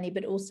access the money,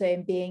 but also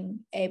in being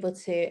able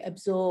to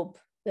absorb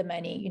the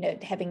money,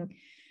 having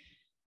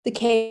the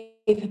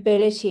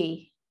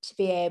capability to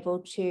be able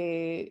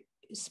to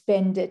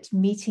spend it,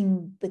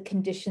 meeting the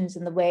conditions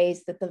and the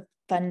ways that the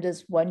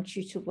funders want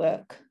you to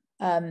work.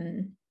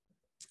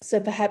 So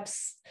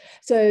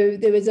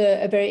there was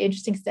a very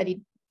interesting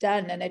study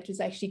done, and it was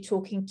actually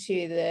talking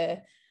to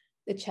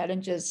the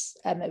challenges.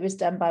 It was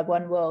done by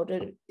One World,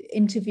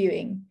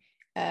 interviewing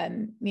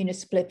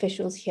municipal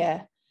officials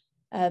here.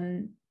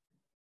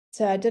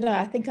 So I don't know,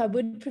 I think I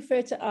would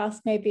prefer to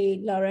ask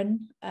maybe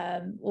Lauren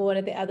or one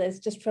of the others,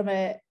 just from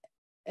a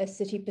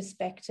city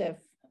perspective,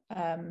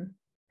 kind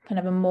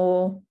of a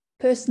more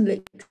personal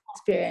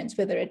experience,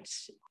 whether it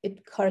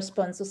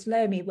corresponds. Or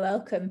Salome,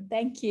 welcome.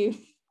 Thank you.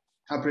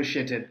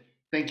 Appreciate it.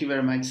 Thank you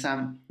very much,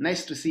 Sam.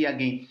 Nice to see you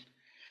again.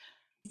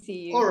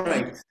 See you. All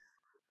right.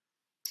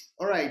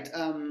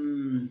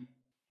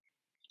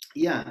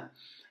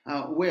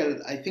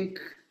 Well, I think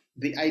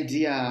the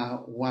idea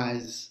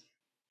was,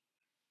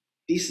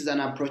 this is an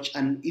approach,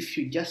 and if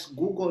you just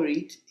Google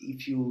it,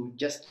 if you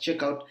just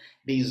check out,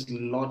 there's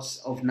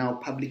lots of now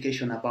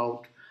publication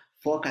about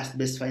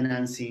forecast-based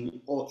financing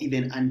or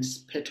even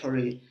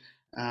anticipatory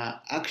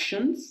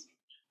actions.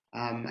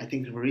 I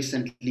think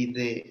recently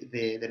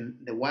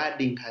the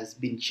wording has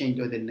been changed,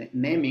 or the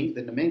naming,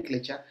 the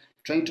nomenclature,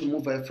 trying to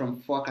move away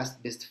from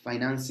forecast-based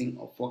financing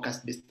or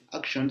forecast-based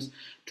actions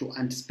to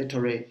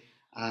anticipatory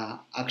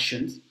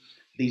actions.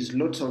 There's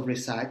lots of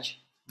research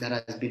that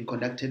has been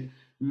conducted.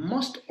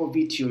 Most of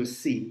it you'll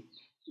see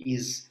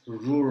is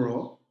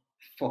rural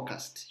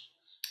focused.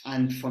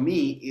 And for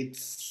me,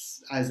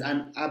 it's, as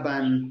an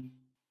urban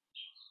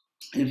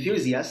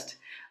enthusiast,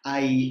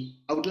 I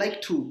would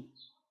like to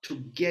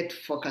get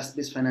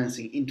forecast-based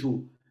financing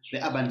into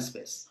the urban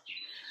space.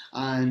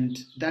 And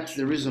that's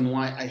the reason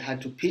why I had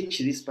to pitch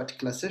this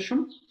particular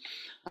session.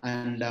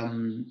 And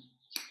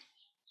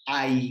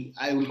I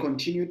will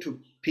continue to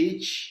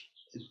pitch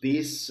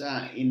this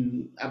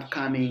in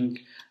upcoming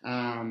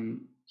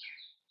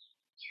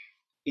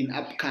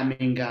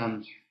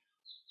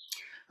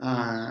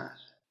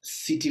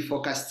city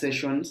focused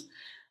sessions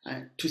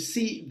to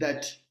see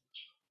that,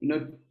 you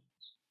know,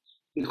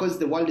 because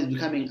the world is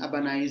becoming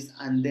urbanized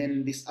and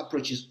then this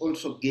approach is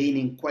also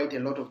gaining quite a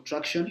lot of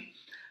traction.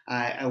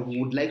 I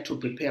would like to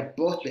prepare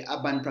both the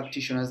urban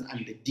practitioners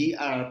and the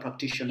DR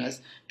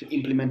practitioners to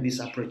implement this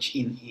approach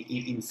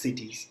in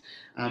cities.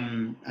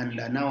 And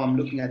now I'm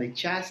looking at the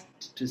chart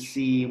to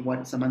see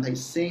what Samantha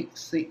is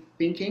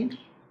thinking.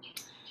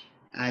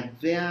 If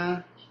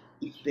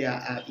there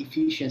are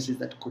efficiencies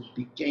that could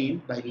be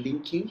gained by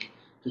linking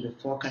to the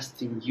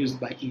forecasting used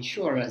by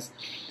insurers.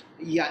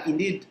 Yeah,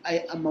 indeed,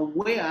 I am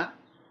aware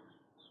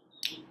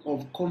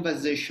of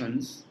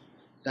conversations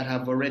that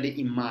have already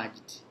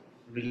emerged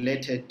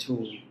related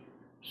to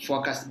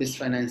forecast-based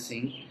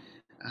financing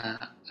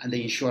and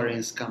the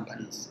insurance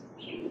companies.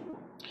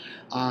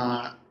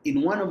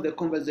 In one of the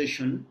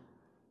conversations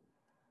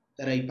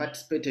that I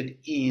participated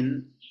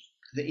in,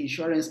 the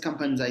insurance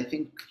companies, I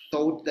think,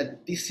 thought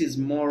that this is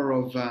more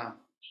of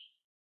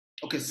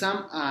okay,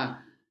 some are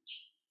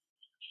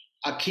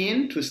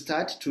keen to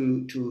start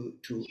to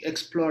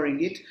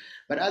exploring it,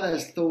 but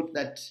others thought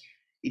that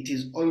it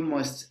is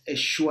almost a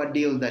sure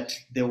deal that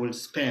they will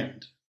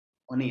spend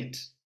on it.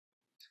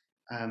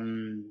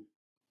 And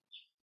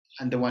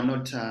they were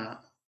not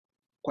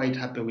quite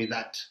happy with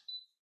that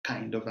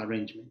kind of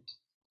arrangement.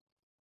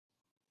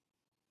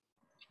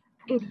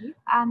 Eddie,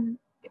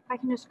 if I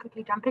can just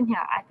quickly jump in here,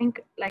 I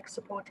think like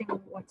supporting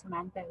what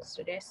Samantha has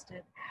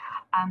suggested,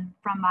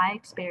 from my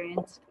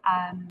experience,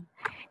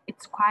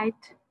 it's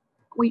quite,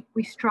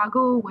 we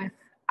struggle with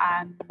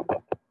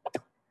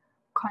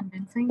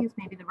convincing is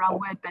maybe the wrong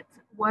word, but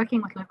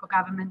working with local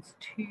governments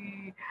to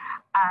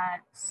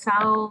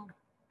sell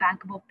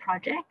bankable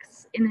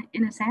projects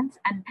in a sense,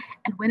 and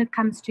when it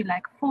comes to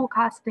like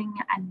forecasting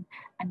and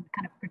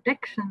kind of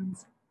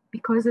predictions,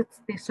 because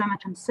there's so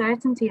much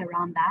uncertainty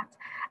around that,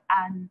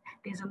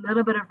 there's a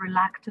little bit of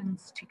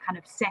reluctance to kind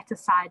of set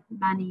aside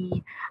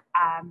money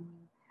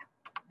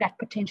that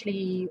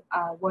potentially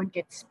won't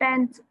get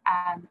spent,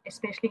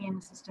 especially in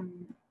a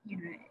system, you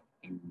know,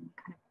 in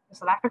kind of the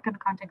South African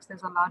context.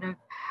 There's a lot of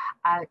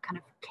kind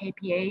of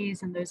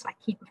KPAs and those like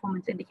key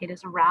performance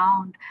indicators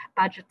around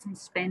budgets and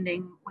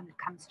spending when it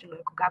comes to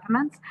local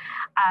governments,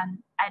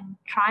 and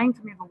trying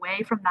to move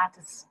away from that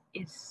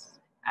is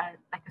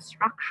like a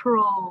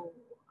structural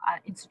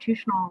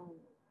institutional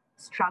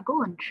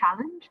struggle and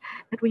challenge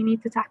that we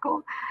need to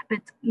tackle,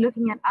 but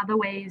looking at other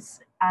ways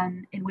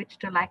in which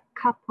to like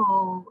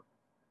couple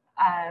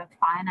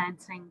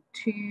financing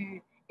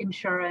to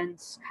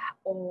insurance,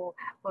 or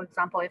for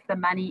example, if the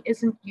money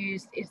isn't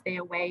used, is there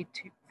a way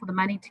for the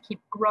money to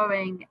keep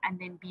growing and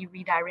then be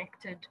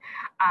redirected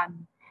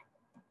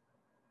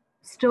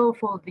still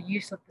for the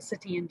use of the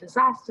city in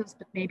disasters,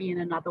 but maybe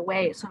in another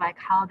way? So like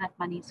how that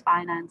money is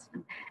financed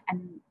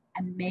and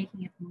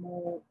making it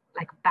more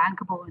like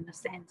bankable in a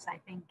sense, I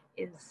think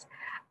is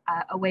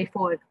a way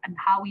forward. And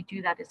how we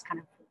do that is kind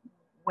of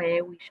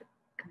where we should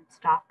kind of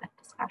start that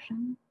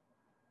discussion.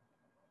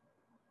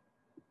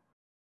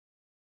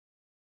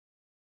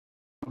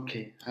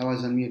 Okay, I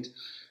was on mute.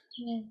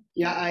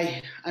 Yeah,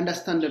 I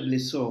understandably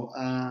so.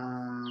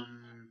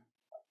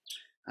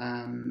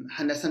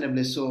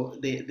 Understandably so.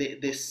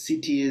 The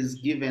city is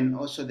given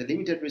also the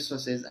limited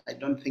resources. I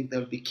don't think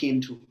they'll be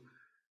keen to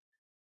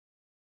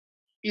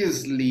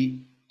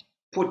easily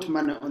put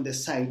money on the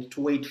side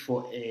to wait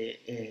for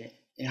a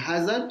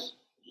hazard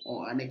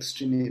or an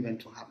extreme event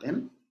to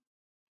happen.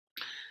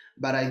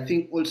 But I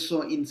think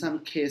also in some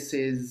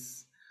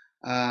cases,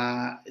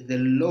 the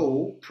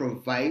law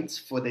provides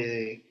for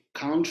the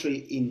country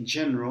in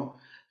general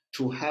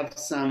to have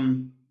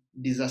some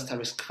disaster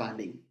risk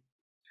funding.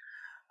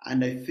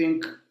 And I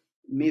think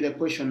the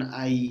question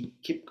I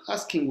keep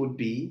asking would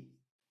be,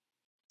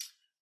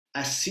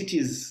 are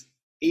cities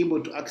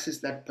able to access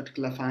that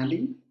particular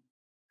funding?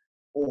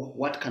 Or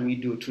what can we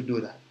do to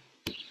do that?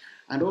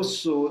 And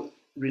also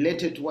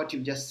related to what you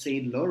just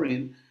said,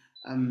 Lauren,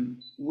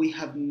 we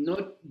have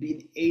not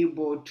been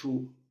able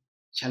to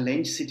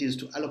challenge cities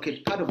to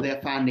allocate part of their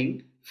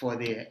funding for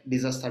their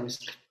disaster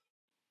risk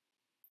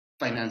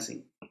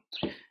financing.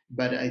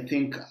 But I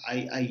think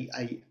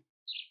I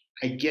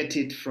get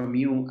it from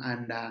you,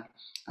 and I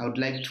would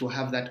like to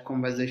have that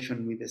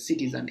conversation with the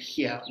cities and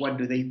hear what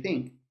do they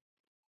think,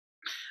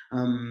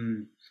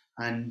 and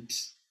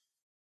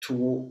to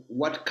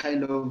what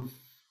kind of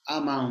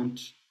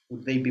amount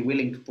would they be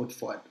willing to put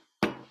forward,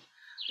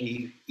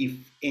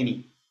 if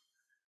any.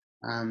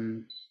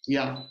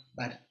 Yeah,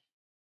 but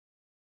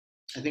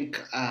I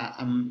think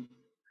I'm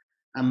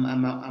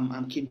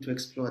keen to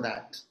explore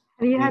that.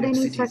 Have you had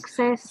any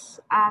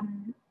success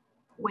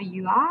where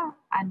you are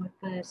and with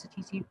the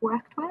cities you've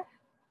worked with?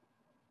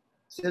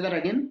 Say that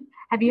again.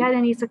 Have you had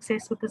any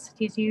success with the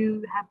cities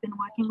you have been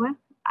working with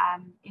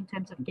in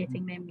terms of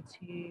getting them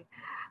to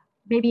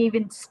maybe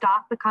even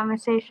start the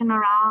conversation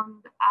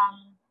around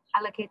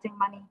allocating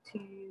money to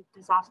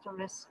disaster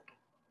risk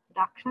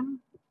reduction?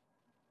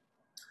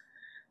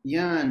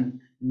 Yeah,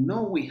 and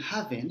no, we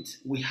haven't.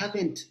 We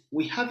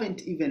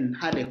haven't even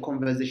had a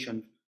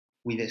conversation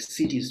with the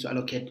cities to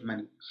allocate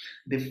money.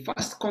 The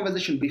first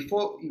conversation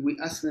before we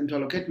ask them to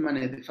allocate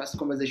money, the first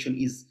conversation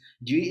is,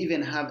 do you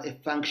even have a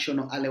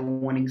functional early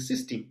warning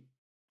system?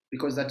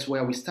 Because that's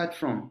where we start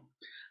from.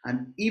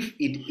 And if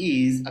it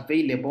is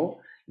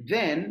available,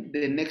 then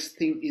the next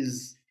thing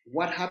is,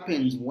 what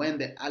happens when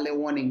the early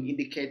warning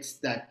indicates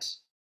that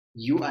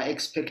you are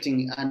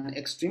expecting an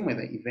extreme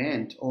weather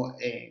event or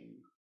a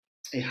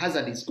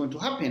hazard is going to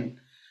happen?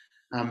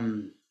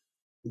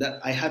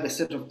 That I have a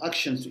set of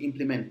actions to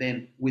implement.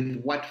 Then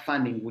with what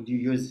funding would you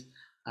use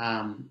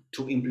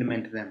to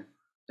implement them?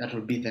 That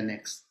will be the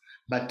next.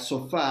 But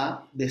so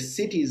far, the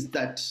cities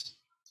that,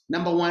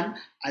 number one,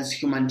 as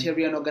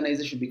humanitarian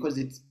organization, because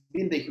it's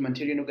been the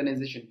humanitarian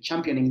organization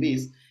championing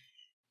this,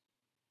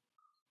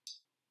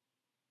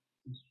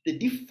 the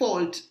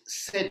default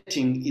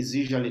setting is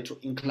usually to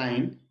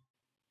incline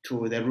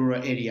to the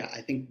rural area.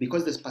 I think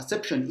because this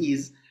perception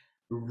is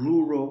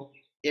rural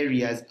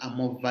areas are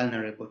more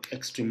vulnerable to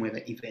extreme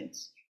weather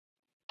events.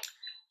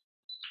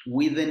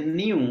 With this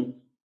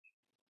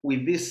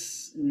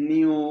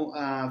new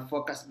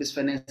forecast-based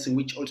financing,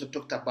 which also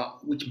talked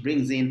about, which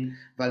brings in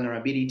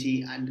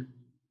vulnerability and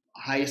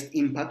highest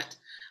impact,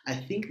 I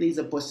think there's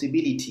a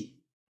possibility,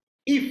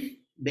 if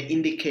the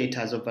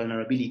indicators of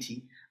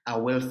vulnerability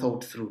are well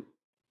thought through,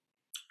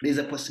 there's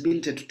a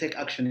possibility to take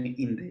action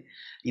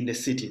in the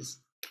cities.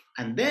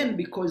 And then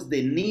because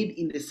the need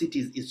in the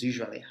cities is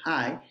usually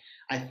high,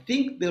 I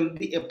think there will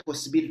be a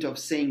possibility of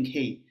saying,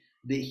 hey,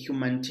 the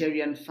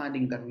humanitarian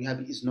funding that we have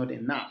is not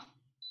enough.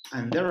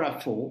 And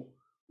therefore,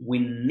 we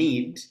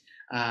need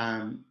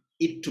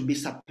it to be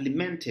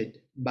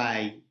supplemented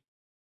by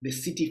the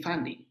city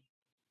funding.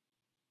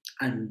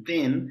 And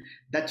then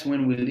that's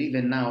when we'll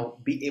even now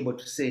be able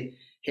to say,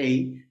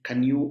 hey,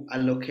 can you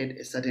allocate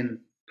a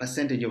certain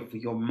percentage of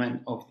your money,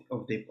 of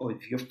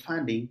your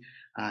funding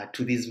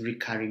to this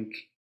recurring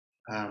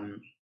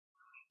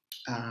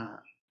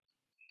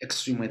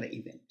extreme weather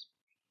event?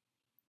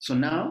 So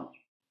now,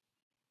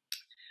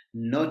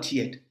 not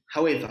yet.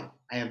 However,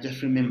 I have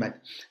just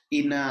remembered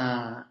in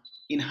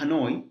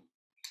Hanoi,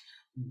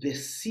 the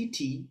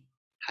city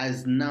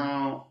has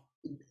now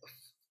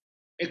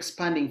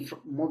expanding,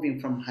 moving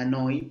from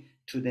Hanoi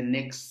to the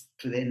next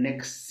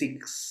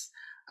 6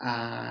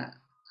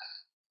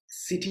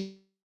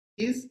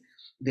 cities.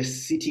 The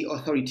city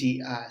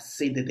authority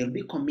said that they'll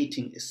be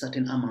committing a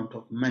certain amount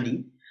of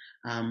money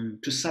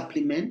to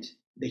supplement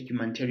the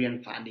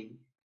humanitarian funding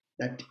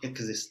that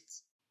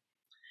exists.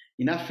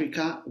 In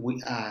Africa,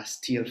 we are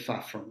still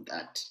far from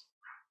that.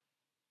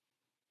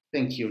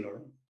 Thank you,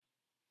 Lauren.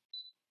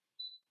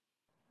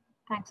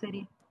 Thanks,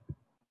 Eddie.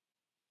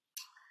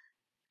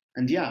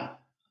 And yeah,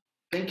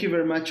 thank you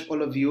very much,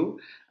 all of you.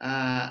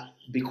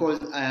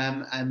 Because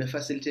I'm a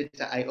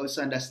facilitator, I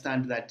also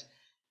understand that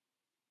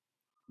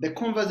the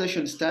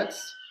conversation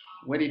starts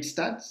when it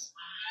starts,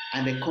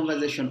 and the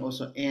conversation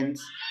also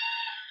ends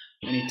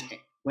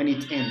when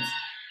it ends.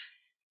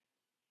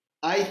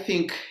 I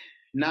think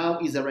now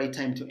is the right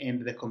time to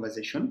end the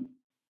conversation,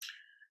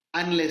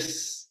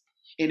 unless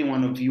any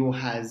one of you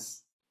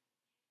has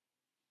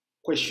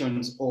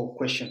questions.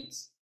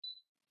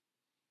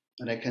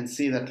 And I can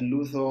see that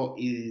Luther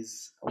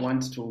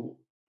wants to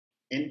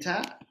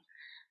enter.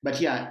 But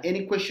yeah,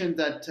 any questions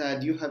that,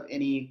 do you have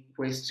any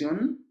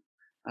question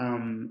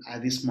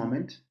at this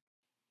moment?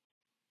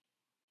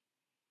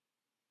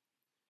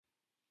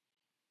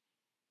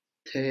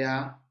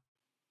 Thea,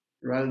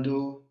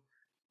 Raldo,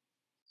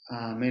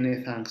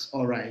 many thanks.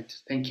 All right,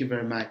 thank you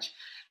very much.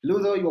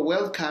 Luther, you're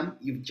welcome.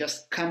 You've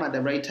just come at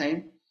the right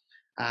time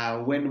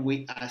when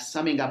we are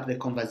summing up the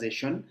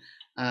conversation.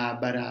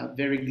 But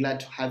very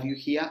glad to have you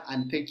here.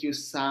 And thank you,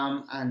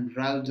 Sam and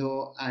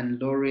Raldo and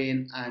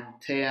Lauren and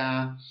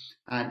Thea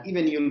and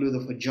even you,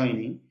 Luther, for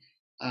joining.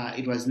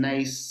 It was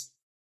nice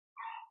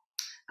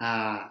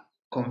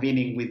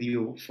convening with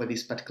you for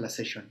this particular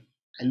session.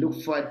 I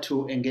look forward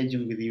to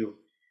engaging with you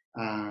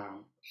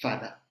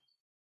further.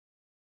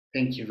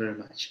 Thank you very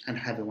much and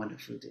have a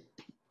wonderful day.